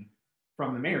direction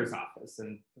from the mayor's office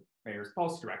and the mayor's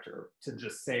policy director to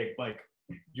just say, like,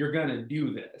 you're going to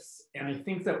do this. And I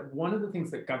think that one of the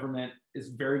things that government is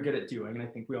very good at doing, and I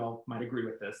think we all might agree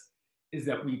with this, is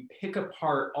that we pick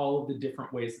apart all of the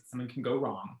different ways that something can go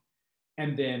wrong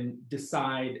and then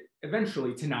decide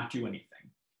eventually to not do anything.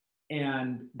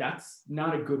 And that's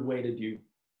not a good way to do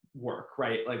work,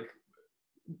 right? Like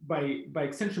by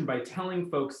extension, by telling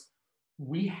folks,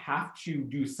 we have to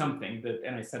do something that,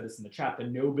 and I said this in the chat, the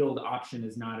no build option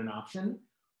is not an option,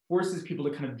 forces people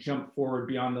to kind of jump forward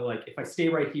beyond the, like, if I stay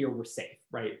right here, we're safe,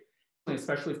 right? And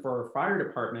especially for our fire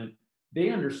department, they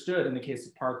understood in the case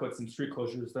of parklets and street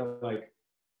closures, they're like,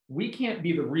 we can't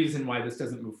be the reason why this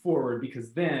doesn't move forward,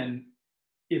 because then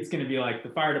it's going to be like the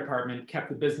fire department kept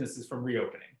the businesses from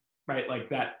reopening, right? Like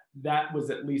that was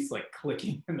at least like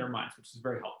clicking in their minds, which is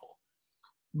very helpful.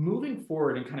 Moving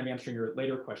forward and kind of answering your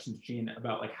later questions, Jean,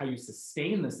 about like how you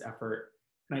sustain this effort.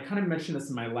 And I kind of mentioned this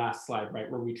in my last slide, right?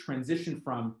 Where we transition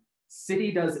from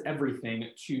city does everything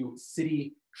to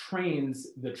city trains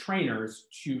the trainers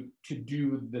to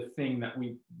do the thing that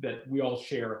we all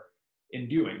share in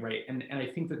doing, right? And I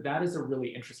think that is a really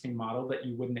interesting model that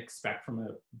you wouldn't expect from a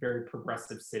very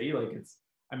progressive city. Like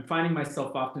I'm finding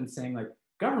myself often saying like,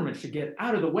 government should get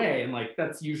out of the way. And like,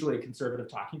 that's usually a conservative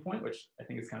talking point, which I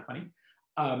think is kind of funny.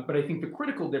 But I think the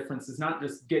critical difference is not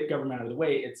just get government out of the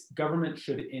way, it's government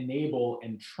should enable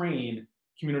and train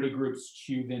community groups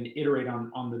to then iterate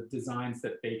on the designs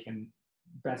that they can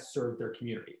best serve their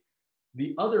community.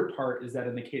 The other part is that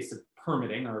in the case of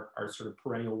permitting, our sort of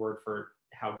perennial word for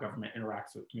how government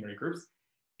interacts with community groups,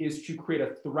 is to create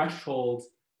a threshold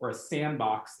or a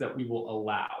sandbox that we will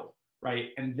allow, right?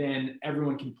 And then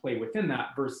everyone can play within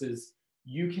that versus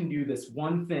you can do this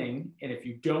one thing, and if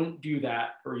you don't do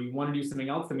that, or you want to do something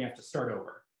else, then we have to start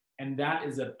over. And that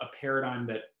is a paradigm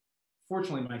that,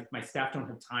 fortunately, my staff don't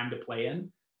have time to play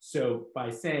in. So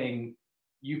by saying,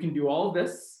 you can do all of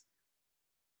this,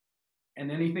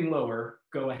 and anything lower,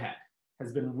 go ahead,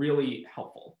 has been really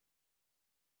helpful.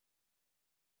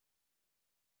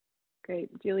 Great.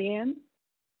 Julianne?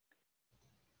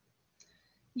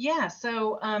 Yeah,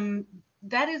 so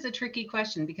that is a tricky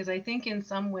question, because I think in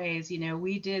some ways,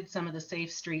 we did some of the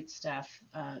safe street stuff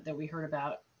that we heard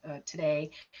about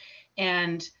today,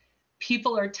 and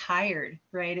people are tired,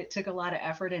 right? It took a lot of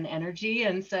effort and energy.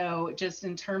 And so just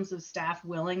in terms of staff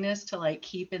willingness to like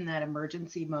keep in that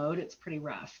emergency mode, it's pretty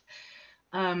rough.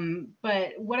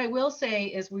 But what I will say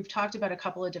is we've talked about a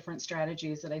couple of different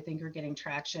strategies that I think are getting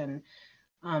traction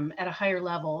at a higher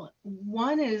level.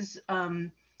 One is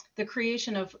the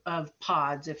creation of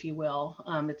pods, if you will.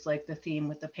 It's like the theme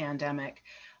with the pandemic,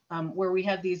 where we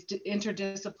have these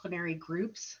interdisciplinary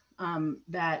groups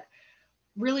that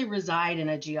really reside in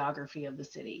a geography of the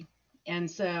city. And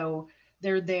so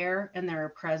they're there and they're a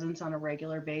presence on a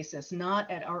regular basis, not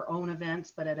at our own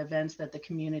events, but at events that the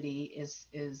community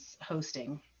is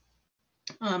hosting.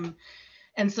 And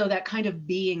so that kind of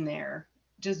being there,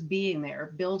 just being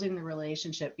there, building the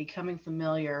relationship, becoming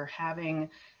familiar, having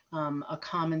a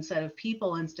common set of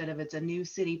people instead of it's a new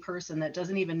city person that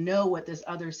doesn't even know what this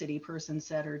other city person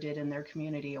said or did in their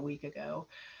community a week ago.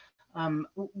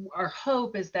 Our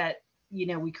hope is that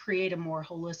we create a more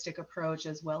holistic approach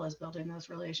as well as building those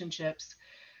relationships.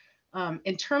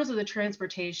 In terms of the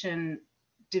transportation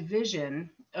division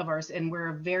of ours, and we're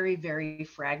a very, very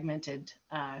fragmented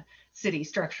city,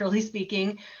 structurally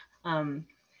speaking.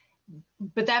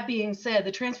 But that being said,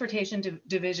 the transportation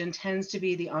division tends to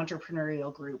be the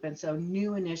entrepreneurial group. And so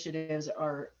new initiatives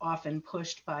are often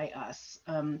pushed by us.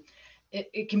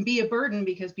 It can be a burden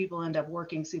because people end up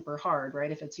working super hard,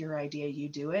 right? If it's your idea, you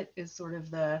do it, is sort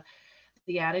of the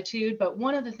attitude. But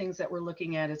one of the things that we're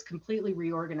looking at is completely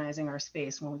reorganizing our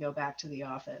space when we go back to the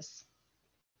office.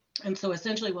 And so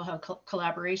essentially we'll have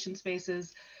collaboration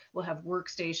spaces, we'll have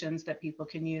workstations that people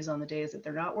can use on the days that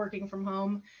they're not working from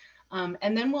home.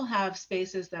 And then we'll have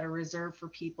spaces that are reserved for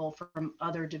people from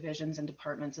other divisions and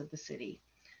departments of the city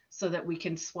so that we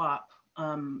can swap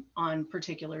on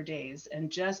particular days and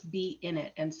just be in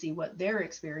it and see what they're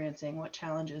experiencing, what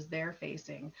challenges they're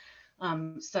facing,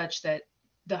 such that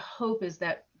the hope is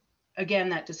that, again,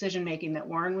 that decision making that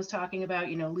Warren was talking about,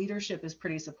 leadership is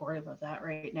pretty supportive of that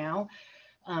right now.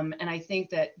 And I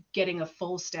think that getting a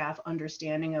full staff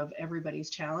understanding of everybody's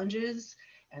challenges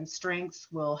and strengths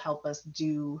will help us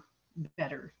do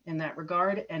better in that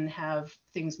regard and have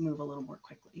things move a little more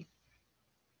quickly.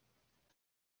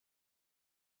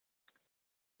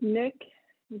 Nick,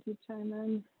 would you chime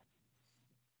in?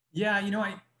 Yeah,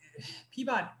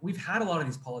 PBOT, we've had a lot of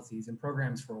these policies and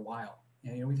programs for a while.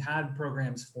 We've had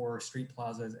programs for street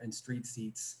plazas and street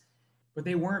seats, but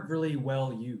they weren't really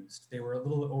well used. They were a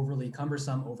little overly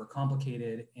cumbersome,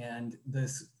 overcomplicated, and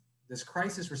this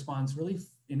crisis response really,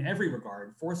 in every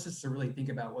regard, forced us to really think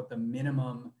about what the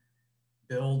minimum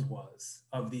build was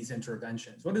of these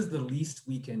interventions. What is the least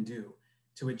we can do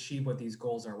to achieve what these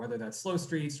goals are, whether that's slow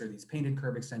streets or these painted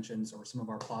curb extensions or some of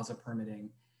our plaza permitting.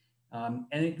 And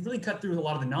it really cut through a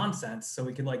lot of the nonsense so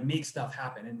we could make stuff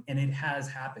happen, and it has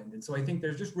happened. And so I think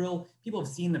there's just people have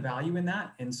seen the value in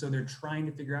that. And so they're trying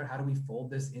to figure out how do we fold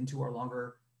this into our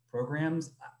longer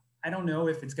programs. I don't know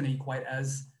if it's going to be quite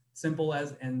as simple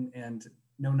as and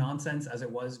no nonsense as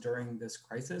it was during this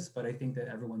crisis, but I think that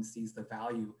everyone sees the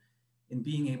value in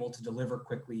being able to deliver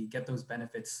quickly, get those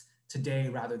benefits today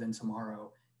rather than tomorrow,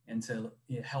 and to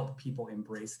help people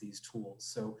embrace these tools.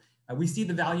 So we see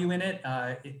the value in it,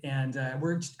 and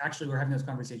we're having those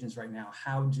conversations right now.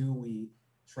 How do we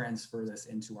transfer this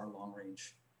into our long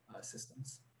range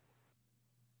systems?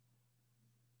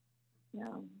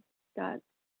 Yeah, Scott.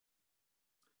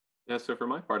 Yeah, so for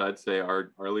my part, I'd say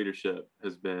our leadership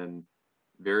has been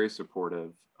very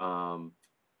supportive.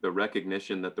 The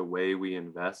recognition that the way we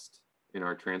invest in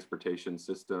our transportation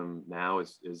system now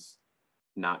is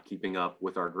not keeping up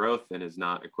with our growth and is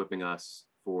not equipping us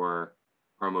for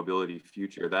our mobility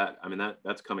future.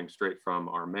 That's coming straight from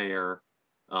our mayor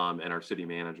and our city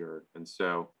manager. And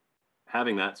so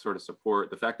having that sort of support,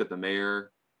 the fact that the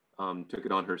mayor took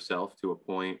it on herself to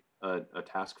appoint a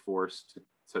task force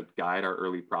to guide our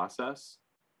early process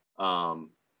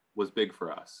was big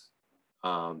for us.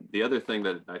 The other thing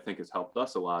that I think has helped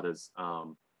us a lot is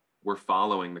we're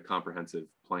following the comprehensive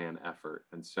plan effort.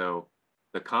 And so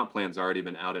the comp plan's already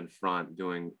been out in front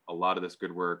doing a lot of this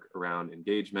good work around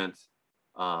engagement.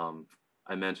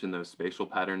 I mentioned those spatial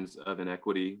patterns of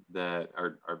inequity that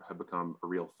have become a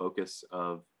real focus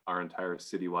of our entire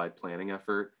citywide planning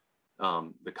effort.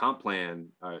 The comp plan,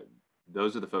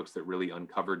 those are the folks that really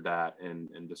uncovered that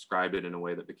and described it in a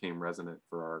way that became resonant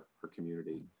for our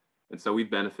community. And so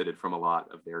we've benefited from a lot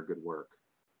of their good work.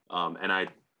 And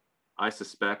I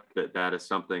suspect that is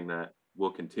something that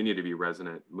will continue to be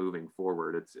resonant moving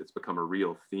forward. It's become a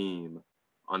real theme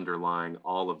underlying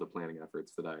all of the planning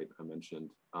efforts that I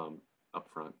mentioned up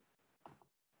front.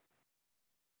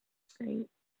 Great.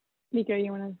 Nico,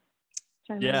 you want to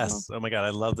chime in? Yes. Oh my God, I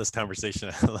love this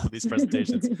conversation. I love these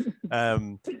presentations. I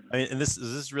mean, and this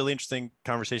is really interesting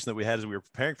conversation that we had as we were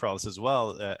preparing for all this as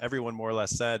well. Everyone more or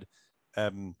less said,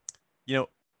 you know,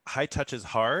 high touch is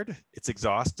hard. It's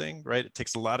exhausting, right? It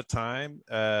takes a lot of time,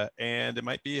 and it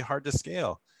might be hard to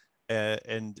scale.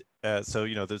 So,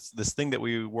 you know, this thing that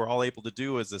we were all able to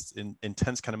do is this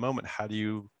intense kind of moment.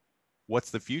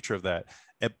 What's the future of that?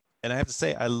 And I have to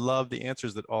say, I love the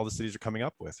answers that all the cities are coming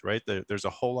up with, right? There's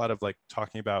a whole lot of like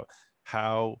talking about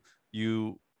how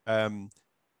you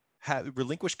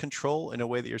relinquish control in a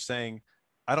way that you're saying,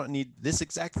 I don't need this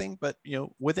exact thing, but you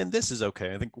know, within this is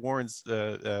okay. I think Warren's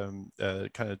kind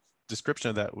of description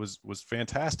of that was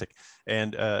fantastic.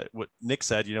 And what Nick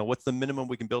said, you know, what's the minimum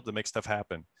we can build to make stuff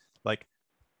happen? Like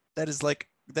that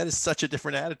is such a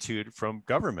different attitude from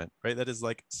government, right? That is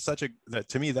like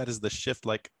to me, that is the shift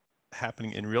like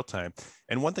happening in real time.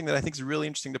 And one thing that I think is really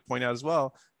interesting to point out as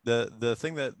well, the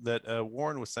thing that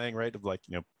Warren was saying, right, of like,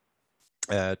 you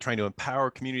know, trying to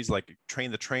empower communities, like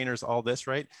train the trainers, all this,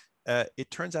 right? It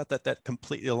turns out that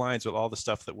completely aligns with all the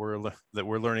stuff that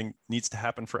we're learning needs to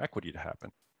happen for equity to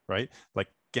happen, right? Like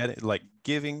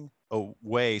giving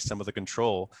away some of the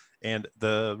control. And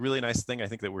the really nice thing I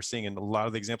think that we're seeing in a lot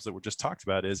of the examples that were just talked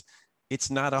about is it's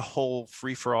not a whole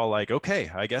free for all, like, okay,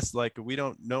 I guess like we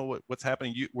don't know what's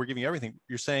happening. We're giving everything.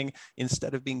 You're saying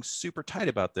instead of being super tight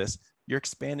about this, you're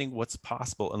expanding what's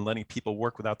possible and letting people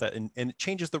work without that. And it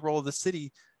changes the role of the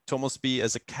city to almost be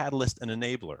as a catalyst and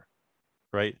enabler,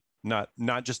 right? Not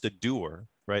just a doer,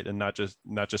 right? And not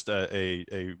just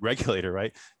a regulator,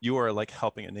 right? You are like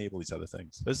helping enable these other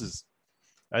things. This is,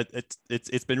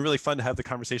 it's been really fun to have the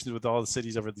conversations with all the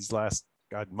cities over these last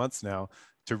months now,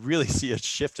 to really see a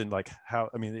shift in like how,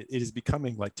 I mean, it is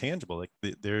becoming like tangible. Like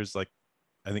there's like,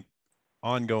 I think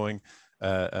ongoing,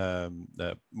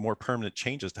 more permanent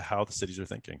changes to how the cities are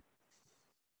thinking.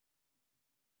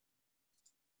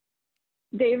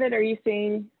 David, are you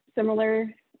seeing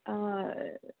similar,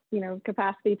 you know,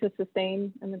 capacity to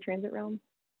sustain in the transit realm?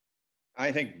 I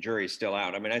think jury's still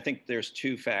out. I mean, I think there's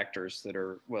two factors that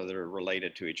are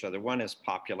related to each other. One is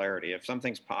popularity. If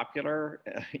something's popular,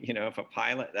 you know, if a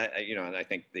pilot, you know, and I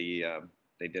think they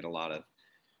did a lot of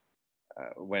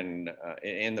when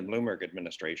in the Bloomberg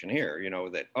administration here, you know,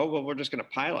 that, oh, well, we're just going to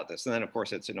pilot this. And then, of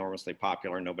course, it's enormously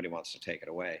popular and nobody wants to take it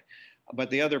away. But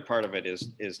the other part of it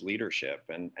is leadership.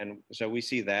 And so we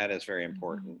see that as very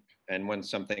important. And when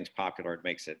something's popular, it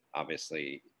makes it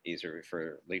obviously easier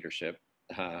for leadership.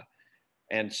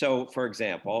 And so, for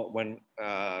example, when,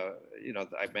 you know,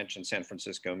 I mentioned San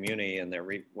Francisco Muni, and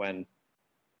when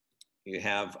you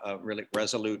have a really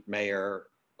resolute mayor,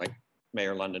 like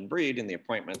Mayor London Breed, and the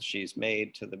appointments she's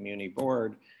made to the Muni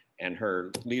board and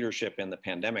her leadership in the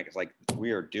pandemic, is like,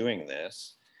 we are doing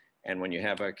this. And when you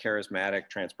have a charismatic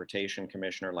transportation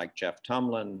commissioner like Jeff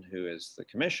Tumlin, who is the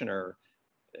commissioner,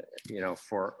 you know,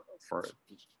 for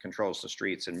controls the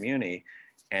streets in Muni,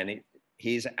 and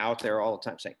he's out there all the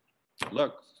time saying,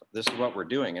 look, this is what we're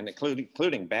doing, and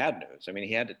including bad news. I mean,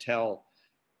 he had to tell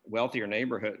wealthier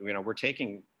neighborhood, you know, we're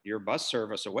taking your bus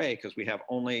service away because we have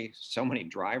only so many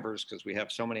drivers, because we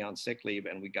have so many on sick leave,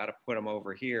 and we got to put them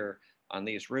over here on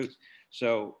these routes.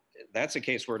 So that's a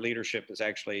case where leadership is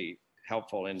actually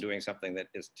helpful in doing something that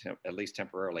is at least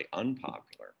temporarily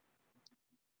unpopular.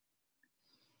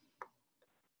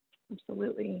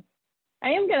 Absolutely. I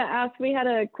am going to ask, we had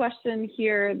a question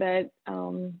here that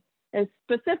is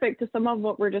specific to some of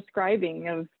what we're describing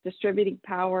of distributing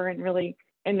power and really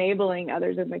enabling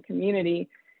others in the community.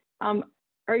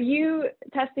 Are you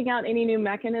testing out any new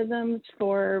mechanisms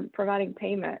for providing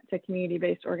payment to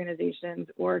community-based organizations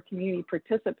or community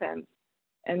participants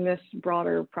in this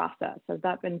broader process? Has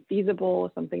that been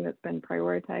feasible, something that's been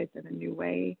prioritized in a new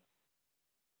way?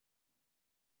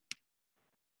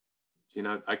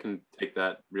 Gina, I can take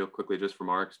that real quickly just from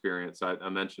our experience. I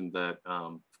mentioned that,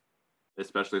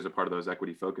 especially as a part of those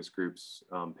equity focus groups,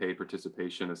 paid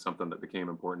participation is something that became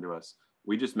important to us.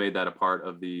 We just made that a part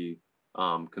of the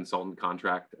consultant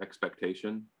contract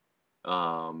expectation.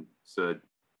 So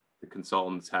the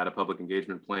consultants had a public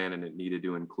engagement plan, and it needed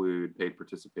to include paid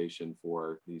participation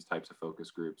for these types of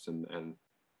focus groups. And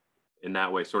in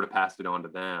that way, sort of passed it on to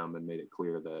them and made it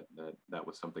clear that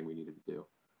was something we needed to do.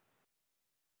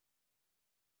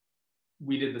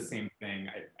 We did the same thing.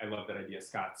 I love that idea,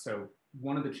 Scott. So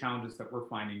one of the challenges that we're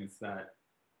finding is that,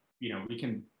 you know, we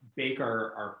can bake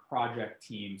our project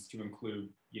teams to include,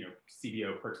 you know,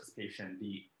 CBO participation.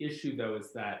 The issue though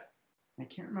is that, I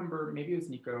can't remember, maybe it was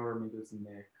Nico or maybe it was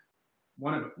Nick.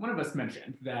 One of us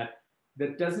mentioned that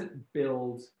that doesn't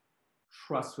build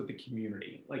trust with the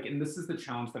community. Like, and this is the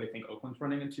challenge that I think Oakland's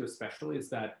running into especially, is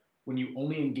that when you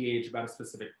only engage about a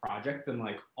specific project, then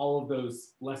like all of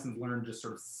those lessons learned just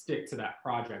sort of stick to that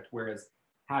project. Whereas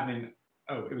having,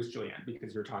 oh, it was Julianne,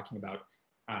 because you're talking about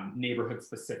neighborhood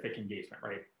specific engagement,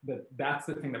 right? That's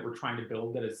the thing that we're trying to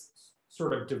build, that is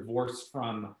sort of divorced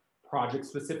from project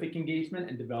specific engagement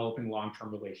and developing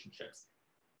long-term relationships.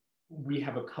 We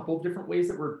have a couple of different ways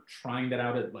that we're trying that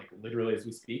out at, like, literally as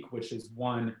we speak, which is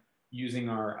one, using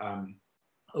our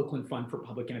Oakland Fund for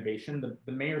Public Innovation.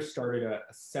 The mayor started a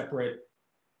separate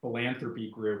philanthropy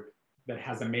group that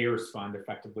has a mayor's fund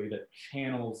effectively that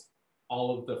channels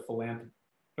all of the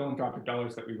philanthropic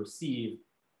dollars that we receive,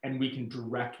 and we can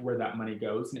direct where that money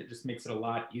goes. And it just makes it a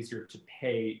lot easier to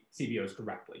pay CBOs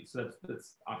directly. So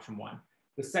that's option one.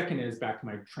 The second is, back to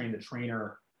my train the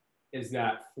trainer, is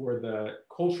that for the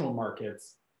cultural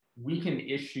markets, we can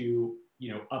issue,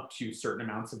 you know, up to certain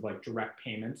amounts of like direct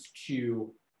payments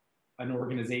to an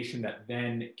organization that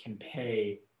then can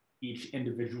pay each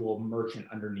individual merchant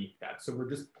underneath that. So we're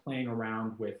just playing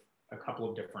around with a couple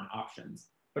of different options.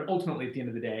 But ultimately, at the end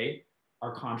of the day,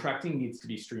 our contracting needs to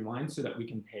be streamlined so that we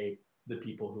can pay the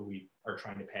people who we are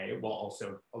trying to pay, while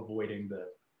also avoiding the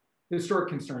historic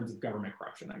concerns of government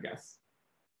corruption, I guess.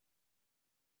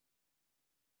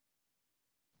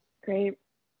 Great.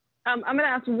 I'm going to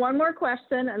ask one more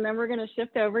question, and then we're going to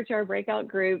shift over to our breakout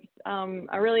groups.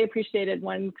 I really appreciated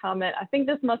one comment. I think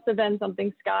this must have been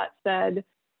something Scott said,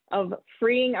 of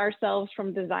freeing ourselves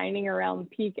from designing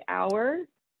around peak hour.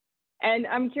 And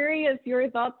I'm curious your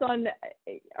thoughts on,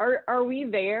 are we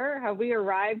there? Have we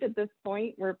arrived at this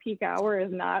point where peak hour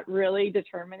is not really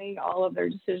determining all of their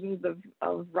decisions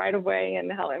of right-of-way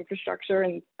and how infrastructure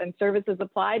and services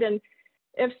applied? And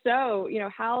if so, you know,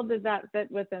 how does that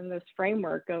fit within this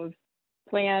framework of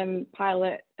plan,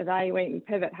 pilot, evaluate, and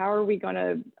pivot? How are we going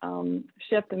to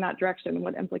shift in that direction?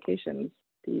 What implications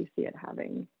do you see it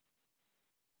having,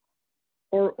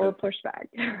 or pushback?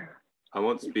 I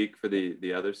won't speak for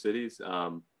the other cities.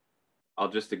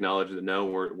 I'll just acknowledge that no,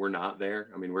 we're not there.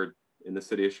 I mean, we're in the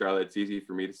city of Charlotte. It's easy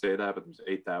for me to say that, but there's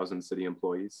 8,000 city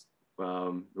employees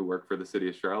who work for the city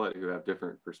of Charlotte who have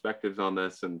different perspectives on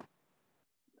this. And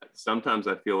sometimes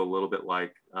I feel a little bit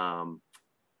like,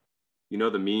 you know,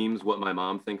 the memes, what my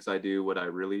mom thinks I do, what I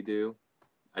really do.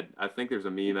 I think there's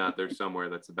a meme out there somewhere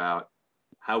that's about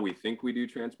how we think we do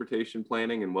transportation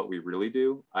planning and what we really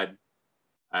do. I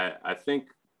think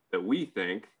that we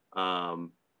think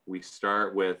we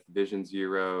start with Vision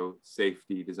Zero,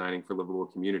 safety, designing for livable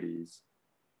communities.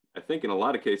 I think in a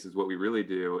lot of cases, what we really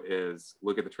do is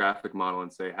look at the traffic model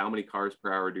and say, how many cars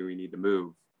per hour do we need to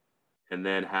move? And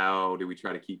then how do we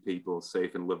try to keep people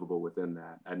safe and livable within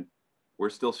that? And we're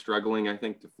still struggling, I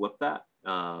think, to flip that.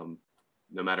 No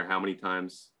matter how many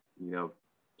times, you know,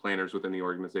 planners within the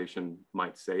organization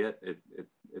might say it,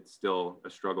 it's still a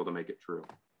struggle to make it true.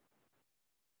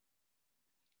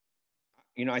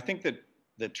 You know, I think that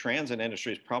the transit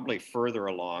industry is probably further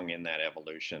along in that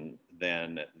evolution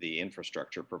than the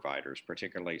infrastructure providers,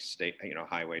 particularly state, you know,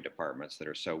 highway departments that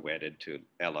are so wedded to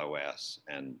LOS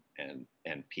and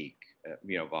peak,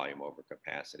 you know, volume over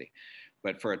capacity.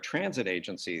 But for a transit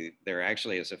agency, there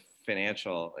actually is a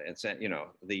financial, it's, you know,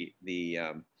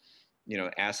 you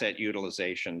know, asset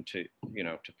utilization to, you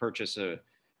know, to purchase a,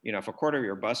 you know, if a quarter of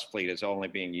your bus fleet is only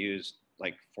being used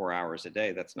like 4 hours a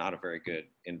day, that's not a very good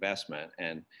investment.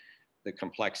 And the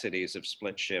complexities of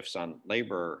split shifts on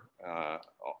labor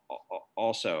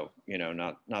also, you know,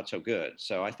 not so good.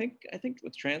 So I think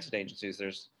with transit agencies,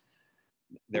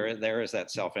 there is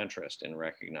that self-interest in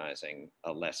recognizing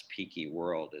a less peaky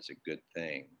world is a good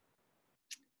thing.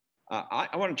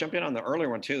 I want to jump in on the earlier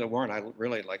one too, that Warren, I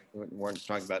really like when Warren's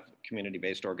talking about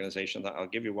community-based organizations. I'll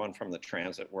give you one from the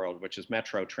transit world, which is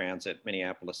Metro Transit,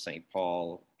 Minneapolis, St.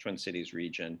 Paul, Twin Cities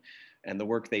region, and the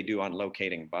work they do on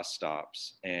locating bus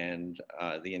stops and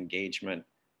the engagement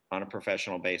on a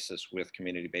professional basis with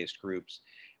community-based groups,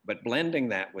 but blending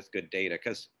that with good data,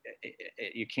 because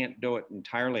you can't do it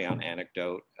entirely on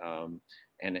anecdote.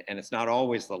 And it's not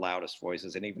always the loudest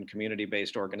voices, and even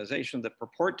community-based organizations that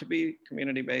purport to be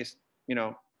community-based, you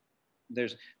know,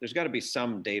 there's got to be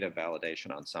some data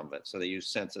validation on some of it. So they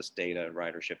use census data,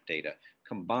 ridership data,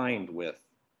 combined with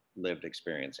lived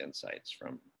experience insights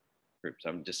from groups.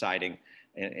 I'm deciding,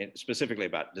 and specifically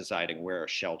about deciding where a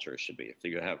shelter should be, if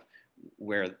you have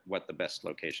what the best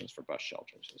locations for bus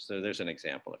shelters is. So there's an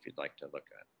example if you'd like to look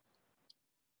at.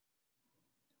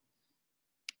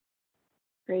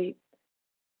 Great.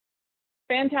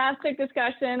 Fantastic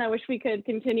discussion. I wish we could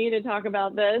continue to talk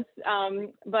about this,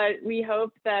 but we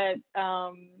hope that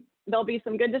there'll be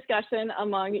some good discussion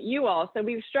among you all. So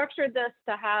we've structured this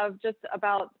to have just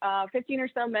about 15 or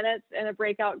so minutes in a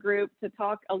breakout group to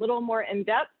talk a little more in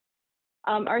depth.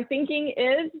 Our thinking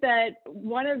is that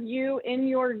one of you in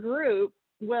your group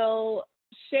will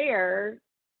share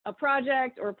a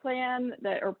project or plan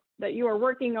that you are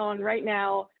working on right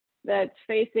now that's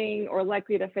facing or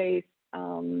likely to face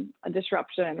a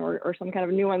disruption or some kind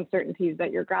of new uncertainties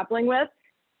that you're grappling with.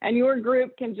 And your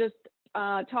group can just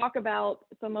talk about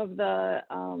some of the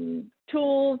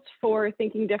tools for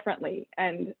thinking differently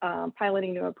and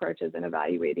piloting new approaches and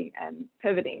evaluating and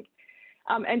pivoting.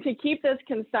 And to keep this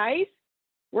concise,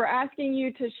 we're asking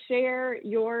you to share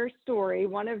your story.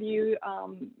 One of you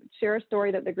share a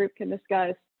story that the group can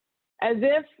discuss as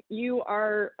if you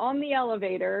are on the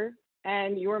elevator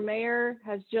and your mayor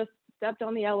has just stepped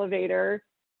on the elevator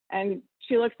and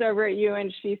she looks over at you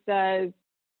and she says,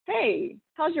 "Hey,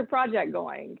 how's your project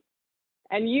going?"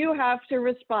 And you have to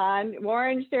respond.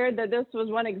 Warren shared that this was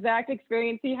one exact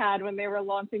experience he had when they were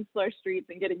launching Slow Streets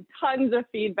and getting tons of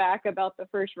feedback about the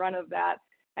first run of that.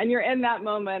 And you're in that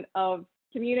moment of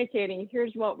communicating,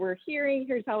 here's what we're hearing,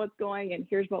 here's how it's going, and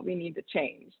here's what we need to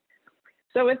change.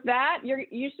 So with that,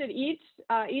 you should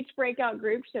each breakout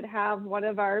group should have one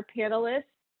of our panelists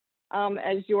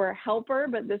as your helper,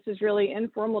 but this is really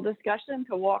informal discussion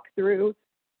to walk through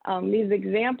these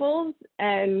examples.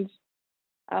 And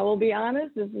I will be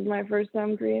honest, this is my first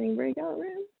time creating breakout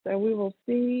rooms, so we will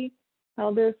see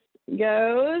how this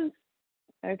goes.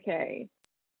 Okay.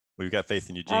 We've got faith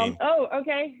in you, Jean. Oh,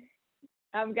 okay.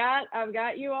 I've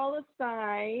got you all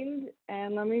assigned,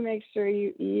 and let me make sure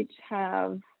you each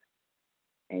have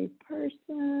a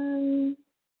person.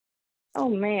 Oh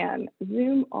man,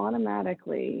 Zoom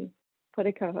automatically put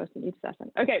a co-host in each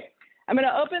session. Okay, I'm going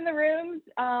to open the rooms.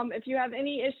 If you have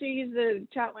any issues, the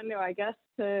chat window, I guess,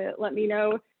 to let me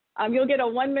know. You'll get a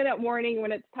 1-minute warning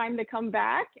when it's time to come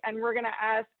back, and we're going to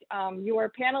ask your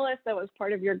panelist that was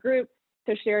part of your group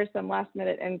to share some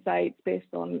last-minute insights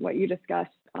based on what you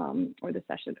discussed or the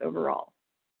session overall.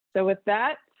 So with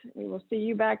that, we will see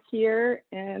you back here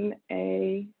in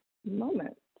a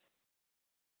moment.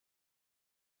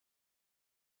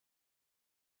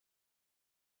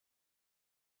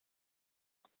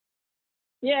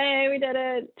 Yay, we did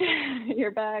it.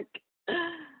 You're back.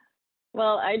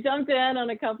 Well, I jumped in on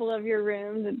a couple of your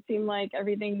rooms. It seemed like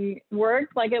everything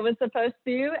worked like it was supposed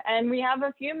to. And we have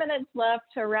a few minutes left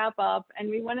to wrap up. And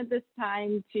we wanted this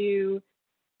time to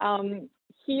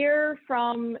hear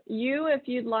from you if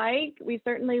you'd like. We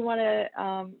certainly want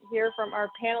to hear from our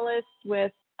panelists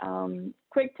with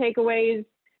quick takeaways.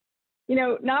 You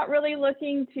know, not really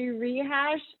looking to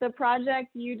rehash the project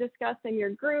you discussed in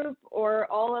your group or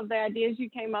all of the ideas you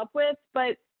came up with,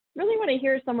 but really want to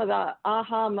hear some of the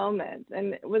aha moments.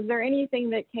 And was there anything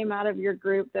that came out of your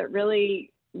group that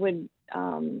really would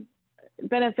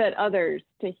benefit others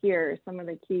to hear some of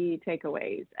the key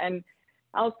takeaways? And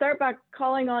I'll start by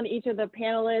calling on each of the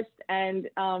panelists. And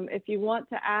if you want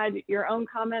to add your own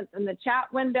comments in the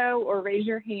chat window or raise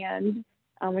your hand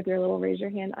with your little raise your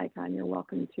hand icon, you're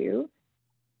welcome to.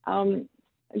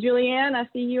 Julianne, I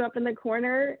see you up in the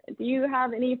corner. Do you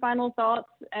have any final thoughts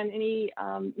and any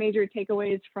major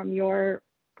takeaways from your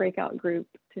breakout group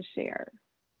to share?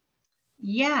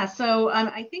 Yeah, so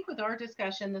I think with our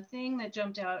discussion, the thing that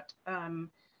jumped out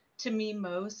to me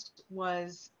most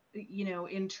was, you know,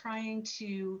 in trying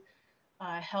to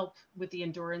help with the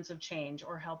endurance of change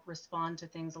or help respond to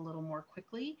things a little more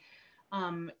quickly.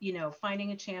 You know,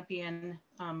 finding a champion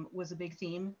was a big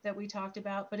theme that we talked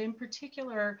about, but in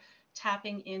particular,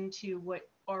 tapping into what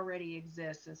already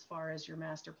exists as far as your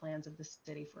master plans of the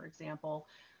city, for example.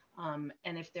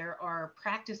 And if there are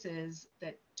practices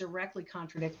that directly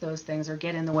contradict those things or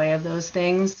get in the way of those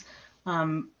things,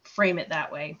 frame it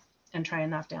that way and try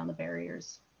and knock down the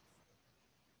barriers.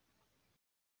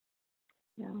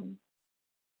 Yeah.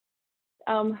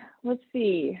 Let's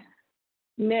see,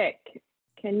 Nick,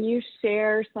 can you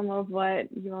share some of what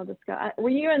you all discussed? Were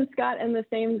you and Scott in the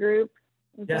same group?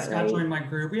 Yes, Scott joined my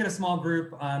group. We had a small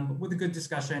group with a good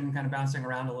discussion, kind of bouncing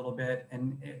around a little bit.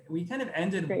 And we kind of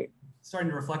ended starting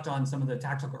to reflect on some of the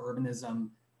tactical urbanism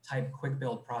type quick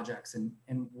build projects and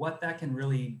what that can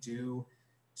really do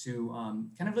to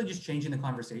kind of really just changing the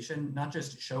conversation, not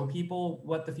just show people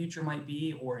what the future might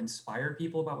be or inspire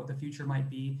people about what the future might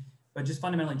be, but just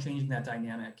fundamentally changing that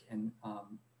dynamic and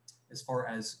as far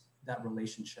as that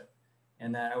relationship.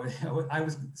 And that I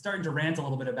was starting to rant a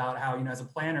little bit about how, you know, as a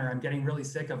planner, I'm getting really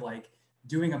sick of like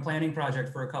doing a planning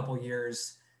project for a couple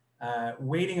years,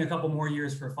 waiting a couple more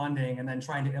years for funding, and then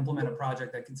trying to implement a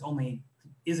project that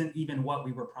isn't even what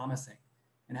we were promising.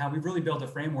 and how we've really built a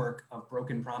framework of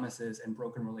broken promises and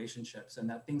broken relationships, and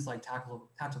that things like tactical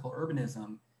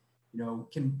urbanism,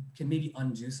 can maybe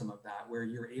undo some of that, where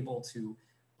you're able to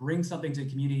bring something to a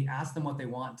community, ask them what they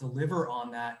want, deliver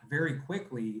on that very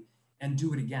quickly, and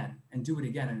do it again and do it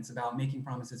again. And it's about making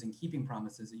promises and keeping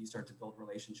promises that you start to build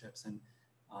relationships. And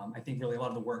I think really a lot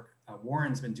of the work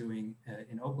Warren's been doing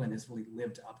in Oakland has really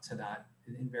lived up to that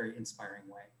in a very inspiring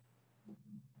way.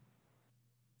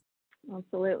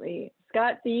 Absolutely.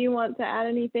 Scott, do you want to add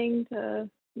anything to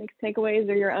make takeaways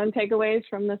or your own takeaways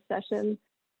from this session?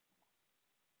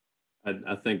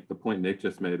 I think the point Nick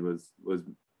just made was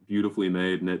beautifully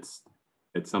made, and it's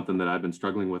something that I've been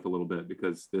struggling with a little bit,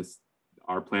 because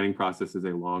our planning process is a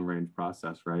long range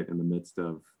process, right, in the midst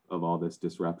of all this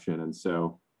disruption. And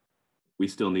so we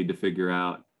still need to figure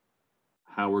out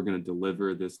how we're going to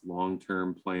deliver this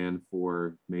long-term plan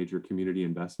for major community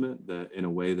investment that in a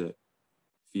way that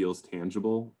feels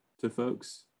tangible to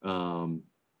folks. And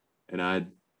I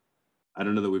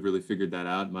don't know that we've really figured that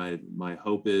out. My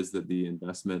hope is that the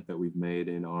investment that we've made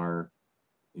in our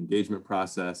engagement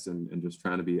process and just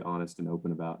trying to be honest and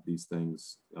open about these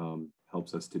things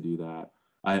helps us to do that.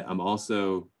 I'm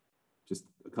also, just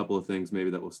a couple of things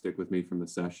maybe that will stick with me from the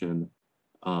session.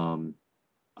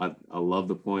 I love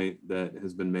the point that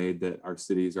has been made that our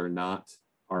cities are not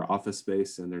our office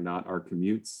space and they're not our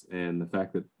commutes. And the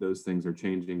fact that those things are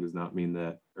changing does not mean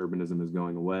that urbanism is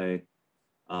going away.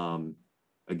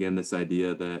 Again, this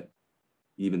idea that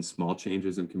even small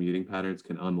changes in commuting patterns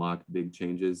can unlock big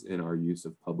changes in our use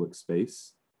of public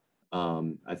space,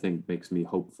 I think makes me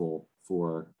hopeful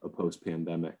for a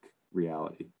post-pandemic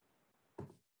reality.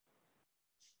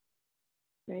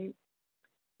 Great.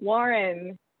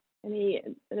 Warren, any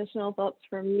additional thoughts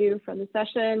from you from the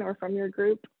session or from your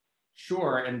group?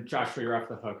 Sure, and Joshua, you're off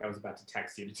the hook. I was about to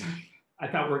text you to tell you. I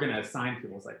thought we were going to assign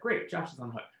people. I was like, great, Josh is on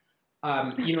the hook.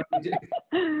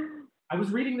 I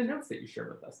was reading the notes that you shared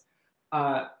with us.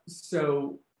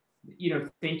 So,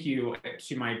 thank you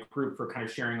to my group for kind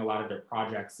of sharing a lot of their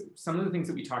projects. Some of the things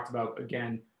that we talked about,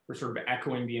 again, were sort of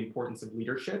echoing the importance of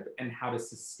leadership and how to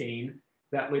sustain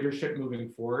that leadership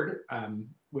moving forward,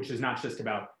 which is not just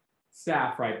about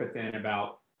staff, right, but then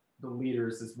about the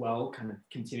leaders as well, kind of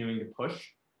continuing to push.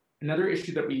 Another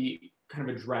issue that we kind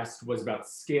of addressed was about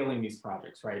scaling these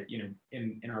projects, right?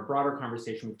 In our broader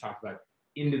conversation, we've talked about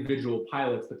individual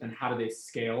pilots, but then how do they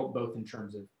scale, both in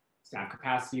terms of staff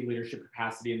capacity, leadership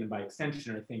capacity, and then by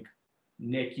extension, I think,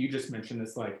 Nick, you just mentioned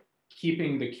this, like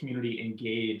keeping the community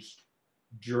engaged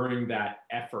during that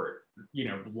effort,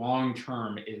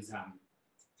 long-term is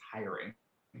tiring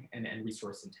and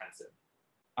resource intensive.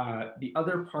 The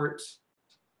other part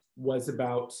was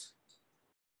about,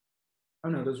 oh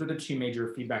no, those were the two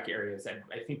major feedback areas. And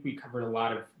I think we covered a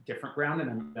lot of different ground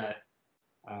and that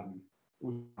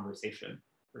conversation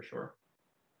for sure.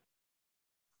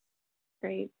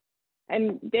 Great.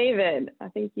 And David, I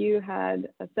think you had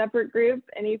a separate group.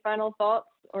 Any final thoughts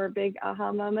or big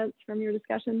aha moments from your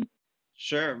discussion?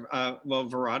 Sure. Well,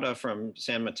 Verada from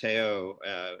San Mateo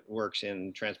works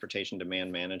in transportation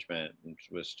demand management and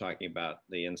was talking about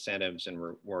the incentives and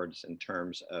rewards in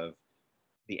terms of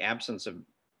the absence of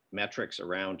metrics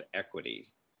around equity.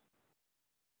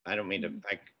 I don't mean to,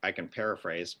 I can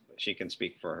paraphrase, she can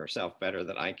speak for herself better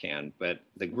than I can, but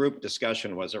the group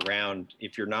discussion was around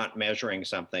if you're not measuring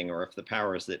something, or if the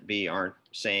powers that be aren't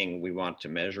saying we want to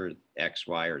measure X,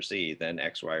 Y, or Z, then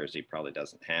X, Y, or Z probably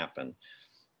doesn't happen.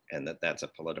 And that's a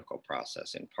political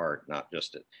process in part, not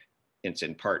just, it's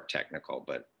in part technical,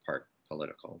 but part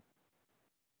political.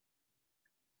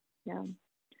 Yeah.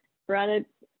 Verada,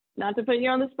 not to put you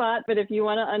on the spot, but if you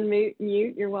want to unmute,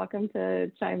 you're welcome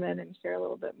to chime in and share a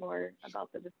little bit more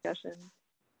about the discussion.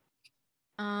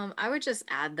 I would just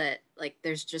add that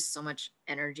there's just so much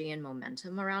energy and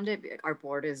momentum around it. Our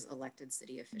board is elected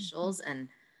city officials, and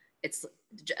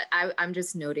I'm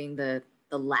just noting the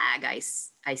lag I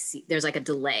see. There's like a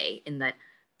delay in that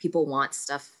people want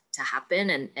stuff to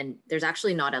happen, and there's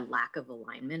actually not a lack of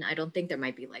alignment. I don't think there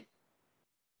might be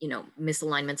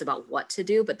misalignments about what to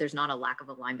do, but there's not a lack of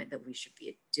alignment that we should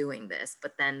be doing this.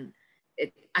 But then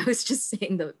I was just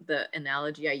saying the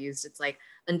analogy I used, it's like,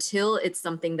 until it's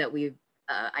something that we've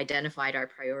identified our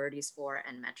priorities for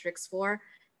and metrics for,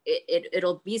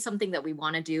 it'll be something that we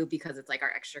want to do because it's like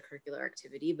our extracurricular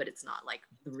activity, but it's not like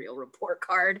the real report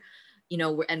card,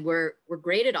 and we're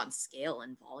graded on scale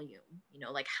and volume,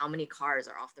 like how many cars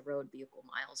are off the road, vehicle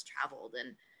miles traveled,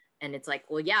 and it's like,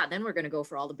 well, yeah, then we're going to go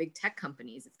for all the big tech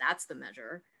companies if that's the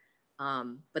measure.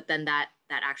 But then that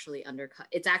actually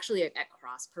it's actually at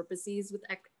cross purposes with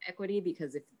equity,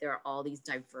 because if there are all these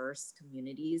diverse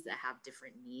communities that have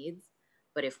different needs,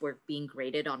 But if we're being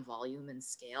graded on volume and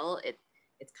scale,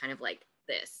 it's kind of like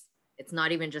this. It's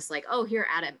not even just like, oh, here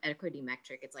at an equity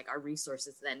metric. It's like our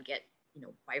resources then get, you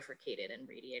know, bifurcated and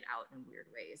radiate out in weird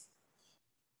ways.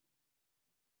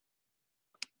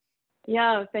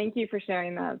 Yeah, thank you for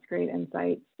sharing that. It's great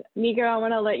insights. Nico, I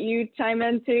want to let you chime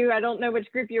in too. I don't know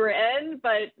which group you were in,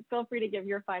 but feel free to give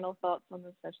your final thoughts on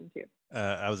this session too.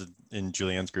 I was in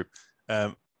Julianne's group.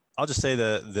 I'll just say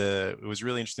it was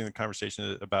really interesting, the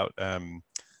conversation about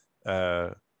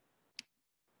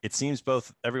it seems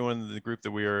both everyone in the group that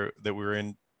we were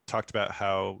in talked about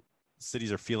how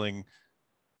cities are feeling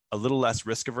a little less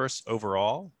risk averse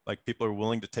overall, like people are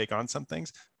willing to take on some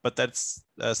things, but that's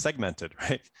segmented,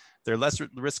 right? They're less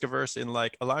risk averse in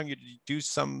like allowing you to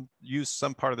use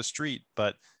some part of the street,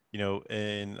 but you know,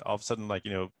 and all of a sudden, like,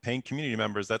 you know, paying community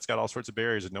members, that's got all sorts of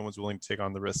barriers and no one's willing to take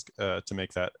on the risk to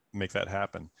make that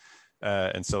happen.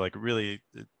 And so like really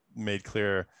made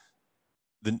clear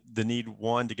the need,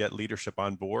 one, to get leadership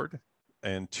on board,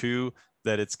 and two,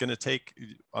 that it's going to take,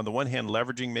 on the one hand,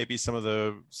 leveraging maybe some of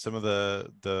the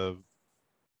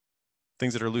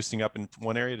things that are loosening up in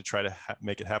one area to try to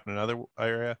make it happen in another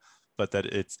area, but that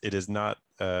it's not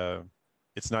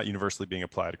universally being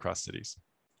applied across cities,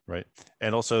 right?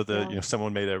 And also you know,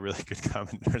 someone made a really good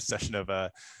comment in our session of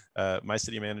my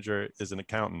city manager is an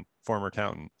accountant, former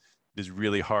accountant. It is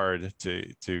really hard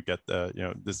to get you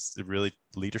know, this really,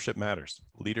 leadership matters.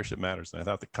 Leadership matters. And I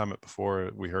thought the comment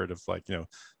before we heard of, like, you know,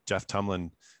 Jeff Tumlin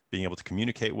being able to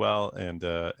communicate well and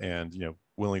you know,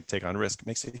 willing to take on risk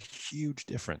makes a huge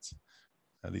difference.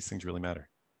 These things really matter.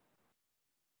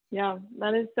 Yeah,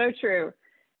 that is so true.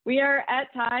 We are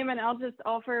at time, and I'll just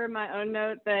offer my own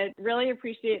note that really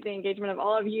appreciate the engagement of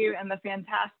all of you and the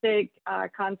fantastic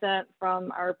content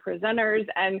from our presenters.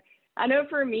 And I know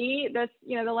for me, that's,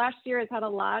 you know, the last year has had a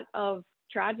lot of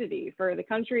tragedy for the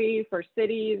country, for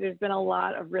cities. There's been a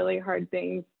lot of really hard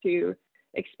things to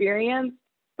experience,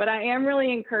 but I am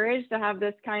really encouraged to have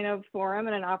this kind of forum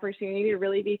and an opportunity to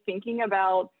really be thinking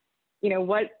about, you know,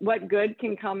 what good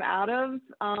can come out of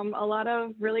a lot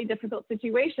of really difficult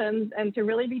situations, and to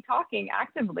really be talking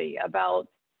actively about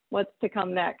what's to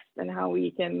come next and how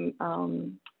we can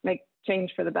make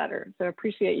change for the better. So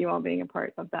appreciate you all being a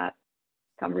part of that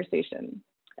conversation,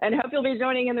 and hope you'll be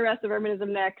joining in the rest of Urbanism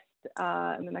Next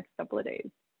in the next couple of days.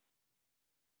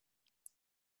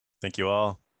 Thank you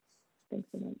all. Thanks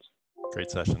so much.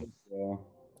 Great session.